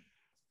 Chara.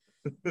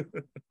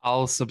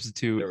 I'll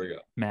substitute there we go.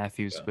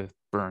 Matthews with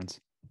Burns.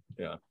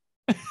 Yeah.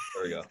 There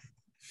we go.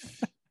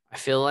 I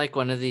feel like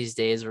one of these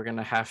days we're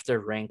gonna have to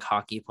rank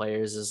hockey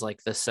players as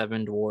like the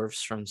 7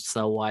 dwarfs from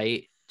Snow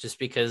White, just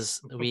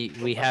because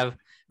we have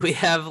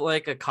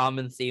like a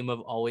common theme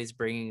of always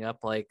bringing up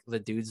like the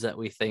dudes that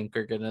we think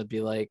are gonna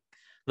be like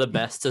the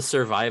best to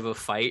survive a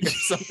fight or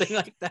something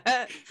like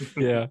that.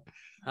 Yeah.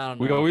 I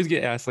don't know. We always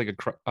get asked like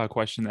a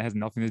question that has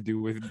nothing to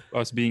do with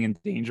us being in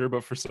danger,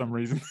 but for some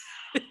reason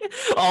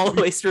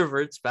always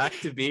reverts back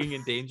to being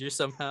in danger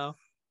somehow.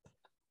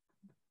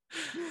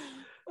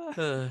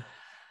 This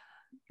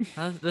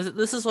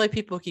is why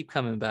people keep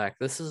coming back.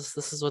 This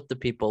is what the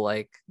people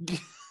like.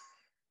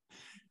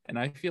 And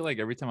I feel like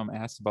every time I'm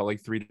asked about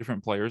like 3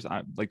 different players,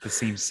 I like the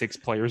same 6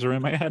 players are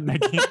in my head and I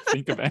can't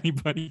think of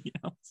anybody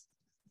else.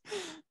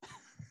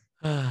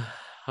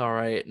 All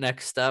right,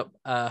 next up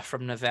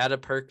from Nevada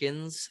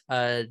Perkins,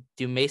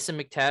 do Mason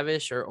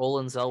McTavish or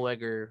Olin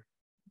Zellweger,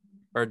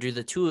 or do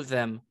the two of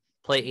them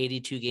play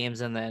 82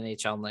 games in the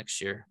NHL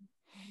next year?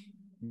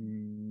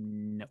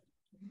 No.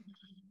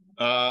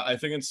 I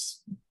think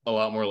it's a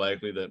lot more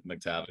likely that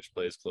McTavish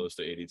plays close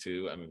to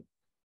 82. I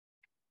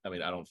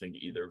mean, I don't think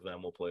either of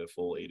them will play a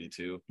full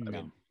 82. No. I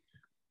mean,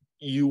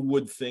 you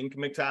would think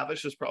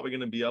McTavish is probably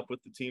going to be up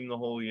with the team the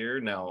whole year.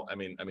 Now, I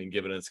mean,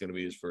 given it's going to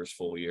be his first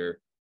full year,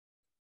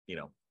 you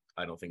know,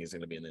 I don't think he's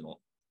going to be in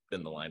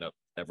the lineup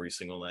every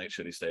single night.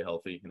 Should he stay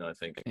healthy? You know, I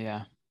think,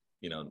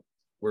 you know,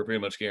 we're pretty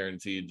much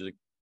guaranteed to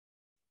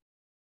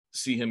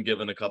see him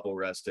given a couple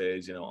rest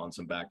days, you know, on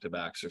some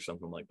back-to-backs or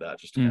something like that,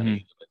 just to kind of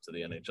ease into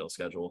the NHL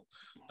schedule.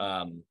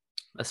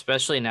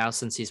 Especially now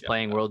since he's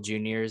playing World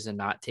Juniors and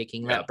not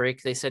taking that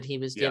break they said he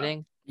was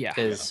getting. Yeah.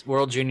 Because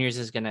World Juniors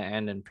is going to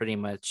end and pretty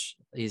much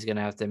he's going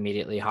to have to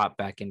immediately hop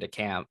back into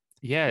camp.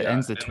 Yeah, it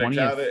ends the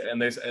 20th.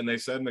 And they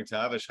said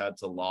McTavish had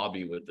to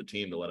lobby with the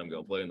team to let him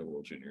go play in the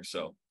World Juniors.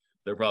 So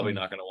they're probably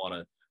not going to want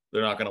to.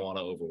 They're not going to want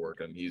to overwork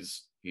him.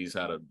 He's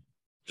had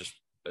just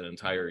an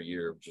entire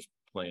year of just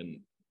playing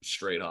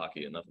straight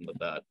hockey and nothing but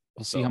that.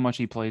 We'll see how much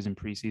he plays in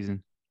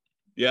preseason.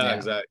 Yeah,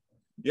 exactly.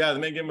 Yeah, they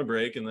may give him a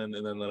break and then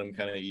let him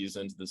kind of ease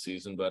into the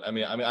season. But I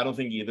mean, I don't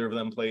think either of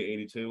them play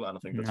 82. I don't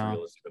think that's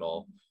realistic at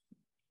all.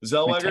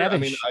 Zellweger,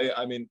 McTavish.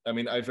 I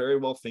mean, I very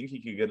well think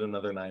he could get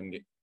another 9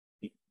 games.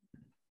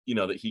 You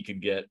know, that he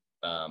could get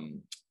not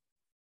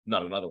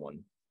another one.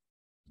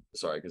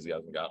 Sorry, because he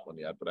hasn't got one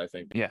yet. But I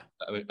think,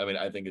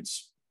 I think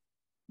it's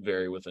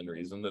very within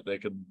reason that they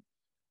could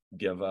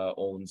give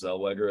Olin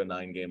Zellweger a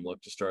 9-game look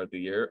to start the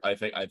year. I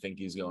think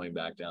he's going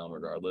back down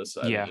regardless.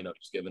 You know,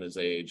 just given his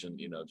age and,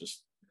 you know,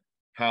 just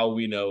how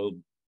we know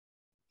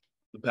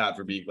the Pat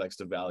Verbeek likes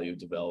to value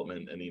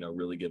development and, you know,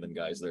 really giving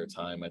guys their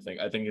time. I think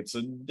it's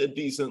a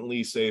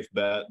decently safe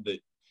bet that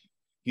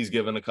he's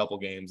given a couple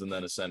games and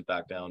then is sent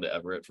back down to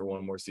Everett for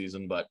one more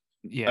season. But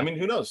I mean,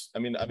 who knows? I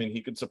mean,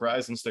 he could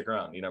surprise and stick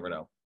around. You never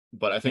know.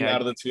 But I think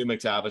out of the two,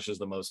 McTavish is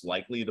the most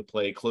likely to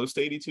play close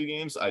to 82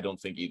 games. I don't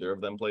think either of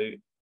them play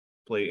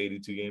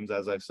 82 games,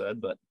 as I've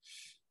said. But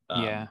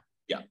I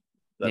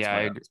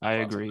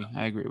agree.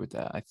 I agree with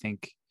that. I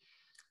think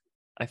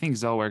I think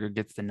Zellweger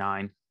gets the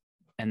 9,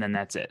 and then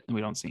that's it.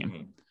 We don't see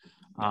him.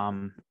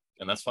 Mm-hmm.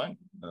 And that's fine.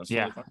 That's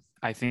totally fine.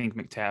 I think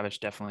McTavish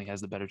definitely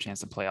has the better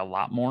chance to play a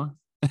lot more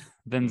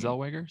than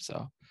Zellweger.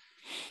 So,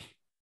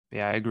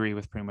 yeah, I agree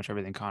with pretty much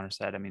everything Connor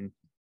said. I mean,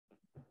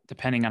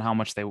 depending on how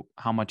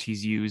much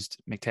he's used,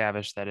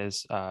 McTavish, that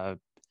is,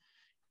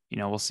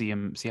 we'll see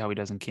how he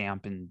does in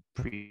camp and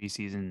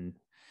preseason.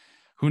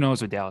 Who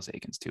knows with Dallas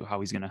Aikens too, how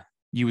he's gonna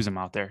use him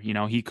out there.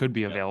 He could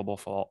be available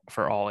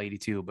for all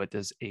 82, but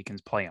does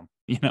Aikens play him?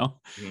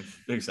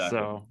 Exactly.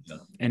 So,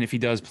 and if he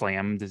does play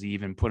him, does he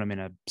even put him in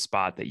a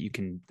spot that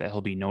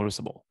he'll be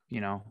noticeable?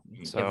 So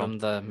give him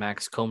the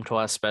Max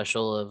Comtois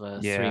special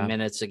of 3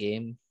 minutes a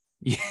game.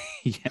 Yeah.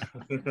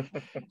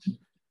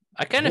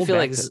 I kind of feel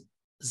like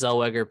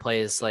Zellweger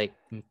plays like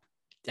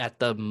at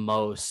the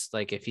most,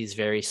 like if he's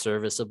very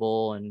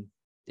serviceable and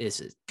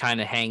is kind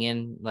of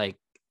hanging like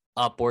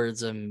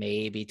upwards of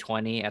maybe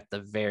 20 at the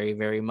very,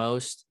 very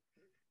most.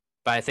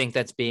 But I think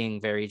that's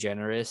being very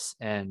generous,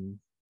 and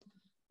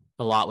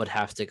a lot would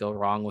have to go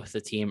wrong with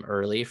the team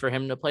early for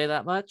him to play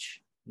that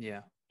much.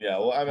 Yeah. Yeah.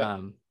 Well,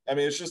 I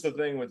mean, it's just the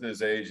thing with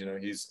his age,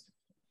 he's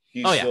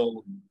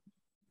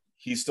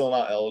still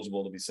not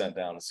eligible to be sent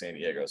down to San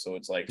Diego. So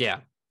it's like,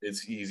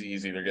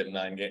 he's either getting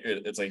 9 games.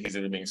 It's like he's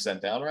either being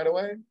sent down right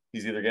away.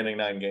 He's either getting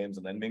 9 games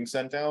and then being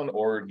sent down,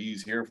 or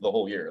he's here for the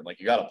whole year. And like,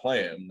 you got to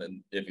play him.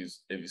 And if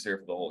he's here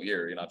for the whole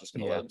year, you're not just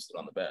going to let him sit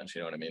on the bench.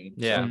 You know what I mean?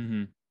 Yeah.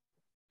 So,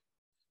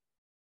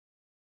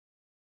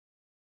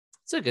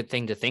 It's a good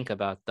thing to think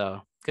about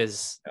though,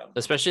 because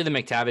especially the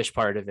McTavish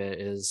part of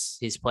it is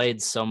he's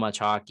played so much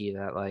hockey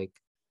that like,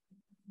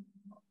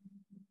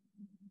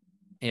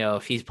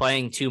 if he's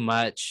playing too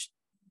much,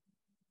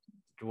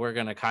 we're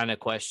going to kind of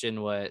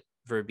question what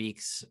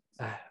Verbeek's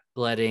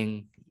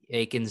letting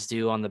Aikens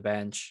do on the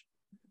bench.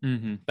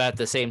 But at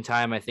the same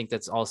time, I think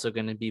that's also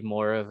going to be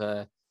more of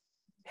a,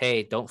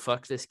 hey, don't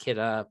fuck this kid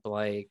up.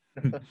 Like,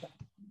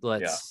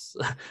 let's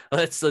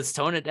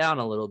tone it down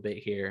a little bit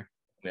here.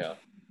 Yeah,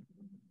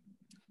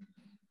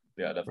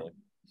 definitely.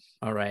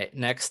 All right.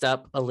 Next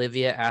up,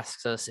 Olivia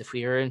asks us, if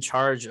we are in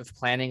charge of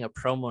planning a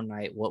promo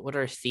night, what would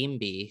our theme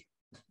be?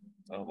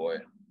 Oh boy.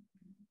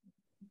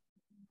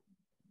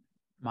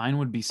 Mine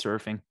would be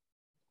surfing.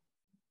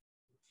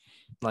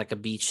 Like a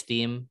beach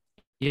theme?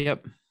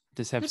 Yep.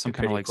 Just have some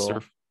kind of like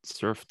cool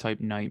surf type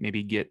night.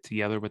 Maybe get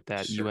together with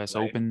that US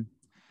Open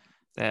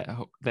that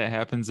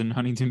happens in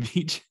Huntington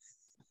Beach.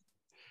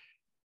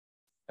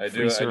 I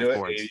do an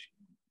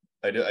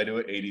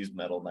 80s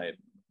metal night.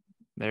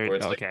 There,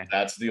 it's like,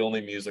 that's the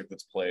only music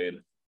that's played.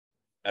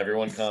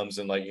 Everyone comes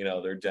in like,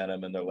 their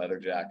denim and their leather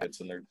jackets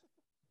and their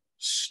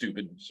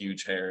stupid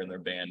huge hair and their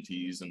band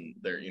tees and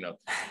their,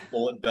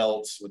 bullet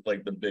belts with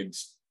like the big,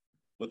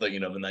 with like,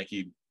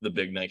 the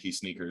big Nike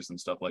sneakers and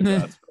stuff like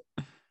that.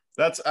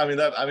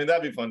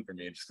 That'd be fun for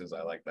me just because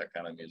I like that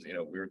kind of music.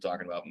 We were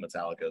talking about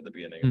Metallica at the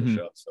beginning of the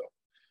show. So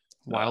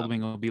Wild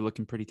Wing will be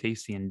looking pretty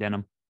tasty in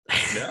denim.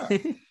 Yeah,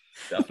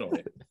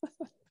 definitely.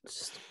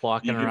 Just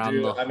walking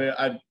around.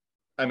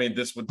 I mean,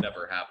 this would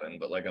never happen,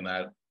 but like on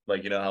that,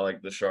 like, how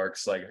like the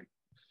Sharks, like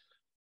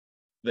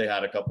they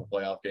had a couple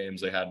playoff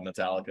games, they had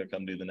Metallica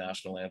come do the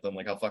national anthem.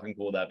 Like, how fucking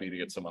cool would that be to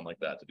get someone like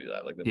that to do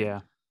that? Like,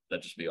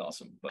 that'd just be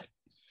awesome. But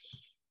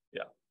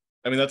yeah,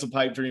 I mean, that's a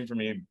pipe dream for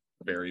me.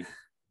 Very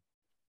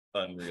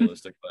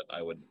unrealistic, but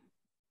I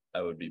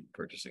would be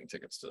purchasing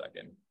tickets to that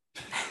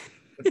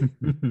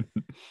game.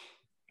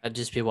 I'd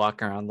just be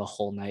walking around the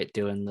whole night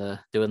doing the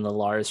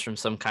Lars from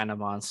Some Kind of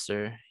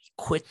Monster.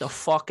 Quit the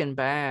fucking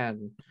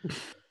band.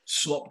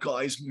 Sup,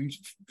 guys?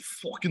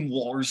 Fucking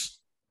Lars.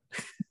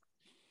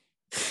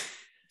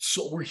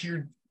 So we're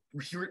here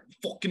at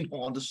fucking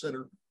Honda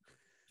Center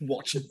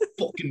watching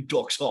fucking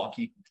Ducks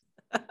hockey.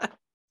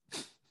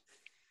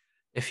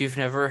 If you've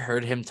never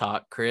heard him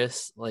talk,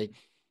 Chris, like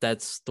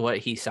that's what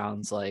he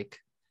sounds like.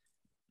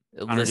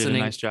 Connor did a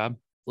nice job.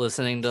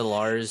 Listening to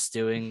Lars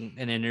doing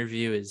an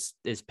interview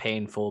is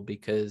painful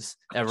because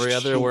every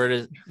other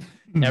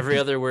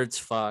word's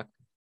fuck.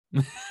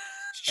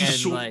 It's just and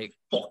so like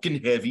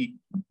fucking heavy.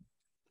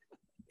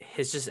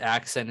 His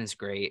accent is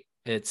great.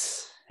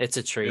 It's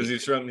a treat. Because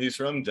he's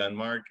from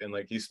Denmark and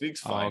like he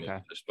speaks fine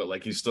English, but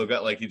like he's still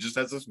got like he just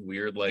has this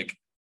weird like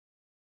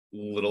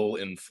little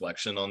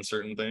inflection on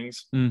certain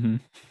things.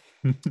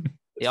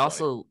 He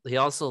also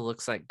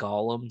looks like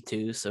Gollum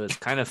too, so it's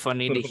kind of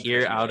funny to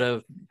hear out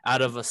of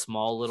a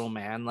small little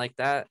man like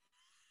that.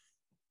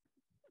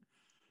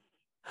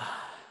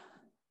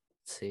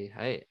 Let's see.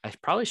 I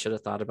probably should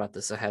have thought about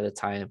this ahead of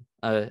time.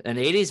 An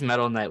 80s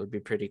metal night would be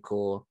pretty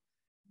cool,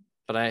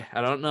 but I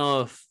don't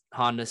know if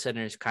Honda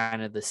Center is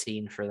kind of the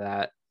scene for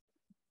that.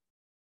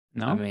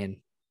 No, I mean,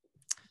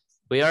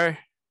 we are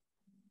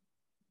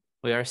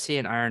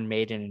seeing Iron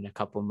Maiden in a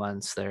couple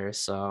months there,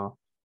 so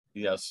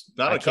yes,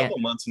 not a couple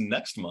months,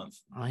 next month.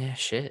 Oh yeah,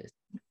 shit.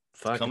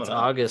 Fuck, it's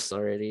August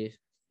already.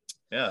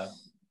 Yeah,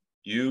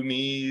 you,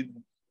 me,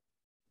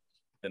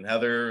 and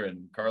Heather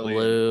and Carly,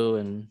 Lou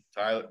and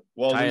Tyler.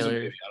 Well,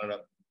 Tyler. I don't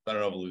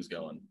know if Lou's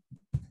going.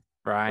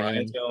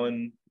 Brian's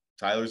going.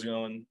 Tyler's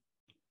going.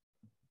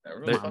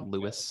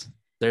 Lewis.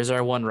 There's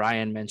our one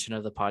Ryan mention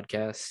of the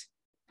podcast.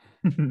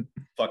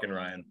 Fucking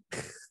Ryan.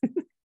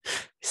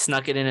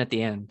 Snuck it in at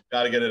the end.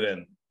 Gotta get it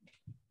in.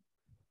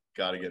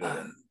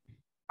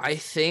 I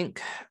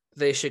think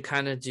they should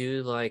kind of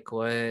do like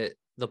what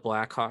the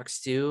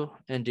Blackhawks do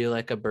and do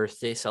like a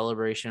birthday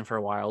celebration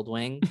for Wild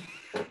Wing.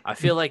 I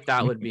feel like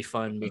that would be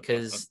fun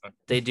because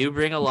they do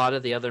bring a lot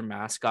of the other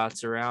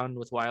mascots around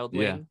with Wild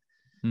Wing.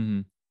 Yeah.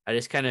 Mm-hmm. I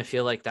just kind of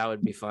feel like that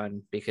would be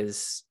fun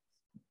because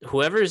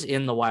whoever's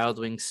in the Wild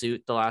Wing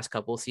suit the last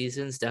couple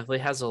seasons definitely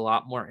has a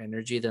lot more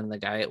energy than the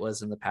guy it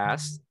was in the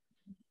past,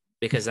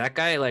 because that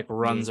guy like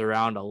runs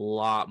around a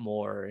lot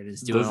more and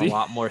is doing a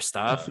lot more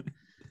stuff.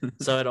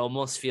 So it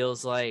almost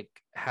feels like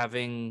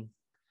having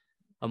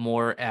a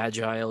more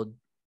agile,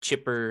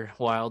 chipper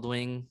Wild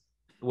Wing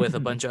with a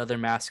bunch of other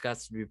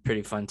mascots would be a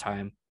pretty fun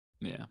time.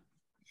 Yeah.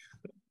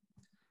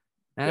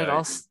 And it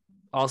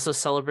also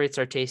celebrates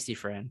our tasty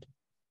friend.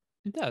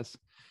 It does.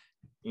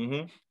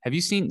 Mm-hmm. Have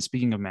you seen,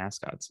 speaking of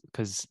mascots,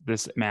 because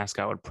this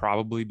mascot would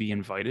probably be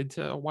invited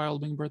to a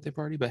Wild Wing birthday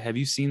party, but have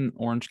you seen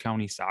Orange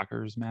County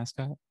Soccer's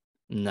mascot?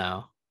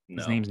 No.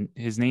 His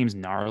name's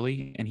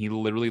Gnarly, and he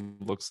literally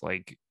looks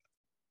like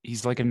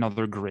he's like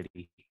another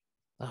Gritty.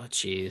 Oh,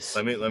 jeez.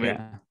 Let me.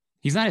 Yeah.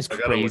 He's not as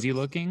crazy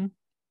looking,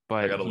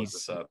 but I gotta look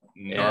this up.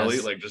 Gnarly,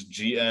 like just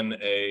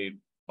GNARLY.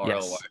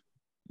 Yes.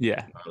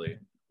 Yeah. Gnarly.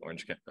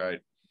 Orange County. All right.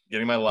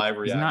 Getting my live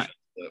reaction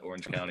to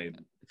Orange County.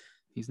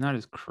 He's not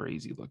as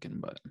crazy looking,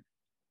 but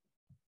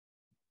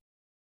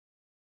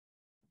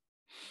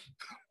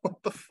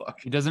what the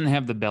fuck? He doesn't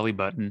have the belly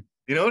button.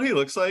 You know what he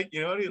looks like?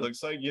 In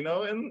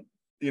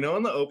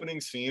the opening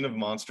scene of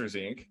Monsters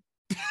Inc.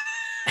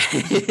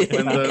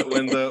 when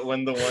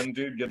the one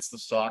dude gets the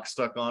sock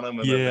stuck on him,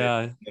 and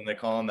then they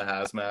call him the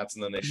hazmats,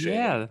 and then they shake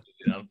him,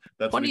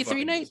 that's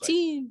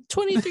 2319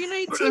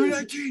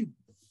 2319.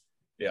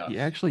 Yeah, he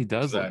actually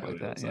does look like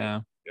that.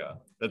 Yeah,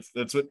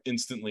 that's what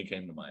instantly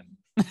came to mind.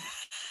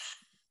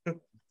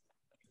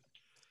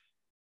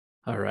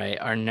 All right,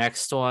 our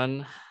next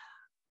one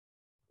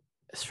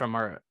is from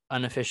our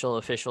unofficial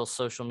official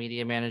social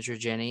media manager,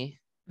 Jenny,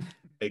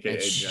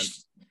 aka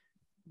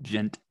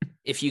Gent.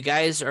 If you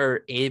guys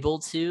are able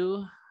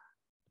to,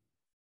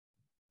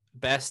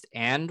 best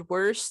and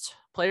worst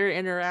player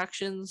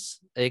interactions,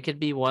 it could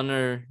be one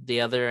or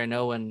the other. I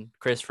know when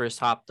Chris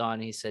first hopped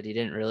on, he said he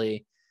didn't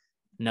really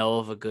know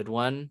of a good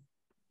one.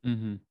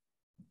 Mm-hmm.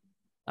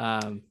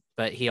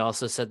 But he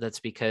also said that's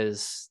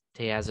because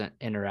he hasn't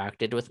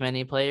interacted with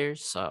many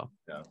players. So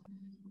yeah,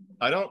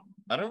 I don't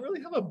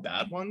really have a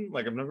bad one.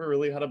 Like, I've never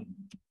really had a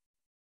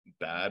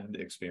bad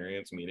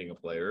experience meeting a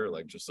player,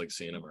 like just like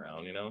seeing him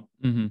around,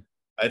 Mm-hmm.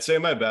 I'd say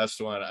my best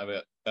one,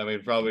 I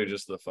mean probably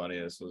just the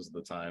funniest, was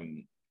the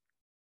time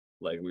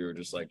like we were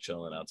just like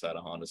chilling outside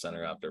of Honda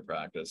Center after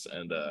practice,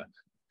 and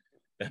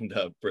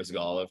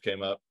Brizgalov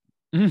came up.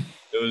 Mm.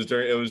 It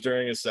was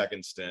during his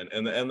second stint,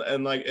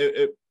 and like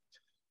it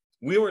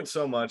we weren't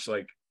so much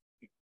like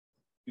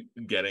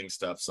getting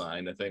stuff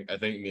signed. I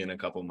think me and a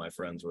couple of my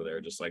friends were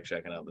there just like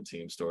checking out the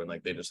team store, and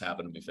like they just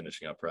happened to be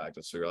finishing up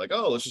practice, so we were like,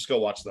 oh, let's just go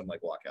watch them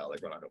like walk out,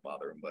 like we're not gonna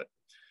bother them. But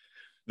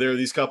there are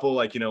these couple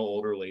like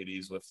older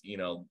ladies with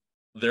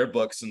their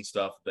books and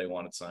stuff they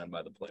wanted signed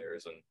by the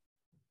players, and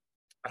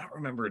I don't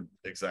remember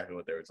exactly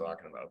what they were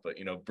talking about, but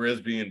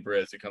Briz being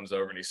Briz, he comes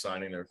over and he's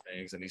signing their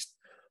things and he's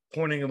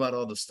pointing about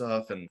all the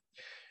stuff, and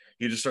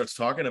he just starts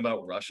talking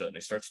about Russia, and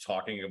he starts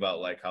talking about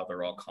like how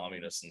they're all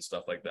communists and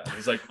stuff like that. And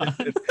he's like,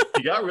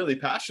 he got really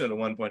passionate at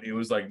one point. He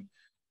was like,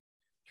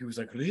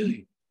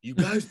 really? You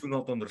guys do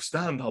not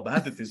understand how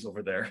bad it is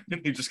over there.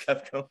 And he just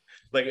kept going.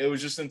 Like, it was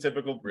just in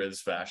typical Briz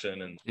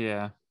fashion. And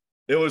yeah,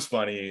 it was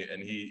funny.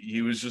 And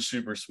he was just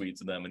super sweet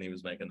to them, and he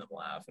was making them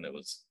laugh. And it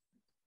was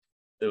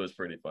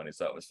pretty funny.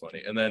 So that was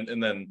funny. And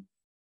then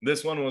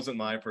this one wasn't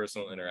my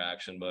personal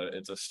interaction, but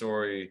it's a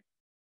story.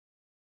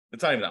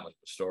 It's not even that much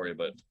of a story,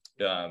 but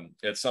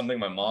it's something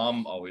my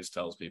mom always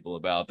tells people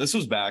about. This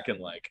was back in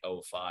like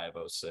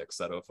 05-06,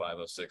 that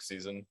 05-06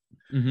 season.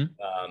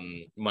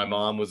 Mm-hmm. My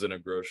mom was in a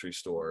grocery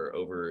store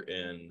over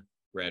in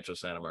Rancho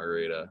Santa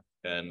Margarita,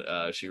 and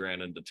she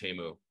ran into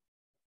Timu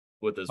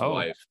with his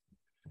wife,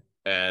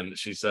 and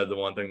she said the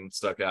one thing that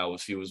stuck out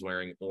was he was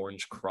wearing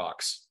orange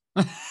Crocs.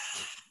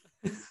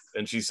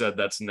 And she said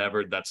that's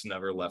never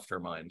left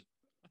her mind.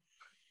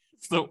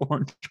 It's the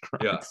orange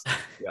Crocs.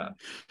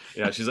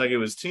 Yeah. She's like, it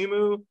was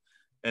Timu,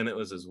 and it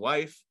was his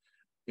wife,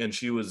 and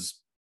she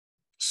was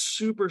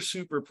super,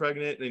 super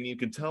pregnant, and you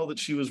could tell that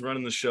she was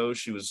running the show.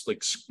 She was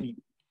like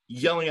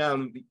yelling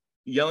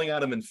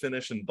at him in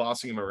Finnish and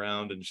bossing him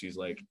around, and she's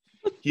like,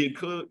 he had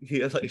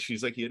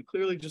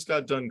clearly just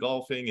got done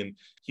golfing, and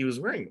he was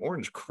wearing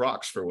orange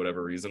Crocs for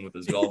whatever reason with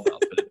his golf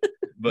outfit.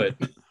 But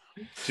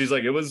she's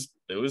like, it was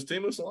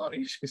Timu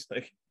Solani. She's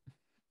like,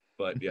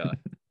 but yeah,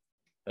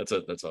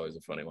 that's always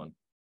a funny one.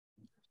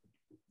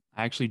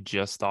 I actually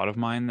just thought of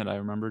mine that I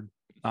remembered.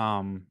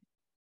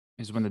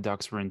 Is when the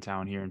Ducks were in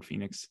town here in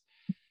Phoenix,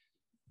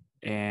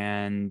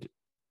 and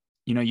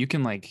you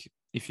can, like,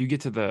 if you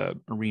get to the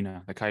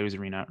arena, the Coyotes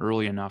arena,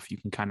 early enough, you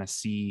can kind of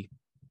see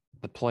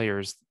the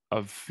players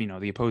of,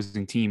 the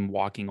opposing team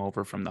walking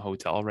over from the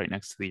hotel right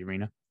next to the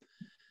arena.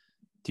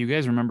 Do you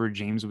guys remember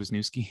James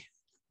Wisniewski?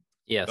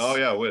 Yes. Oh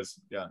yeah, Wiz.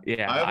 Yeah.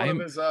 Yeah. I have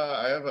one of his.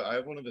 I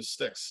have one of his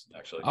sticks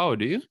actually. Oh,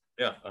 do you?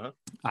 Yeah. Uh-huh.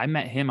 I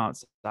met him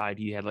outside.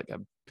 He had like a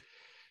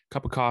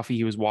cup of coffee.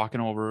 He was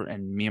walking over,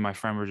 and me and my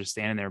friend were just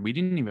standing there. We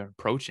didn't even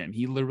approach him.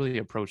 He literally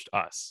approached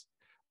us.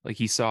 Like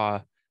he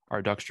saw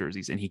our Ducks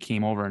jerseys, and he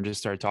came over and just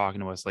started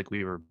talking to us like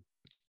we were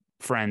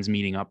friends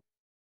meeting up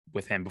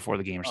with him before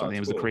the game or something.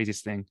 It was cool. The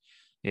craziest thing.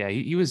 Yeah,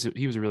 he was a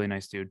really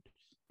nice dude.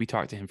 We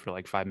talked to him for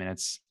like 5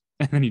 minutes,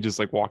 and then he just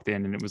like walked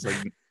in, and it was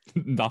like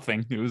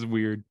nothing. It was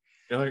weird.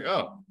 You're like,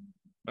 oh,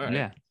 all right.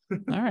 Yeah.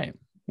 All right.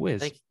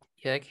 Wiz.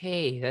 You're like,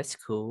 hey, that's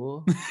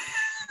cool.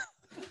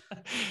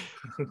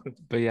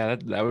 But yeah,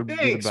 that would be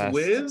the best.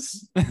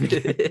 Wiz.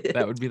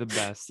 That would be the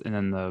best. And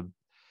then they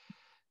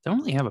don't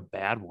really have a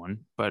bad one,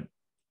 but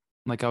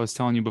like I was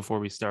telling you before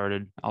we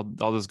started,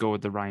 I'll just go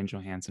with the Ryan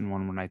Johansson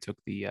one when I took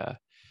the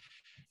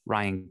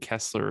Ryan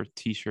Kessler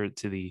t-shirt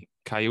to the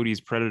Coyotes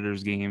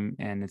Predators game,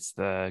 and it's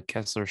the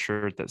Kessler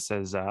shirt that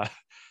says I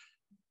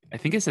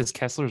think it says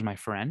Kessler's my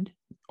friend,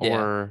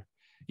 or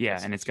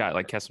and it's got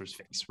like Kessler's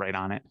face right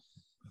on it.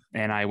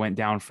 And I went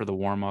down for the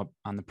warm-up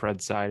on the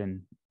Preds side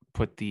and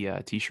put the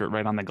t-shirt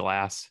right on the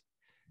glass,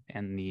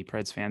 and the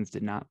Preds fans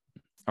did not,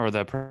 or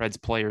the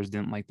Preds players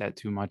didn't like that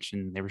too much,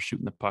 and they were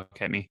shooting the puck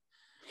at me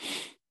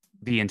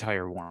the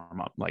entire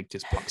warm-up, like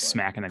just puck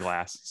smacking the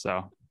glass.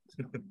 So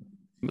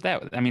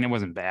but it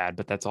wasn't bad,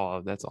 but that's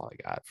all I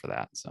got for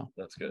that. So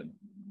that's good.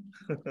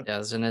 Yeah, I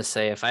was gonna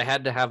say, if I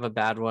had to have a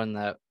bad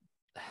one,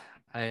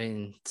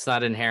 it's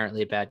not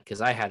inherently bad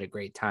because I had a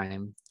great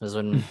time. It was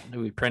when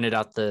we printed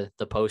out the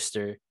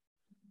poster.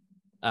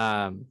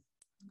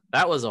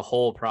 That was a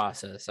whole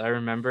process. I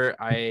remember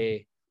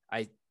I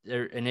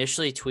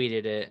initially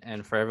tweeted it,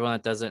 and for everyone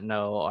that doesn't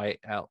know,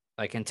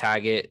 I can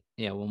tag it,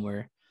 when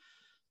we're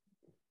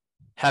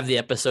have the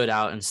episode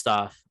out and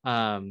stuff.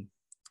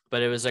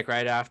 But it was like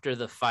right after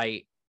the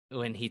fight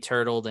when he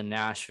turtled in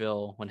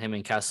Nashville when him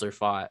and Kessler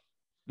fought.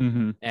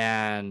 Mm-hmm.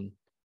 And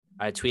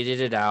I tweeted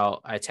it out.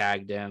 I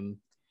tagged him,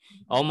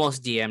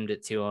 almost DM'd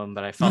it to him,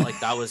 but I felt like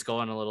that was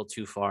going a little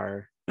too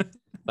far. But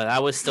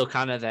that was still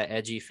kind of that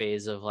edgy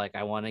phase of like,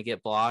 I want to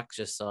get blocked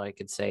just so I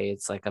could say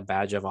it's like a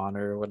badge of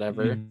honor or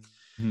whatever.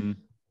 Mm-hmm.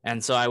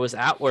 And so I was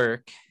at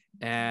work,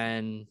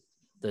 and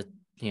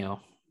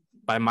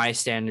by my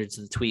standards,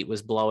 the tweet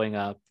was blowing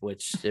up,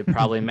 which it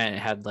probably meant it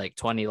had like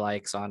 20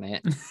 likes on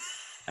it.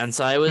 And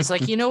so I was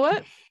like, you know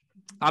what?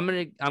 I'm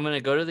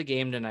gonna go to the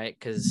game tonight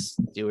because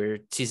we're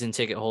season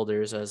ticket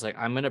holders. I was like,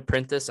 I'm gonna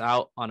print this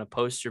out on a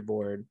poster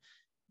board,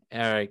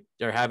 or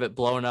have it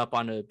blown up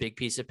on a big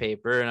piece of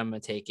paper, and I'm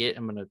gonna take it.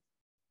 I'm gonna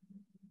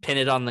pin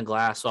it on the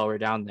glass while we're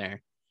down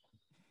there.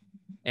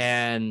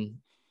 And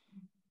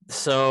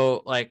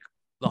so like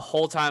the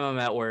whole time I'm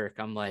at work,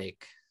 I'm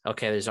like,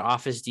 okay, there's an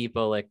Office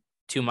Depot like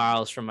 2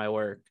 miles from my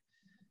work.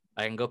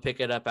 I can go pick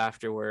it up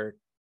after work,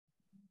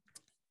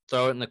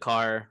 throw it in the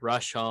car,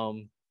 rush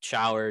home,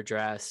 shower,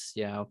 dress,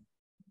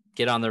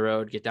 get on the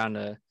road, get down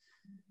to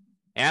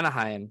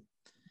Anaheim.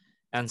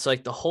 And so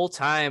like the whole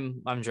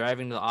time I'm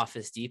driving to the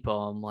Office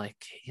Depot, I'm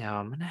like,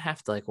 I'm going to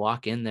have to like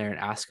walk in there and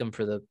ask them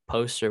for the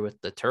poster with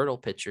the turtle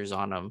pictures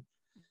on them.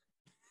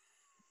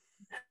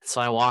 So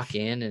I walk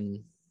in,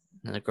 and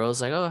the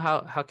girl's like, oh,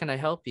 how can I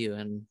help you?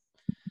 And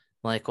I'm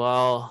like,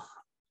 well,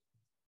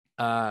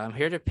 I'm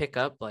here to pick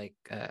up like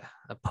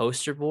a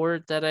poster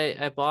board that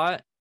I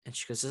bought. And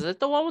she goes, is it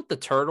the one with the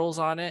turtles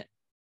on it?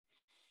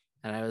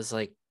 And I was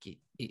like,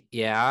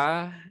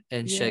 yeah.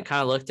 And she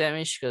kind of looked at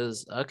me. She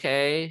goes,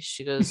 okay.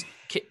 She goes,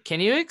 can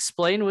you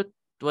explain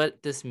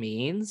what this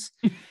means?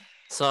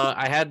 So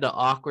I had to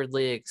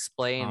awkwardly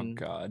explain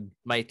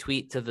my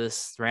tweet to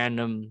this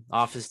random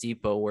Office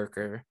Depot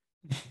worker.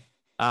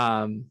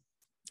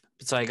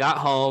 So I got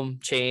home,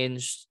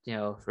 changed,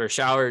 or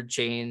showered,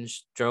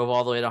 changed, drove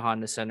all the way to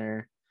Honda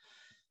Center.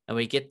 And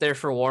we get there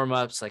for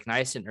warm-ups, like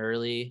nice and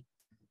early.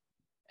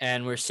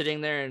 And we're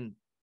sitting there, and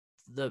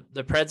the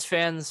Preds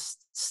fans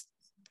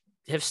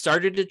have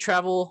started to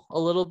travel a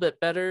little bit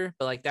better,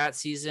 but like that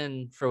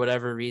season, for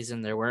whatever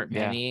reason, there weren't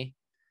many.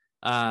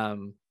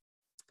 So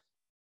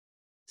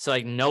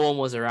like no one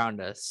was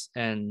around us,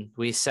 and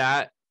we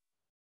sat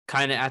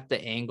kind of at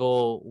the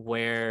angle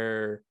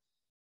where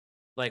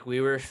like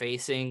we were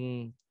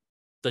facing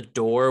the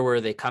door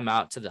where they come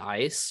out to the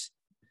ice.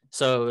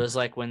 So it was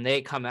like when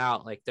they come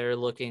out, like they're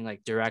looking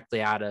like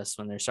directly at us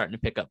when they're starting to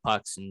pick up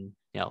pucks and,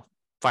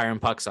 firing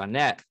pucks on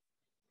net.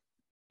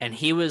 And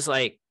he was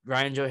like,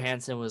 Ryan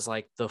Johansson was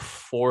like the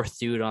fourth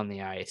dude on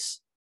the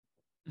ice.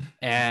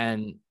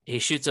 And he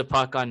shoots a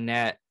puck on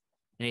net,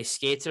 and he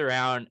skates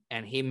around,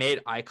 and he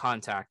made eye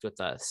contact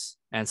with us.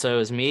 And so it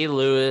was me,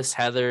 Lewis,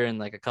 Heather, and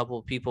like a couple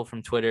of people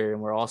from Twitter,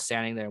 and we're all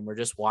standing there, and we're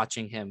just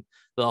watching him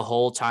the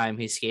whole time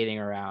he's skating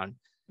around.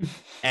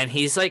 And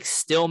he's like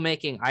still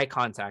making eye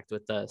contact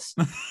with us.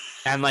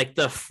 And like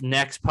the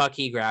next puck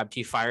he grabbed,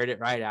 he fired it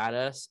right at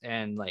us,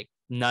 and like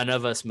none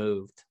of us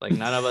moved, like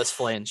none of us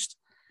flinched.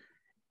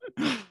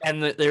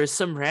 And there was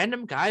some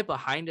random guy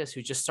behind us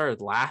who just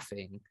started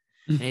laughing.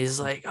 And he's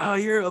like, "Oh,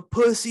 you're a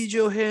pussy,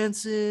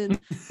 Johansson.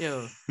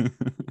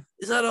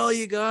 Is that all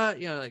you got?"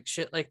 Like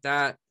shit like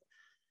that.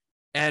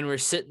 And we're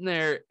sitting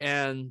there,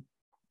 and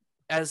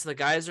as the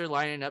guys are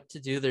lining up to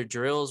do their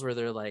drills where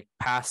they're like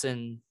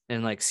passing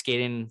and like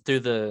skating through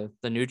the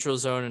neutral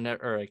zone and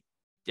or like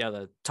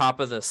the top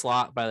of the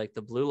slot by like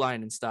the blue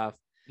line and stuff.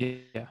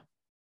 Yeah.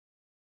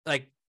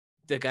 Like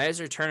the guys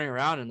are turning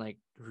around and like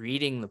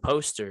reading the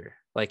poster.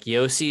 Like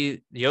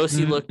Yossi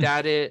looked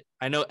at it.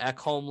 I know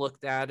Ekholm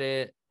looked at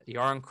it.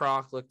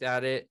 Yarncroc looked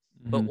at it.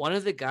 But one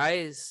of the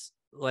guys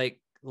like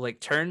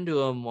turned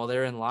to him while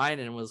they're in line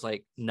and was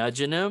like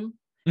nudging him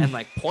and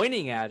like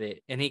pointing at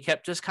it, and he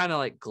kept just kind of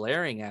like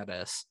glaring at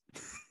us.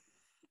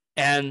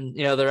 And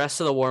the rest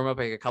of the warm-up,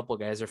 like a couple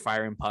guys are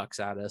firing pucks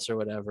at us or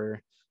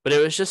whatever. But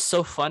it was just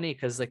so funny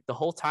because like the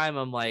whole time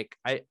I'm like,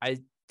 I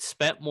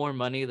spent more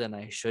money than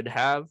I should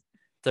have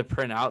to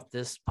print out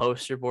this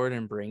poster board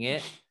and bring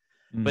it.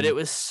 But it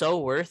was so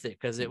worth it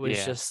because it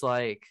was just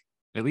like,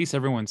 at least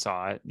everyone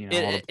saw it.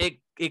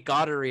 It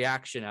got a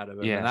reaction out of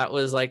him. And that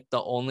was like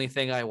the only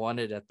thing I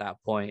wanted at that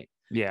point.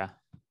 Yeah.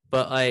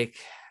 But like,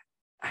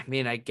 I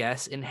mean, I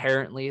guess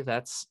inherently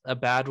that's a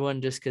bad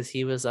one just because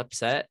he was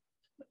upset.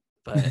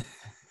 But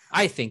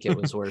I think it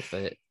was worth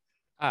it.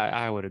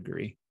 I would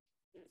agree.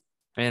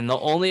 And the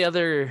only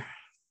other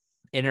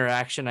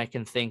interaction I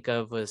can think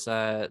of was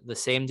the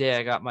same day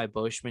I got my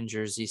Boschman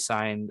jersey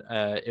signed.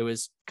 It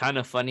was kind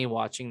of funny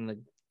watching the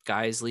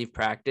guys leave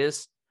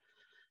practice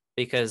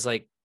because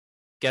like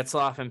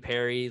Getzlaff and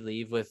Perry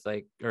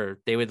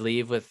they would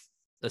leave with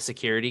a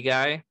security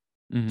guy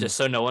just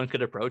so no one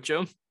could approach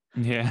them.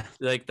 Yeah.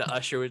 Like the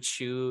usher would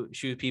shoo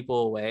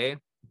people away.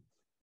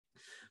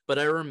 But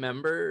I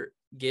remember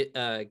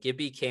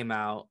Gibby came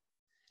out,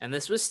 and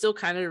this was still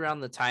kind of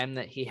around the time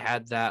that he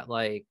had that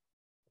like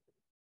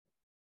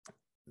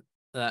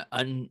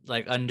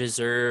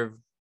undeserved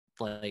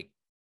like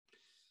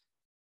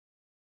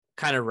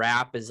kind of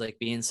rap as like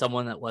being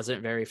someone that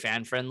wasn't very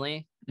fan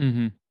friendly.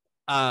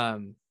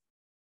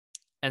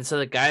 And so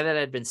the guy that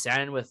I'd been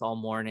standing with all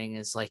morning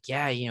is like,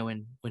 yeah,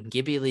 when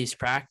Gibby leaves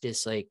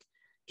practice, like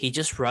he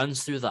just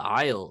runs through the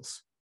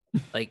aisles.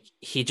 Like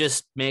he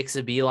just makes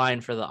a beeline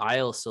for the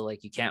aisles, so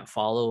like you can't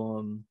follow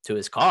him to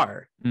his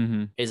car.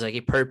 He's like, he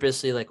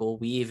purposely like will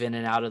weave in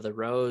and out of the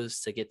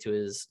rows to get to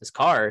his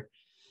car.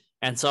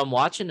 And so I'm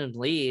watching him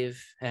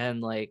leave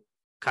and like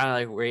kind of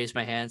like raise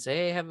my hand, say,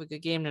 "Hey, have a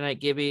good game tonight,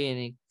 Gibby." And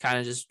he kind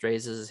of just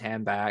raises his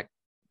hand back,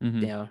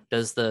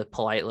 does the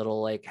polite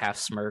little like half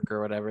smirk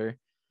or whatever.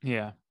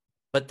 Yeah.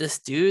 But this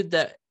dude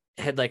that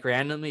had like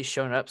randomly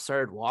shown up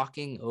started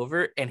walking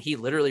over, and he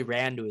literally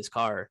ran to his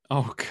car.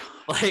 Oh God.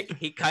 Like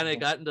he kind of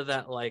got into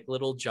that like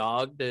little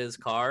jog to his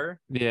car.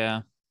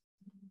 Yeah.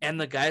 And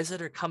the guys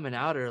that are coming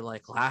out are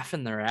like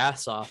laughing their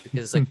ass off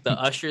because like the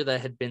usher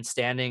that had been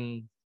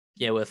standing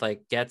with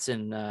like Getz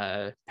and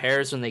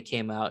Pears when they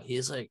came out,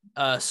 he's like,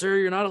 "Sir,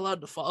 you're not allowed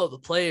to follow the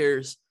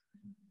players."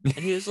 And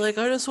he was like,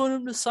 "I just want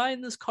him to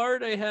sign this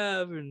card I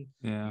have." And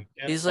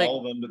he's like,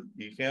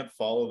 you can't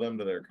follow them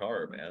to their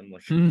car, man.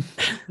 Like,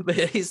 but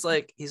he's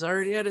like, he's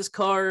already at his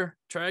car.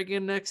 Try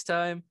again next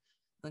time.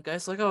 The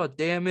guy's like, "Oh,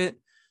 damn it."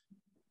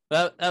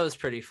 That was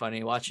pretty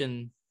funny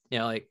watching,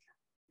 like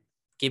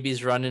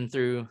Gibby's running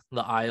through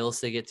the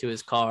aisles to get to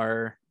his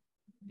car.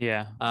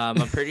 Yeah. I'm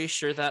pretty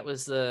sure that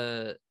was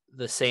the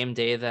same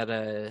day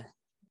that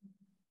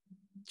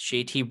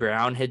JT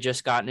Brown had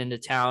just gotten into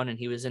town and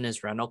he was in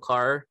his rental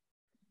car,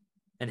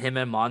 and him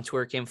and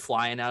Montour came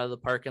flying out of the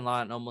parking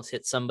lot and almost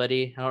hit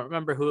somebody. I don't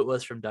remember who it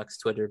was from Ducks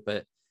Twitter,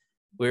 but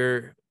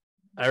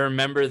I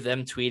remember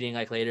them tweeting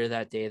like later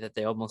that day that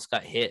they almost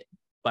got hit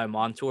by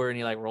Montour, and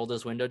he like rolled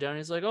his window down.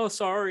 He's like, "Oh,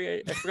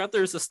 sorry, I forgot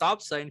there's a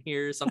stop sign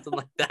here," or something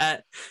like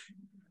that.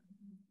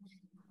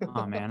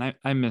 Oh man,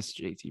 I miss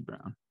JT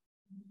Brown.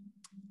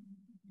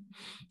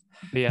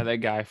 But yeah, that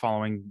guy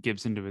following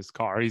Gibson to his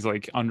car. He's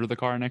like under the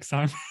car next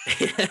time.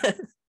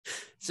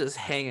 Just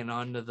hanging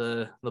on to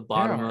the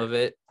bottom of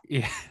it.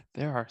 Yeah,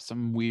 there are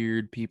some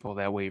weird people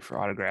that wait for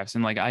autographs,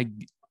 and like I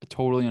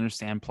totally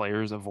understand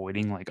players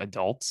avoiding like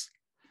adults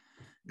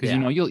because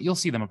you'll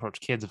see them approach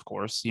kids, of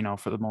course.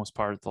 For the most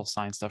part, they'll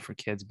sign stuff for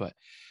kids, but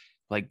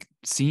like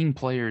seeing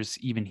players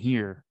even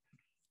here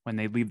when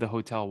they leave the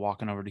hotel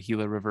walking over to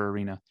Gila River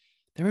Arena,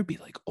 there would be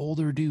like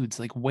older dudes,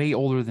 like way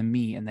older than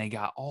me, and they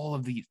got all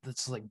of these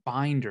like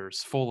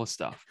binders full of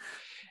stuff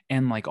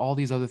and like all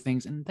these other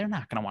things, and they're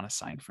not going to want to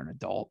sign for an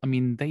adult. I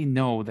mean, they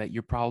know that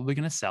you're probably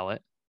going to sell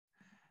it.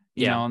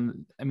 You know,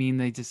 and, I mean,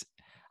 I just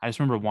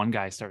remember one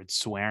guy started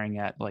swearing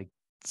at like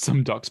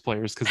some Ducks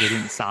players because they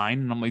didn't sign,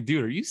 and I'm like,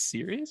 dude, are you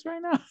serious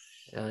right now?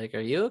 They're like, "Are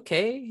you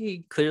okay?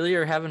 You clearly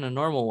are having a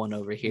normal one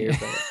over here."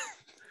 But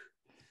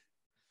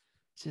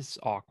it's just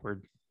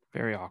awkward,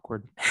 very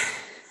awkward.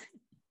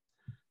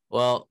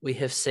 Well, we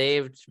have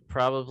saved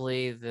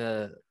probably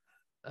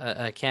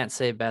I can't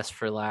say best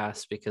for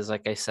last because,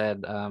 like I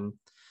said,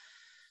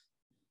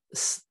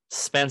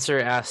 Spencer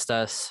asked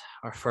us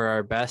for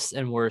our best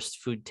and worst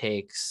food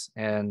takes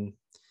and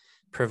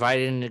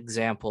provided an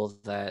example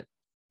that.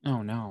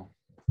 Oh no.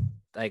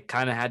 I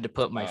kind of had to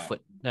put my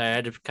I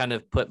had to kind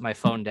of put my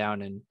phone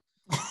down and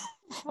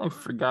I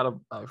forgot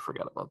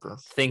about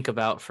this. Think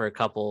about for a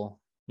couple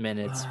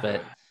minutes,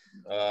 but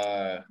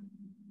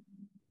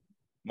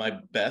my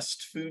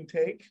best food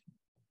take,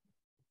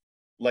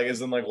 like,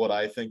 as in like what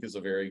I think is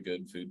a very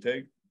good food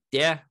take.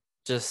 Yeah,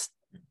 just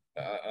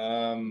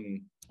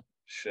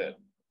shit.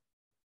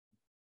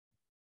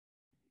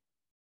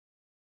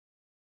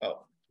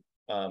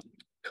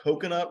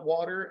 Coconut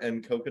water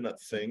and coconut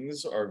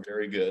things are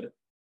very good.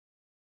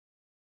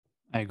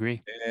 I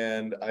agree.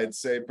 And I'd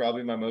say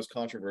probably my most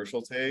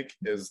controversial take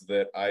is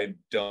that I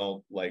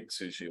don't like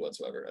sushi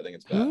whatsoever. I think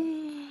it's bad.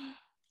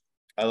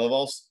 I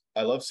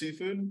love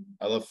seafood.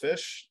 I love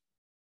fish.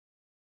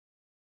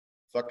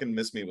 Fucking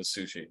miss me with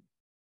sushi.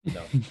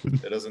 No,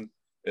 it doesn't.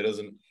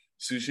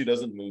 Sushi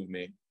doesn't move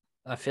me.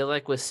 I feel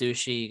like with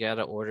sushi, you got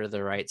to order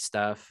the right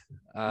stuff.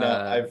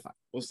 No,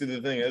 well, see,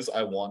 the thing is,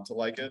 I want to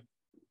like it,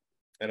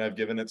 and I've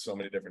given it so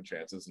many different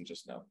chances, and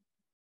just no.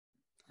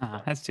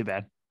 That's too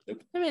bad.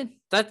 Nope. I mean,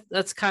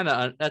 that's kind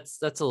of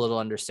that's a little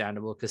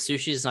understandable because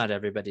sushi is not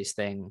everybody's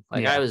thing.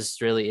 Like I was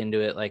really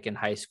into it. Like in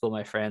high school,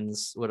 my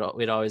friends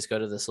we'd always go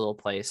to this little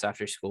place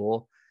after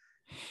school,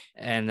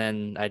 and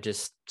then I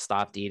just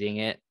stopped eating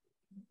it.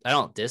 I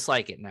don't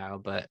dislike it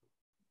now, but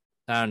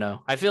I don't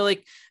know. I feel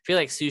like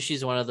sushi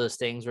is one of those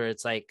things where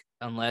it's like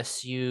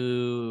unless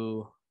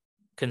you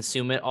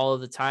consume it all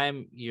of the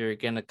time, you're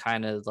gonna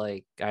kind of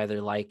like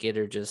either like it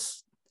or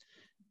just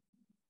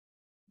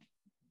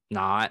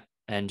not.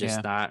 And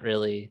just not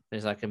really,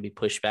 there's not going to be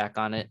pushback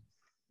on it.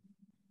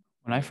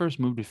 When I first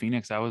moved to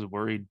Phoenix, I was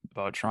worried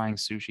about trying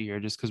sushi here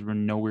just because we're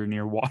nowhere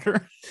near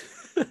water.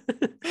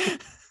 I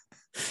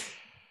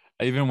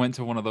even went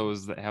to one of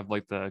those that have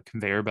like the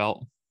conveyor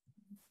belt.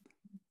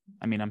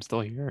 I mean, I'm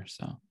still here,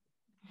 so.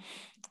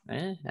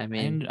 I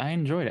mean, I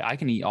enjoyed it. I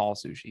can eat all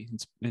sushi.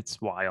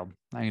 It's wild.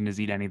 I can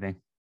just eat anything.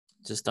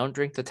 Just don't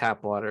drink the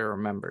tap water,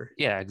 remember.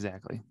 Yeah,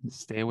 exactly.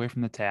 Stay away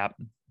from the tap.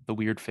 The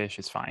weird fish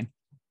is fine.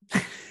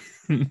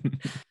 The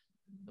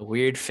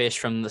weird fish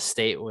from the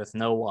state with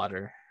no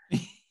water.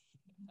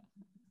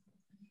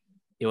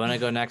 You want to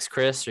go next,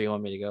 Chris, or you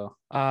want me to go?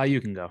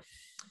 You can go.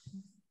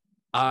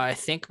 I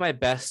think my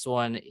best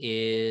one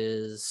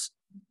is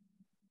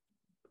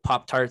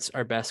Pop-Tarts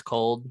are best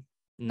cold,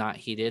 not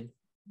heated.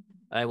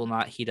 I will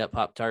not heat up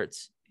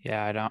Pop-Tarts.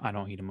 Yeah, I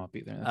don't heat them up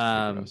either.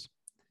 That's gross.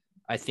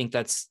 I think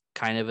that's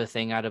kind of a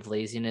thing out of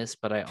laziness,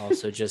 but I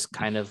also just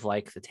kind of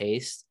like the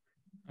taste.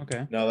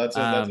 Okay. No, that's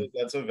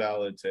a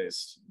valid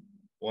taste.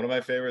 One of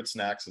my favorite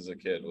snacks as a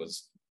kid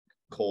was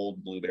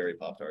cold blueberry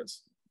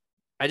Pop-Tarts.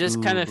 I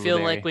just kind of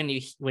feel like when you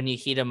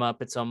heat them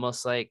up, it's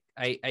almost like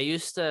I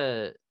used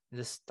to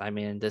this. I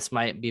mean, this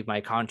might be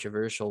my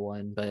controversial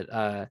one, but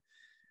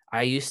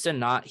I used to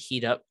not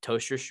heat up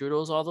toaster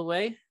strudels all the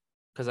way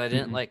because I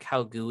didn't like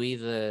how gooey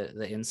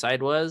the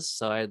inside was.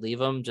 So I'd leave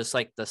them just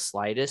like the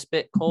slightest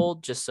bit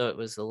cold, just so it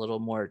was a little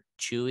more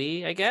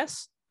chewy, I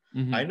guess.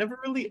 I never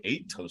really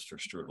ate toaster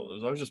strudel. It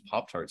was always just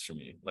Pop-Tarts for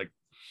me. Like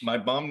my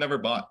mom never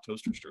bought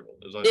toaster strudel.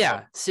 It was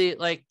see,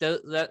 like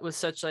that was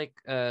such like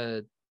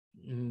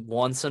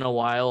once in a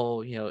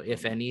while,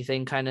 if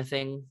anything kind of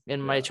thing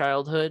in my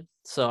childhood.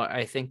 So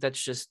I think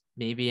that's just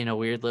maybe in a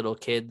weird little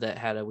kid that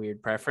had a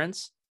weird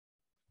preference.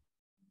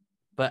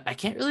 But I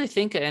can't really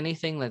think of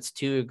anything that's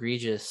too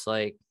egregious.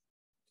 Like,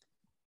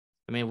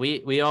 I mean,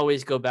 we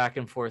always go back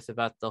and forth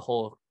about the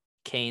whole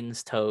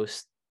Cane's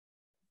toast.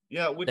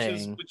 Yeah, which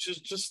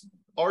is just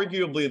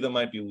arguably that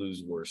might be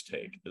Lou's worst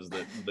take, is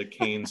that the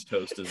Cane's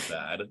toast is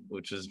bad,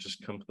 which is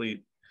just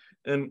complete,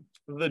 and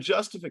the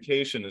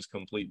justification is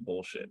complete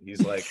bullshit.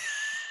 He's like,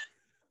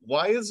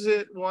 why is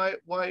it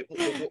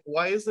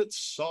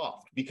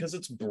soft? Because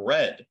it's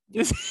bread.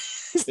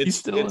 It's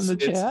still in the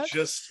chat.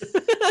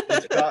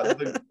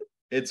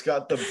 It's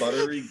got the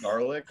buttery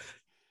garlic.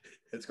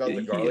 It's got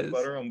the garlic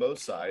butter on both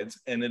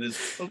sides, and it is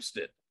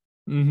toasted.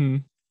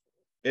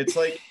 It's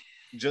like,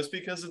 just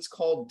because it's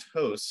called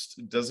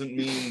toast doesn't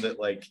mean that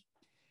like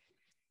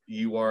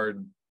you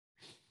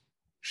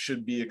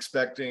should be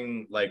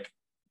expecting like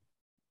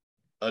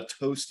a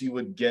toast you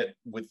would get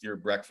with your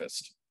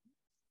breakfast.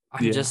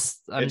 I'm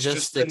just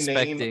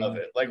expecting the name of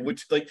it. Like, would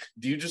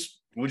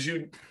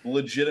you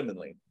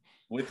legitimately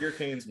with your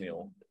Cane's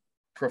meal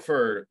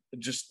prefer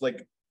just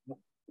like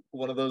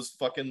one of those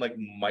fucking like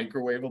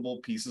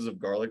microwavable pieces of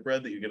garlic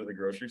bread that you get at the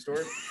grocery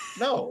store?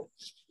 No.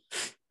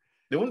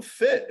 They wouldn't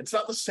fit. It's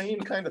not the same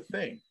kind of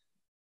thing.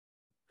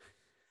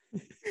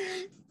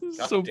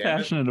 So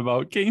passionate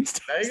about Cane's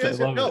toast.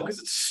 No, because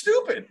it's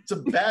stupid. It's a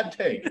bad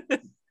take.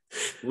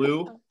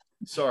 Lou,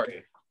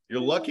 sorry.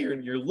 You're lucky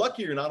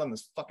you're not on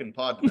this fucking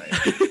pod tonight.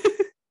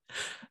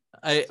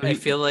 I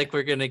feel like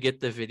we're gonna get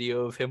the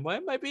video of him. Why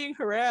am I being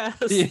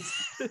harassed? Yeah.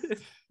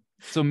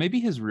 So maybe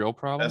his real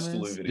problem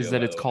is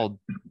that it's called,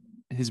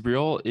 his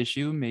real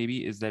issue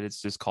maybe is that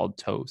it's just called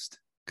toast.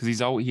 Because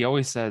he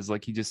always says,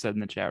 like he just said in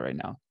the chat right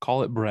now,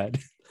 call it bread.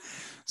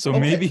 So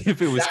maybe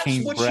if it was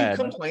Cane's bread. That's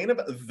what you complain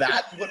about?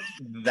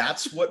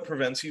 That's what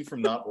prevents you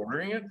from not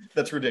ordering it?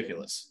 That's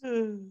ridiculous.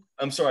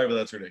 I'm sorry, but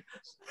that's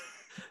ridiculous.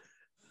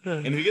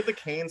 And if you get the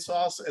cane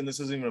sauce, and this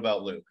isn't even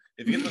about Lou,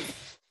 if you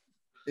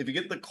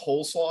get the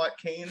coleslaw at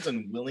Cane's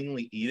and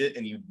willingly eat it,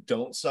 and you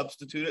don't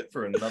substitute it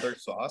for another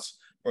sauce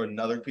or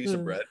another piece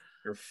of bread,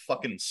 you're a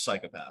fucking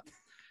psychopath.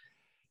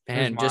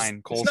 And just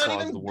it's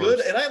not even good,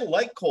 and I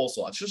like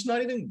coleslaw. It's just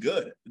not even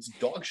good. It's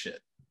dog shit.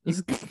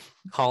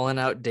 Calling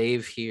out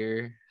Dave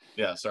here.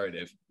 Yeah, sorry,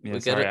 Dave. Yeah,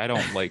 sorry, I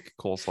don't like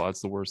coleslaw.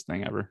 It's the worst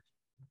thing ever.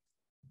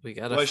 We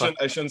gotta. Well,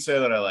 I shouldn't say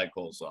that I like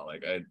coleslaw.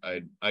 Like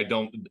I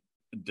don't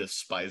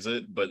despise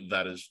it, but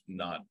that is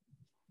not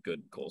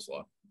good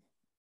coleslaw.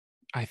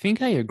 I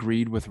think I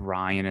agreed with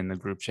Ryan in the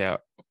group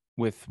chat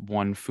with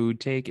one food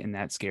take, and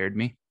that scared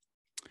me.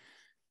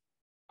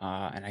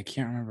 And I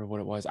can't remember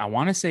what it was. I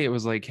want to say it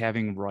was like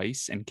having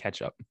rice and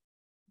ketchup.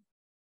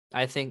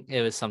 I think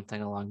it was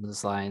something along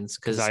those lines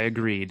because I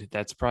agreed.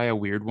 That's probably a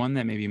weird one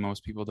that maybe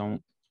most people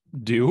don't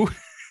do.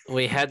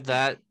 we had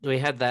that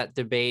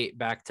debate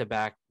back to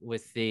back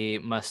with the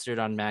mustard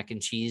on mac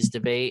and cheese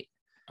debate.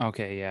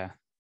 Okay,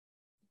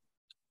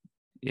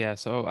 yeah.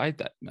 So I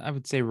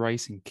would say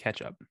rice and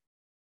ketchup. I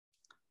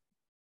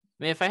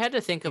mean, if I had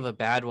to think of a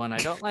bad one, I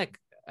don't like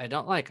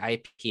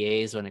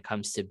IPAs when it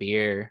comes to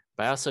beer,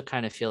 but I also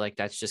kind of feel like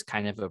that's just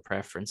kind of a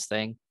preference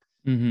thing.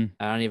 Mm-hmm.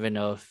 I don't even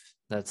know if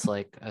that's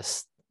like a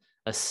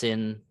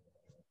sin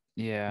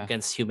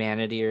against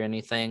humanity or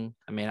anything.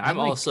 I mean, I'm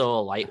also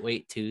a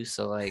lightweight too,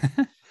 so like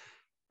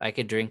I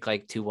could drink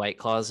like 2 White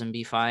Claws and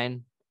be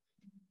fine.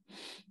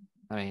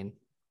 I mean,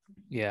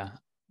 yeah,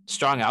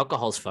 strong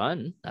alcohol's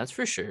fun, that's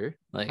for sure.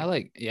 Like I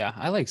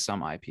like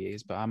some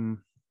IPAs, but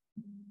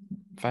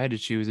if I had to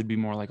choose, it'd be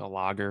more like a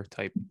lager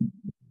type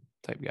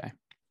guy.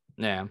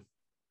 Yeah.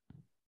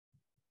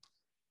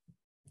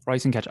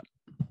 Rice and ketchup.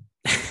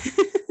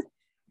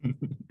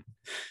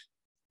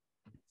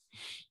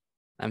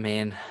 I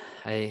mean,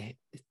 I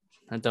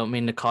don't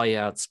mean to call you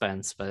out,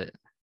 Spence, but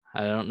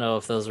I don't know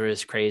if those were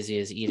as crazy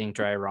as eating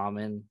dry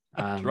ramen.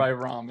 Dry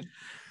ramen.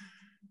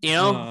 You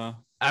know,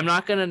 I'm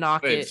not gonna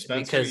knock it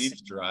Spencer because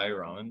eats dry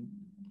ramen.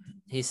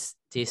 He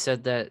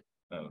said that.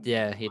 Oh.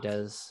 Yeah, he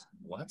does.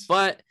 What?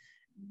 But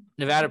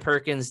Nevada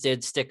Perkins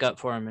did stick up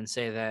for him and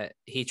say that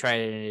he tried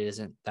it and it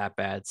isn't that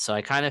bad. So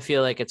I kind of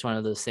feel like it's one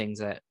of those things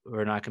that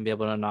we're not gonna be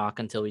able to knock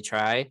until we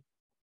try.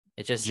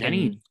 It just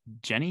Jenny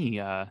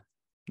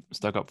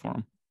stuck up for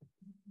him.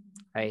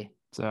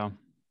 So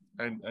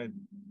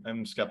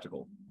I'm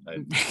skeptical.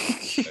 I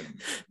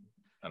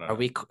don't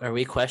know. Are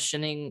we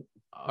questioning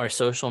our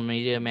social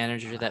media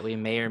manager that we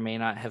may or may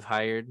not have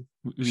hired?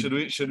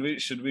 Should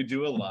we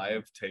do a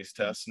live taste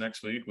test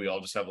next week? We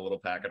all just have a little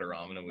packet of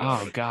ramen and we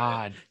oh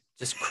god,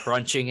 just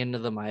crunching into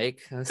the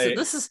mic. So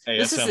this is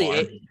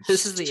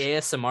the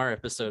ASMR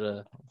episode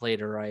of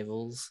Late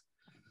Arrivals.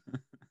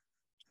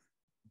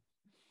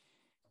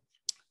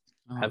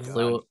 Have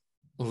Lou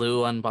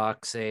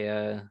unbox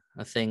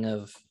a thing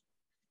of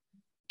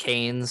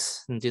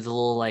Cane's and do the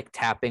little like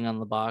tapping on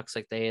the box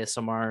like the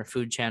ASMR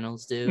food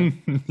channels do.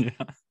 Yeah.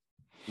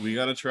 We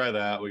got to try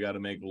that. We got to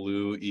make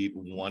Lou eat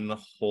one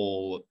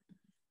whole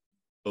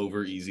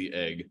over easy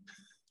egg.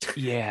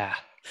 Yeah.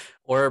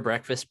 Or a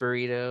breakfast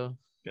burrito.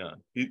 Yeah.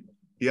 He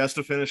has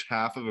to finish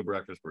half of a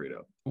breakfast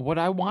burrito. What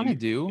I want to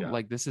do,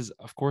 like this is,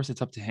 of course,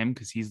 it's up to him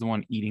because he's the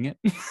one eating it.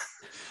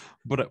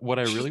 But what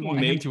I really want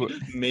him to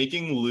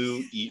making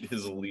Lou eat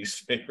his least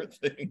favorite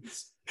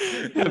things.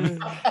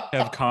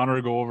 have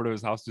Connor go over to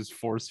his house, just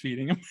force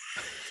feeding him.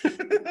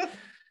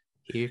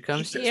 Here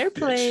comes the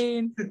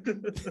airplane.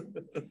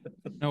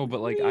 No,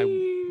 but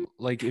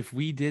like if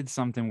we did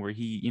something where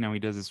he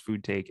does his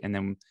food take, and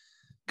then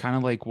kind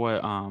of like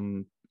what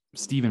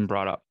Steven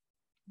brought up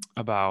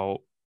about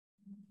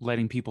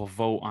letting people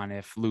vote on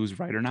if Lou's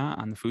right or not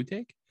on the food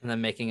take, and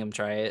then making him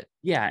try it.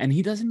 Yeah, and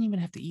he doesn't even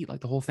have to eat like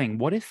the whole thing.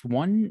 What if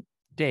one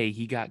day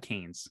he got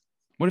Cane's?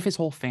 What if his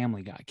whole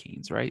family got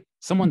Cane's, right?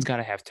 Someone's got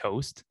to have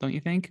toast, don't you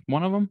think?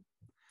 One of them?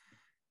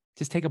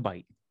 Just take a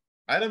bite.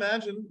 I'd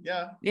imagine,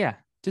 yeah. Yeah,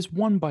 just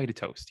one bite of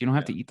toast. You don't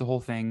have to eat the whole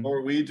thing.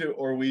 Or we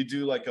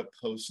do like a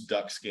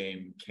post-Ducks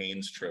game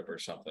Cane's trip or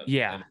something.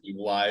 Yeah.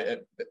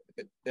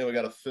 And we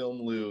got to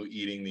film Lou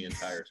eating the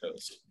entire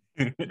toast.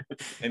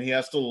 And he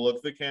has to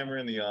look the camera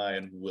in the eye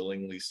and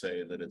willingly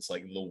say that it's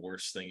like the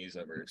worst thing he's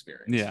ever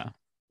experienced. Yeah.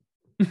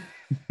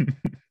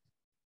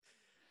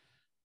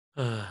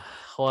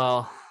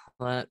 Well,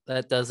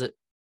 that does it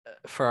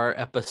for our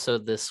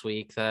episode this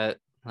week. That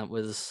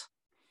was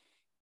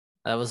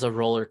a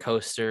roller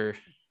coaster.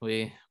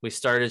 We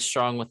started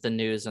strong with the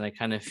news, and I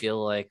kind of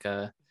feel like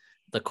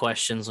the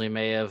questions we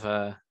may have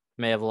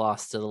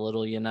lost it a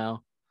little,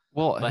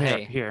 Well, but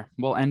here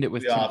we'll end it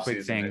with two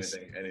quick things.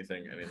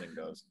 Anything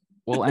goes.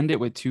 We'll end it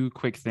with two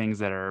quick things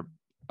that are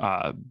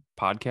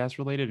podcast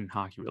related and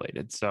hockey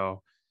related.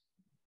 So,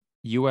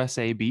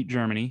 USA beat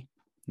Germany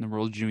in the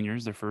World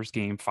Juniors, their first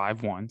game,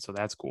 5-1. So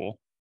that's cool.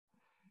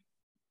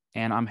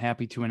 And I'm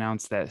happy to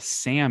announce that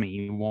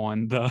Sammy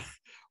won the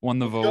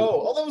vote.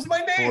 Oh, that was my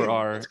name for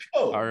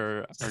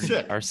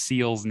our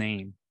Seals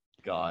name.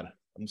 God,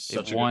 I'm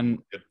such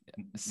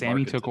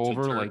Sammy took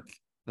over like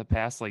the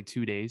past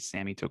 2 days.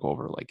 Sammy took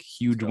over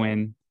huge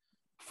win,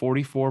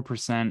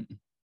 44%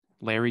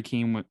 Larry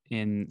came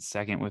in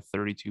second with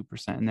 32%,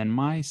 and then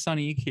my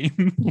Sonny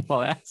came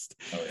last,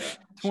 Oh yeah,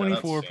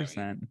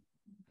 24%.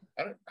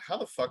 How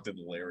the fuck did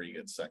Larry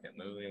get second?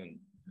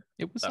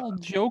 It was all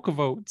joke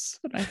votes,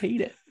 and I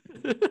hate it.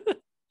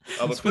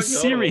 Oh, this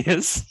was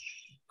serious.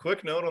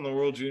 Quick note on the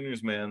World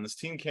Juniors, man. This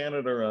Team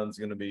Canada run's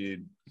going to be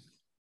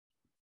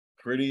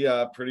pretty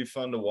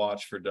fun to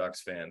watch for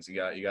Ducks fans. You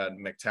got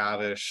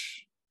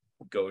McTavish,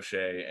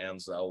 Gaucher, and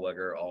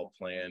Zellweger all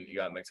playing. You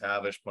got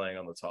McTavish playing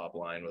on the top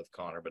line with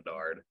Connor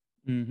Bedard.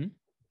 Mm-hmm.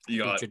 You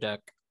got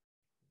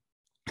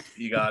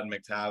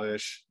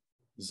McTavish,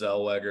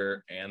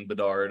 Zellweger, and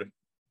Bedard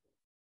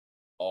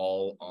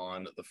all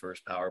on the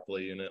first power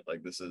play unit.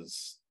 Like this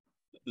is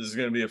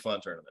going to be a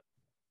fun tournament.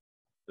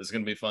 This is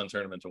going to be a fun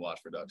tournament to watch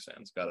for Ducks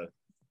fans. Got a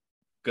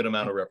good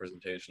amount of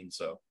representation.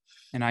 So,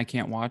 and I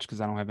can't watch because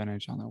I don't have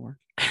NHL Network.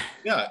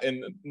 Yeah,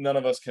 and none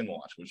of us can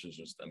watch, which is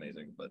just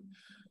amazing. But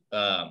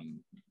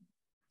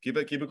keep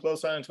a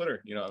close eye on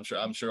Twitter. You know,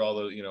 I'm sure all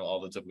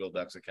the typical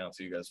Ducks accounts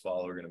you guys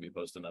follow are going to be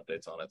posting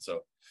updates on it. So,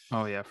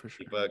 oh yeah, for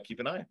sure. Keep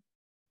an eye.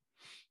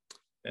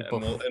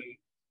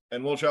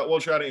 And we'll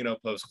try to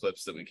post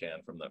clips that we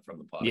can from the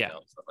pod account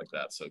and stuff like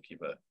that. So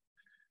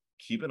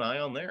keep an eye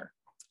on there.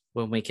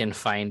 When we can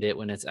find it,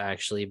 when it's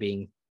actually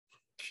being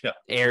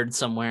aired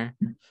somewhere.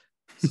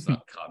 It's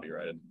not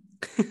copyrighted.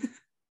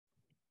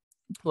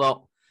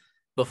 Well,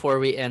 before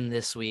we end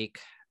this week,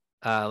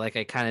 like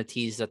I kind of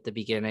teased at the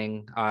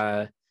beginning,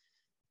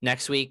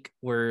 next week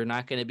we're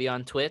not going to be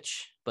on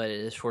Twitch, but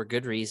it is for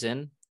good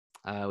reason.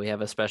 We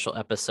have a special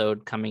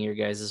episode coming your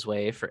guys'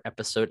 way for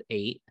episode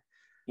 8.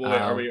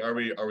 Well, wait,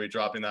 are we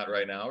dropping that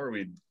right now, or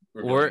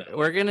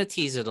we're gonna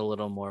tease it a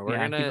little more. We're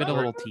gonna give it a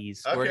little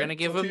tease. We're gonna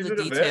give them the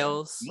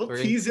details. We'll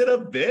tease it a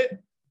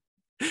bit.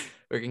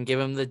 We're gonna give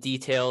them the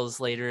details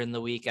later in the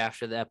week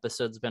after the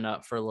episode's been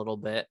up for a little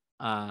bit.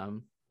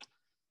 Sorry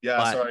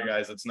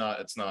guys, it's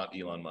not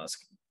Elon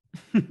Musk.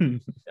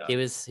 He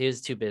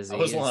was too busy. I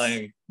was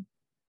lying.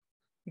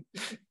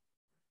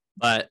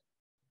 But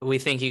we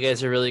think you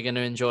guys are really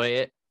gonna enjoy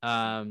it.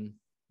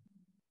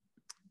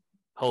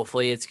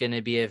 Hopefully it's going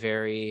to be a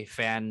very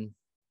fan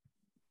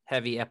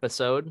heavy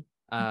episode.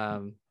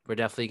 We're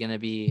definitely going to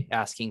be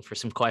asking for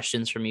some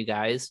questions from you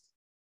guys.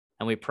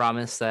 And we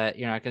promise that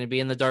you're not going to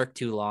be in the dark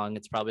too long.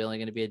 It's probably only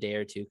going to be a day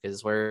or two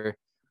because we're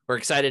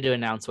excited to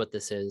announce what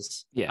this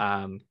is.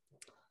 Yeah.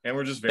 And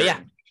we're just very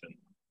impatient.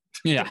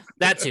 Yeah.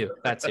 That too.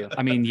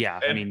 I mean,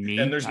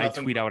 I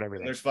tweet out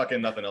everything. There's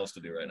fucking nothing else to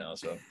do right now.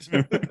 So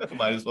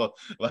might as well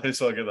get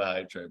the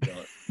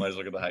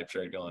hype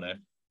train going.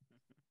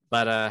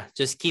 But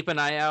just keep an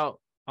eye out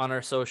on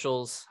our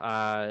socials.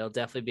 It'll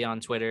definitely be on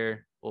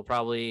Twitter. We'll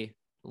probably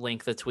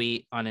link the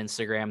tweet on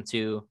Instagram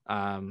too.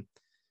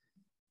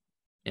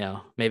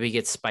 Maybe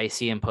get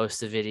spicy and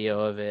post a video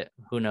of it.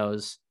 Who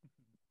knows?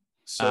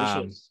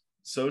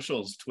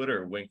 Socials,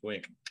 Twitter, wink,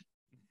 wink.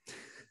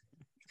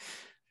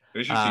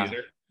 There's your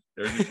teaser.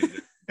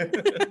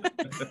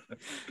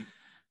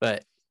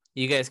 But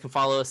you guys can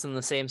follow us in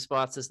the same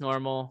spots as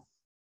normal: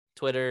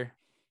 Twitter,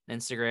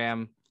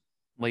 Instagram.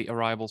 Late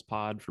Arrivals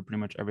Pod for pretty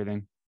much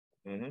everything.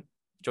 Mm-hmm.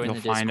 Join the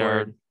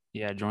Discord.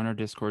 Join our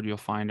Discord. You'll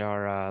find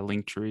our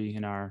link tree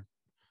in our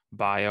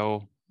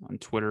bio on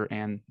Twitter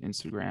and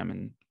Instagram,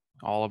 and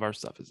all of our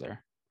stuff is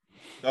there.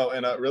 Oh,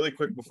 and really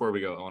quick before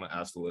we go, I want to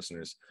ask the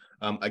listeners.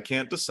 I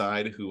can't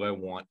decide who I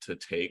want to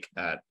take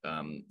at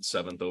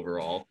 7th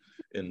overall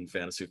in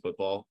fantasy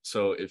football.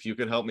 So if you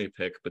could help me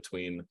pick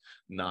between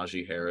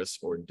Najee Harris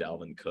or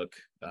Dalvin Cook,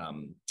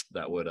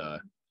 that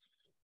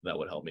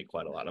would help me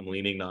quite a lot. I'm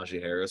leaning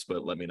Najee Harris,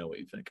 but let me know what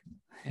you think.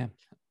 Yeah.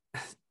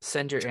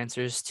 Send your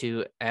answers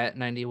to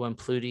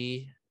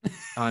 @91Pluty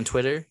on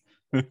Twitter.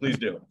 Please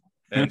do.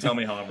 And tell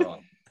me how I'm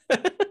wrong.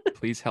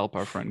 Please help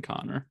our friend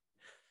Connor.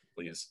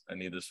 Please. I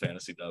need this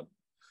fantasy dub.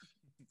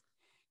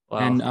 Wow.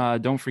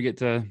 And don't forget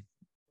to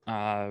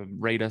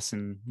rate us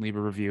and leave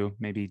a review.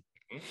 Maybe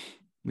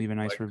leave a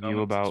nice review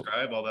comment, about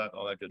subscribe, all that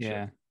good shit.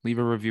 Yeah. Leave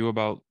a review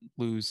about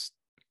Lou's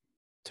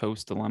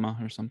toast dilemma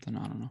or something.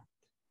 I don't know.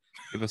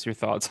 Give us your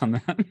thoughts on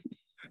that.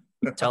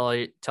 Tell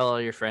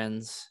all your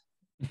friends.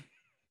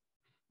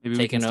 Maybe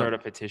we can start a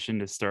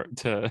petition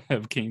to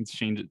have Canes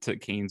change it to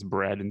Canes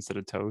bread instead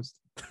of toast.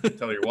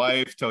 Tell your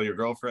wife, tell your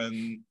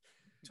girlfriend,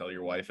 tell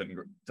your wife and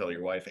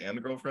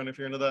girlfriend if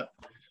you're into that.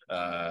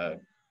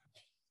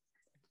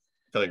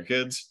 Tell your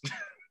kids.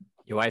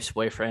 Your wife's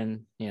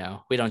boyfriend,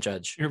 we don't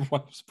judge. Your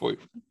wife's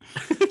boyfriend.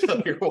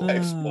 Tell your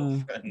wife's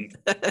boyfriend.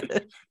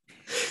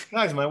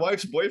 Guys, my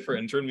wife's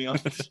boyfriend turned me on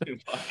to this new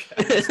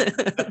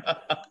podcast.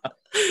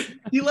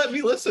 He let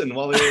me listen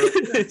while they were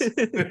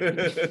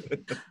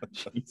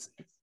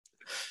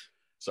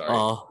Sorry.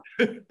 Oh,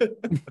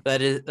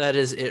 that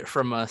is it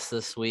from us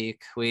this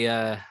week. We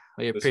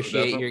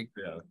appreciate your.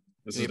 Yeah,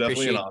 this is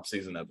definitely an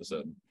off-season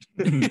episode.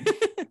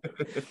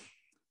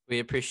 We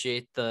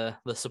appreciate the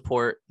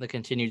support, the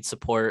continued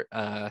support.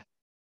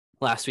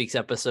 Last week's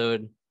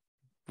episode,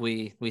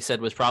 we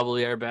said was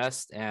probably our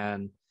best,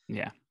 and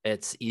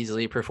it's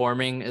easily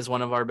performing as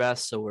one of our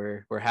best. So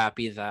we're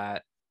happy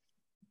that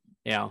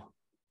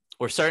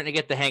we're starting to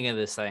get the hang of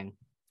this thing.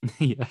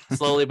 Yeah.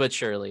 Slowly but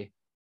surely.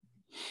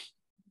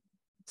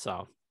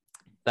 So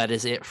that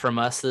is it from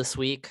us this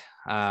week.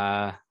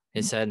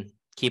 He said,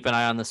 keep an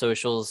eye on the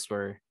socials.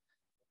 We're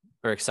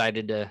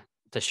excited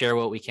to share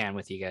what we can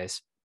with you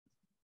guys.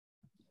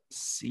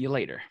 See you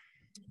later.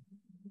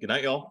 Good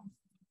night, y'all.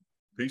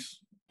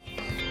 Peace.